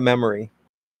memory.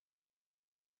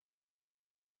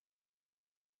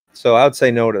 So I would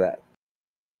say no to that.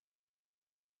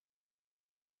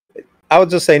 I would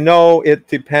just say no, it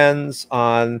depends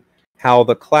on how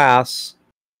the class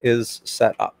is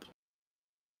set up.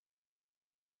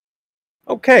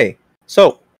 Okay,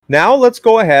 so now let's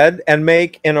go ahead and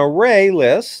make an array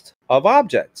list of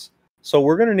objects. So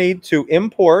we're going to need to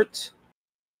import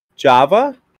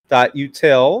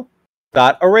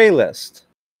java.util.ArrayList.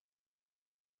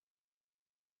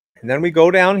 And then we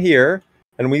go down here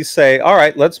and we say, all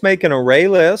right, let's make an array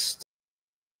list.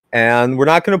 And we're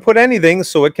not going to put anything,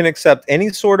 so it can accept any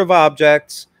sort of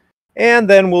objects. And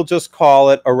then we'll just call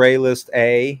it ArrayList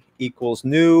A equals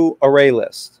new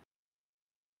ArrayList.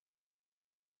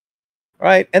 All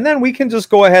right, and then we can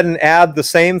just go ahead and add the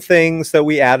same things that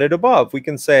we added above. We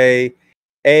can say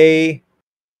a.add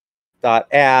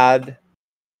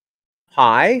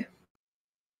high.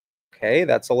 Okay,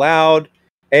 that's allowed.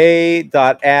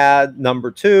 A.add number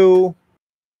 2.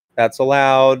 That's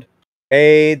allowed.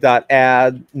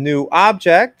 A.add new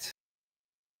object.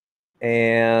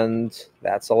 And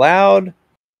that's allowed.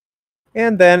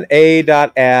 And then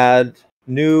A.add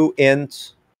new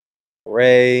int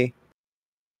array.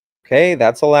 Okay,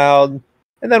 that's allowed.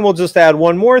 And then we'll just add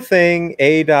one more thing,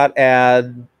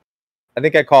 A.add, I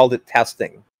think I called it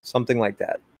testing, something like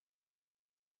that.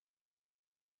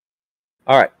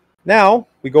 All right, now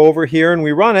we go over here and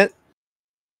we run it.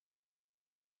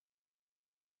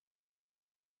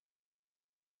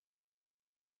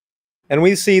 And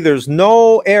we see there's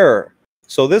no error.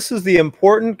 So this is the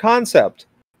important concept.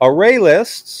 Array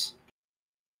lists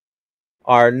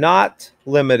are not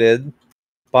limited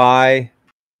by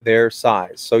their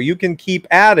size. So you can keep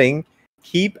adding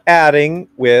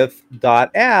with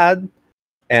 .add,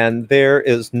 and there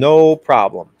is no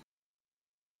problem.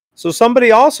 So somebody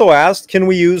also asked, can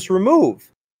we use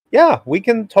remove? Yeah, we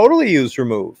can totally use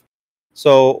remove.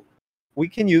 So we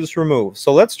can use remove.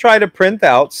 So let's try to print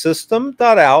out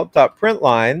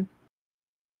system.out.println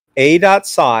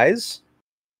a.size.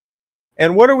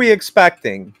 And what are we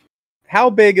expecting? How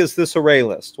big is this array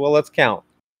list? Well, let's count.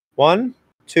 1,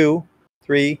 2,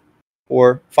 3,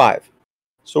 4, 5.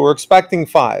 So we're expecting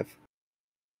 5.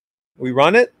 We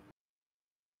run it.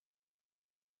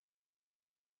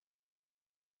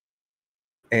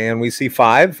 And we see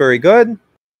 5. Very good.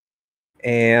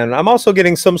 And I'm also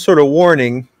getting some sort of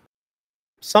warning.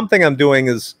 Something I'm doing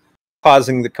is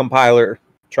causing the compiler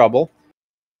trouble.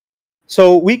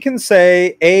 So we can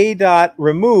say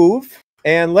a.remove,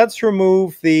 and let's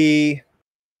remove the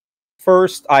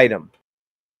first item.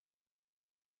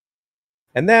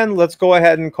 And then let's go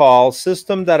ahead and call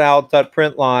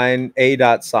system.out.println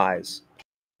a.size.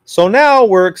 So now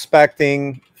we're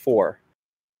expecting 4.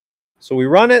 So we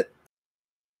run it.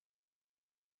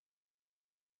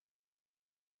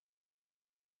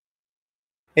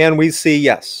 And we see,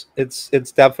 yes, it's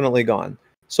definitely gone.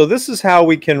 So this is how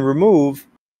we can remove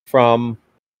from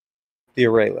the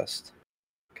array list.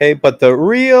 Okay, but the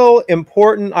real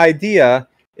important idea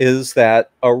is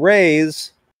that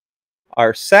arrays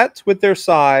are set with their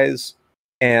size,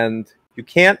 and you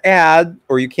can't add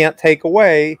or you can't take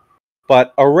away,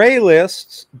 but array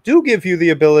lists do give you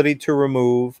the ability to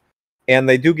remove, and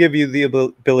they do give you the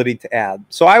ability to add.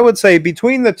 So I would say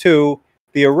between the two,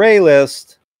 the array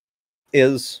list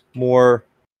is more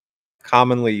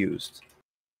commonly used.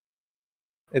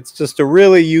 It's just a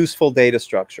really useful data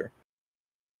structure.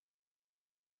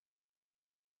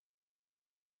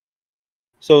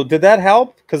 So did that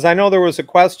help? Because I know there was a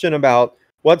question about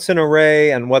what's an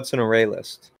array and what's an array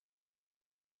list.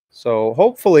 So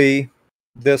hopefully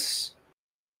this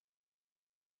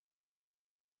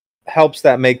helps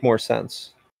that make more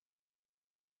sense.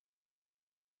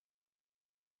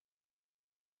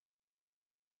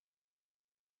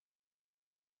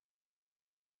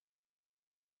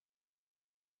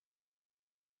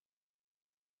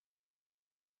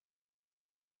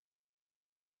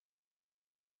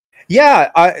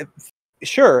 Yeah,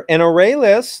 sure. An array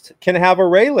list can have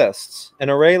array lists. An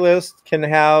array list can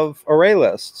have array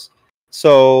lists.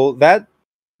 So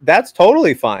that's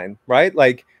totally fine, right?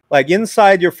 Like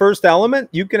inside your first element,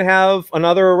 you can have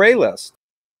another array list.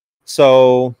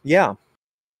 So yeah.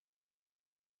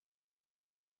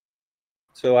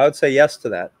 So I would say yes to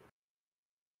that.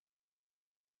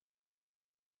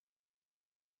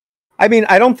 I mean,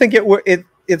 I don't think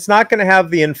it's not going to have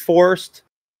the enforced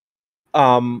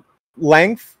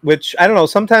length, which I don't know.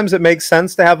 Sometimes it makes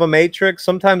sense to have a matrix.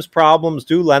 Sometimes problems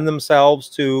do lend themselves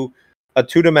to a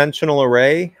two-dimensional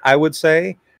array, I would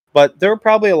say. But there are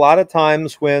probably a lot of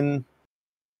times when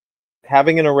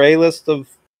having a list of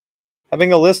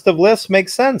lists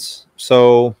makes sense.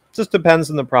 So it just depends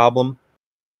on the problem.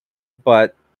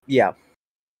 But yeah.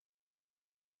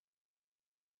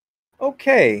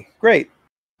 Okay, great.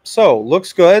 So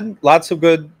looks good. Lots of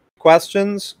good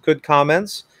questions, good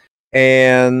comments.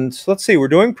 And let's see, we're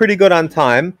doing pretty good on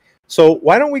time. So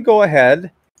why don't we go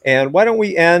ahead and why don't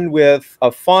we end with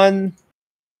a fun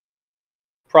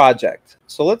project?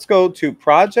 So let's go to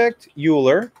Project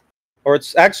Euler, or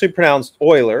it's actually pronounced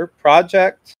Euler.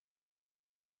 Project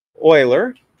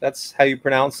Euler, that's how you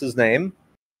pronounce his name.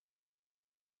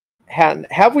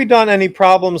 Have we done any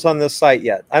problems on this site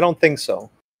yet? I don't think so.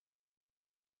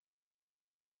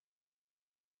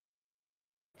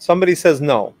 Somebody says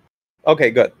no.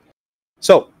 Okay, good.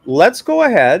 So let's go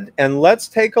ahead and let's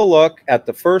take a look at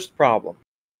the first problem.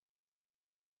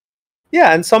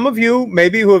 Yeah, and some of you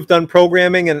maybe who have done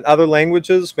programming in other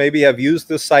languages maybe have used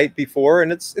this site before,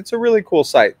 and it's a really cool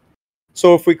site.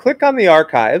 So if we click on the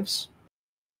archives,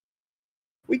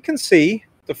 we can see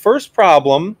the first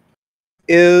problem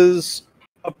is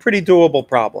a pretty doable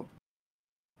problem.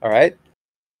 All right.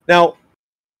 Now,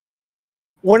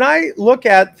 when I look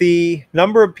at the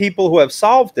number of people who have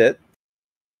solved it,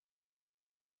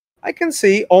 I can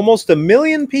see almost 1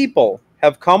 million people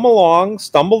have come along,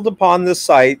 stumbled upon this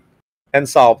site, and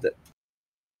solved it.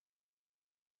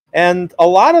 And a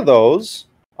lot of those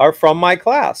are from my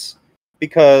class,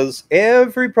 because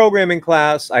every programming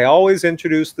class, I always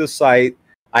introduce this site.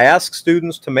 I ask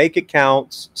students to make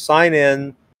accounts, sign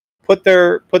in, put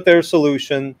their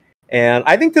solution, and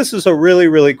I think this is a really,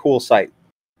 really cool site.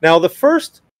 Now, the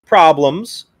first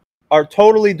problems are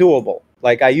totally doable.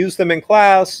 Like I use them in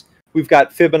class. We've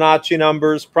got Fibonacci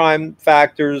numbers, prime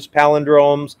factors,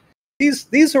 palindromes.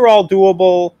 These are all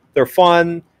doable. They're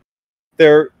fun.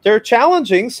 They're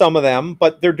challenging, some of them,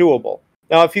 but they're doable.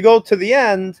 Now, if you go to the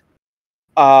end,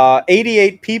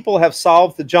 88 people have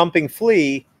solved the jumping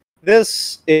flea.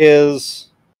 This is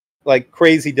like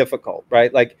crazy difficult,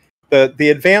 right? Like the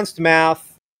advanced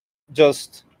math,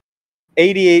 just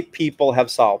 88 people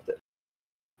have solved it,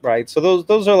 right? So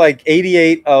those are like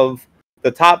 88 of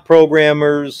the top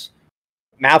programmers,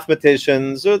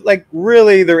 mathematicians. Like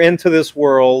really, they're into this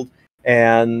world,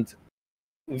 and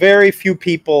very few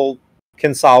people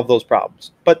can solve those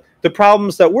problems. But the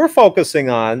problems that we're focusing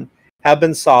on have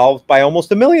been solved by almost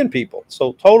 1 million people.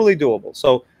 So totally doable.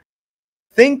 So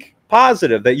think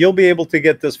positive that you'll be able to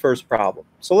get this first problem.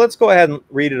 So let's go ahead and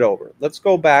read it over. Let's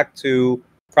go back to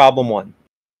problem 1.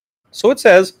 So it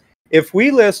says, if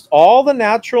we list all the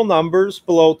natural numbers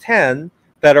below 10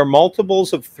 that are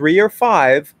multiples of 3 or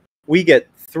 5, we get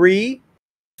 3,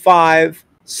 5,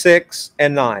 6,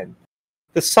 and 9.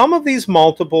 The sum of these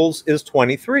multiples is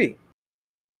 23.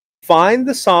 Find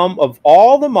the sum of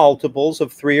all the multiples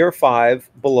of 3 or 5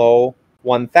 below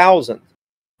 1,000.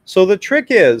 So the trick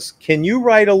is, can you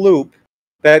write a loop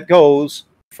that goes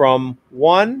from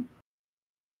 1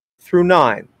 through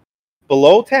 9,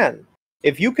 below 10?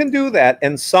 If you can do that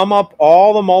and sum up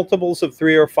all the multiples of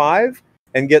 3 or 5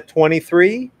 and get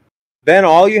 23, then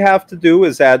all you have to do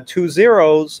is add 2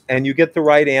 zeros and you get the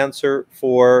right answer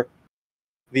for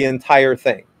the entire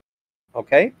thing.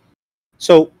 Okay?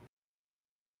 So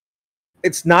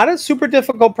it's not a super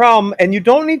difficult problem, and you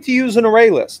don't need to use an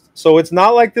array list. So it's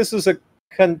not like this is a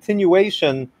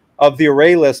continuation of the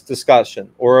array list discussion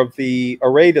or of the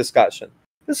array discussion.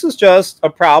 This is just a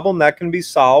problem that can be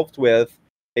solved with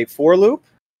a for loop,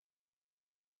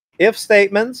 if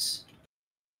statements,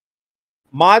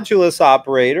 modulus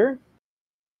operator,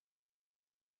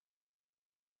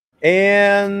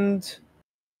 and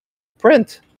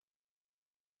print,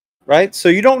 right? So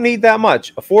you don't need that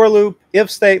much. A for loop,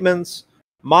 if statements,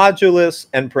 modulus,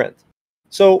 and print.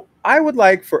 So I would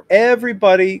like for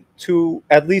everybody to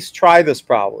at least try this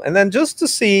problem. And then just to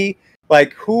see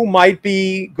like who might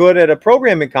be good at a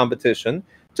programming competition,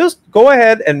 just go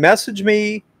ahead and message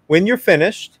me when you're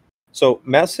finished. So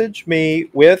message me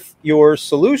with your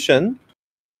solution.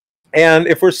 And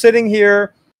if we're sitting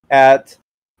here at,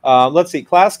 let's see,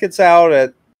 class gets out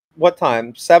at what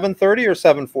time? 7:30 or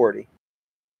 7:40?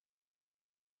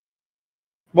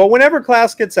 Well, whenever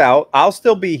class gets out, I'll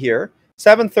still be here.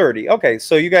 7:30. Okay,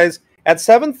 so you guys, at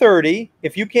 7:30,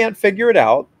 if you can't figure it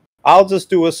out, I'll just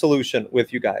do a solution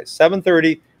with you guys.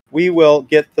 7:30, we will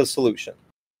get the solution.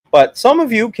 But some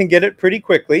of you can get it pretty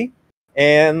quickly,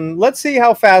 and let's see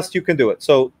how fast you can do it.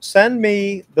 So send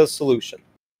me the solution.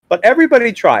 But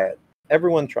everybody try it.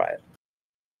 Everyone try it.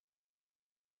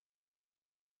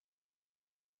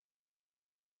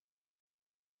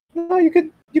 No, you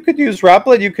could use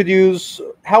Replit. You could use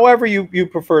however you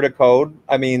prefer to code.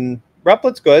 I mean,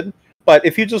 Replit's good, but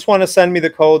if you just want to send me the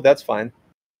code, that's fine.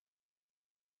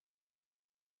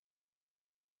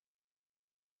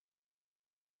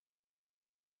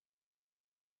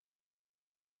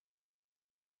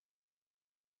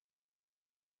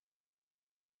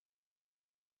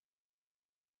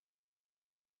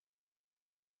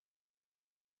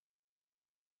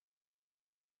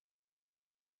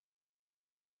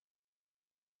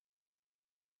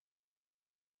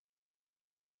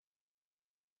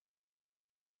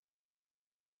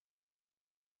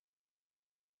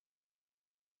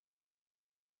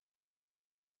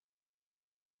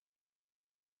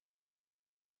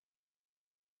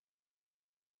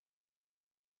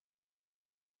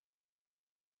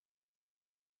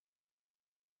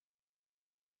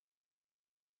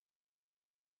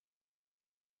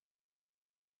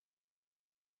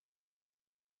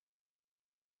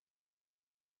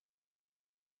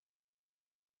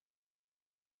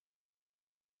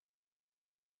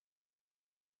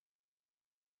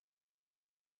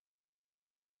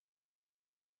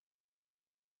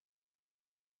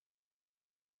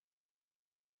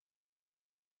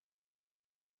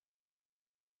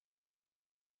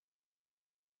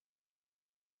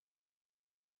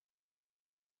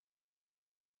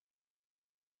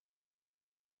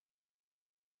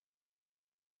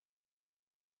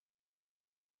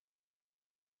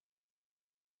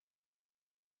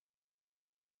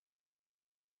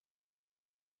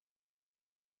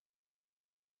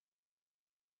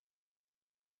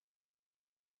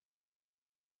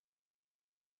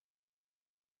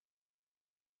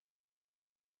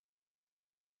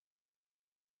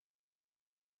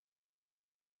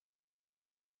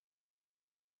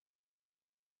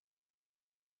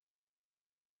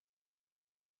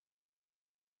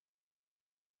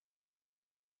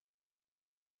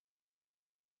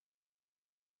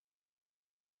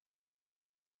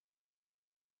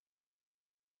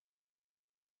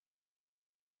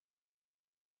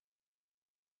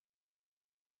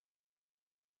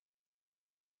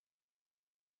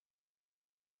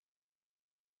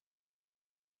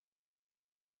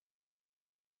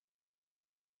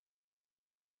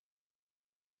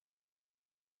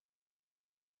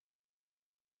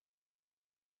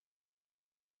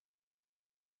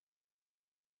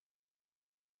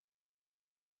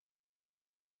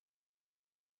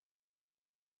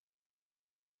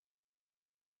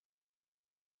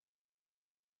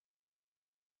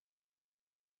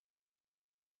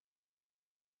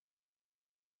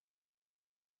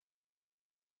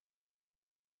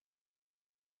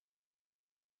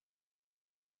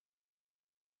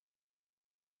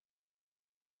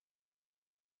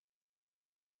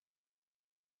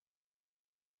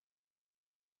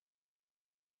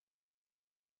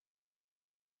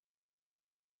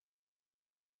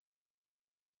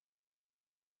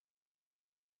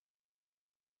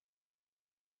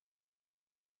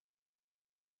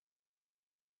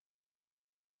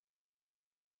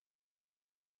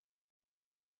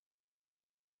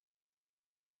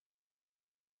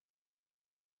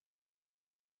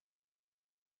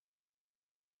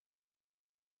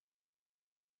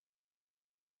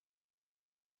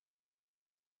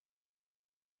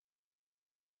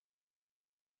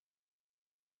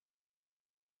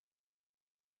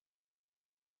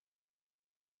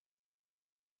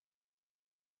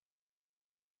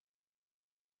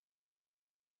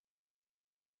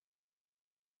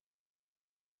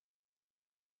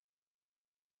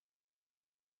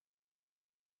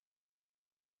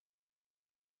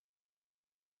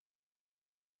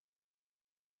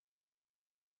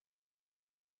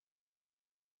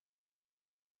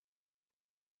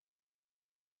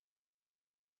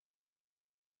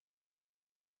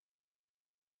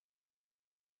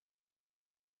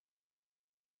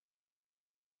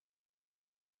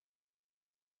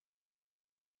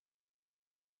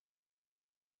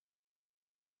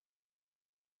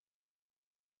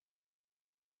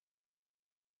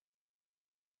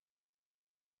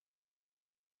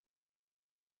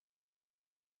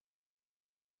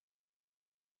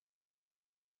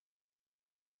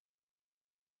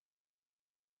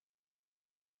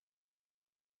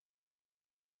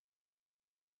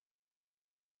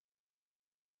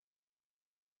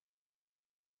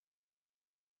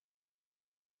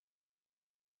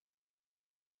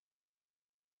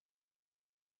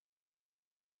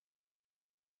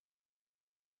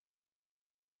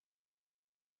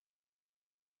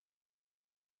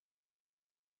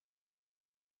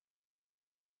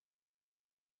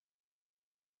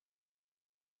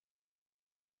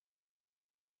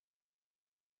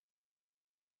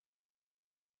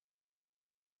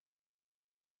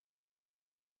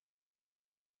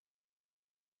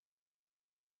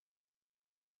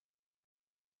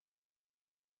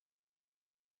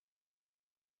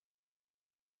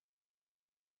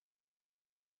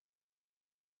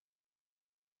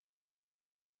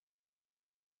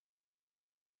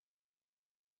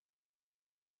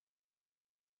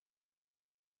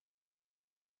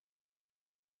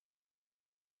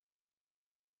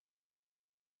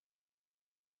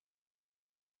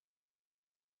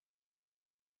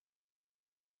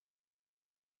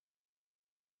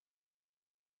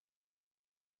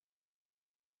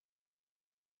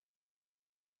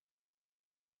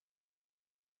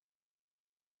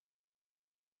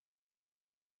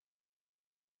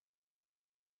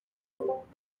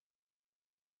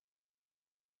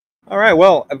 All right.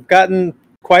 Well, I've gotten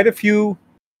quite a few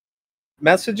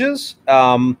messages.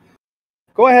 Go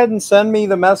ahead and send me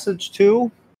the message too,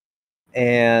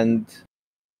 and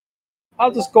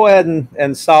I'll just go ahead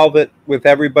and solve it with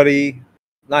everybody.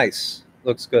 Nice.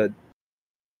 Looks good.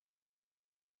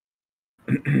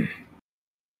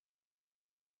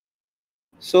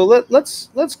 So let's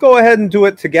go ahead and do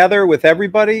it together with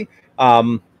everybody.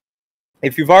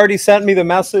 If you've already sent me the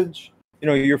message,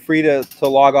 you're free to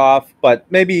log off, but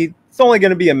maybe it's only going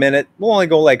to be a minute. We'll only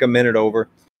go like a minute over.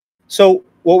 So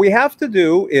what we have to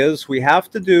do is we have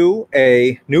to do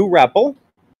a new REPL.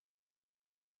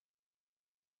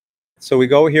 So we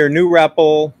go here, new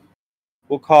REPL.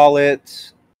 We'll call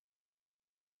it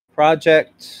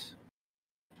Project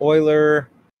Euler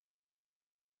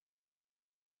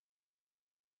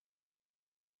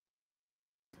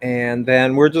and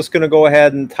then we're just going to go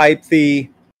ahead and type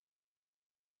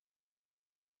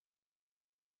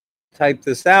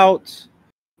this out.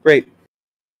 Great.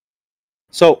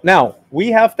 So now we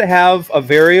have to have a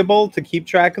variable to keep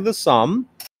track of the sum.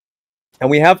 And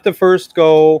we have to first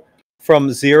go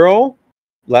from 0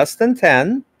 less than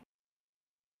 10.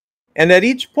 And at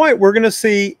each point, we're going to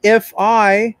see if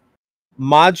I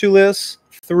modulus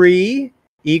 3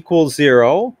 equals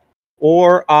 0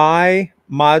 or I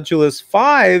modulus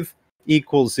 5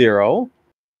 equals 0,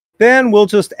 then we'll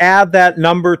just add that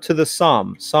number to the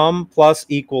sum. Sum plus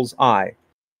equals I.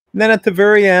 And then at the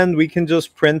very end, we can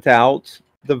just print out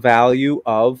the value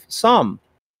of sum.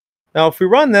 Now, if we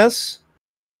run this,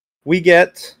 we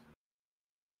get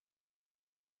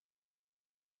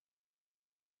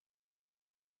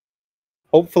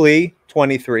hopefully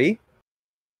 23.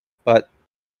 But,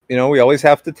 we always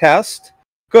have to test.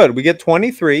 Good, we get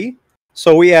 23.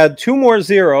 So we add 2 more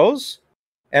zeros,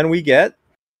 and we get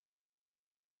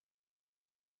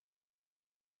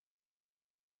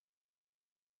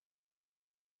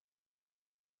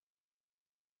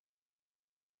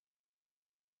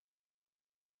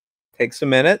takes a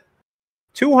minute,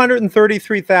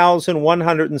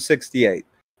 233,168.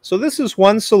 So this is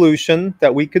one solution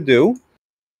that we could do.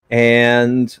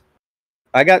 And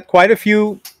I got quite a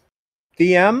few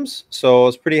DMs, so I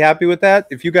was pretty happy with that.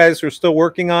 If you guys are still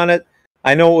working on it,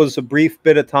 I know it was a brief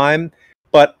bit of time,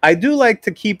 but I do like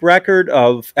to keep record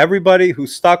of everybody who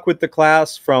stuck with the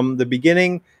class from the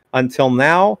beginning until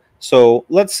now. So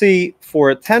let's see, for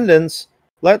attendance,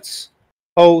 let's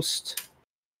post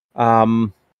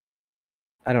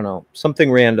I don't know,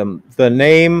 something random, the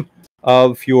name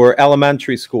of your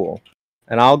elementary school.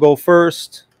 And I'll go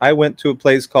first. I went to a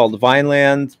place called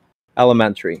Vineland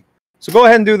Elementary. So go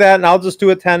ahead and do that, and I'll just do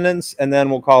attendance, and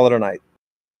then we'll call it a night.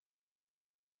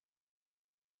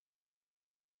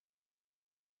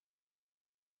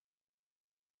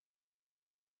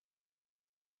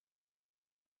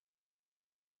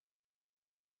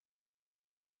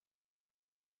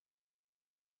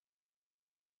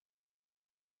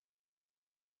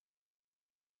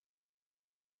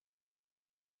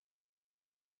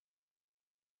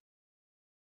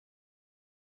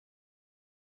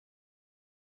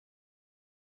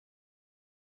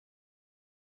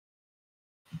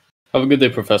 Have a good day,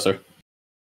 Professor.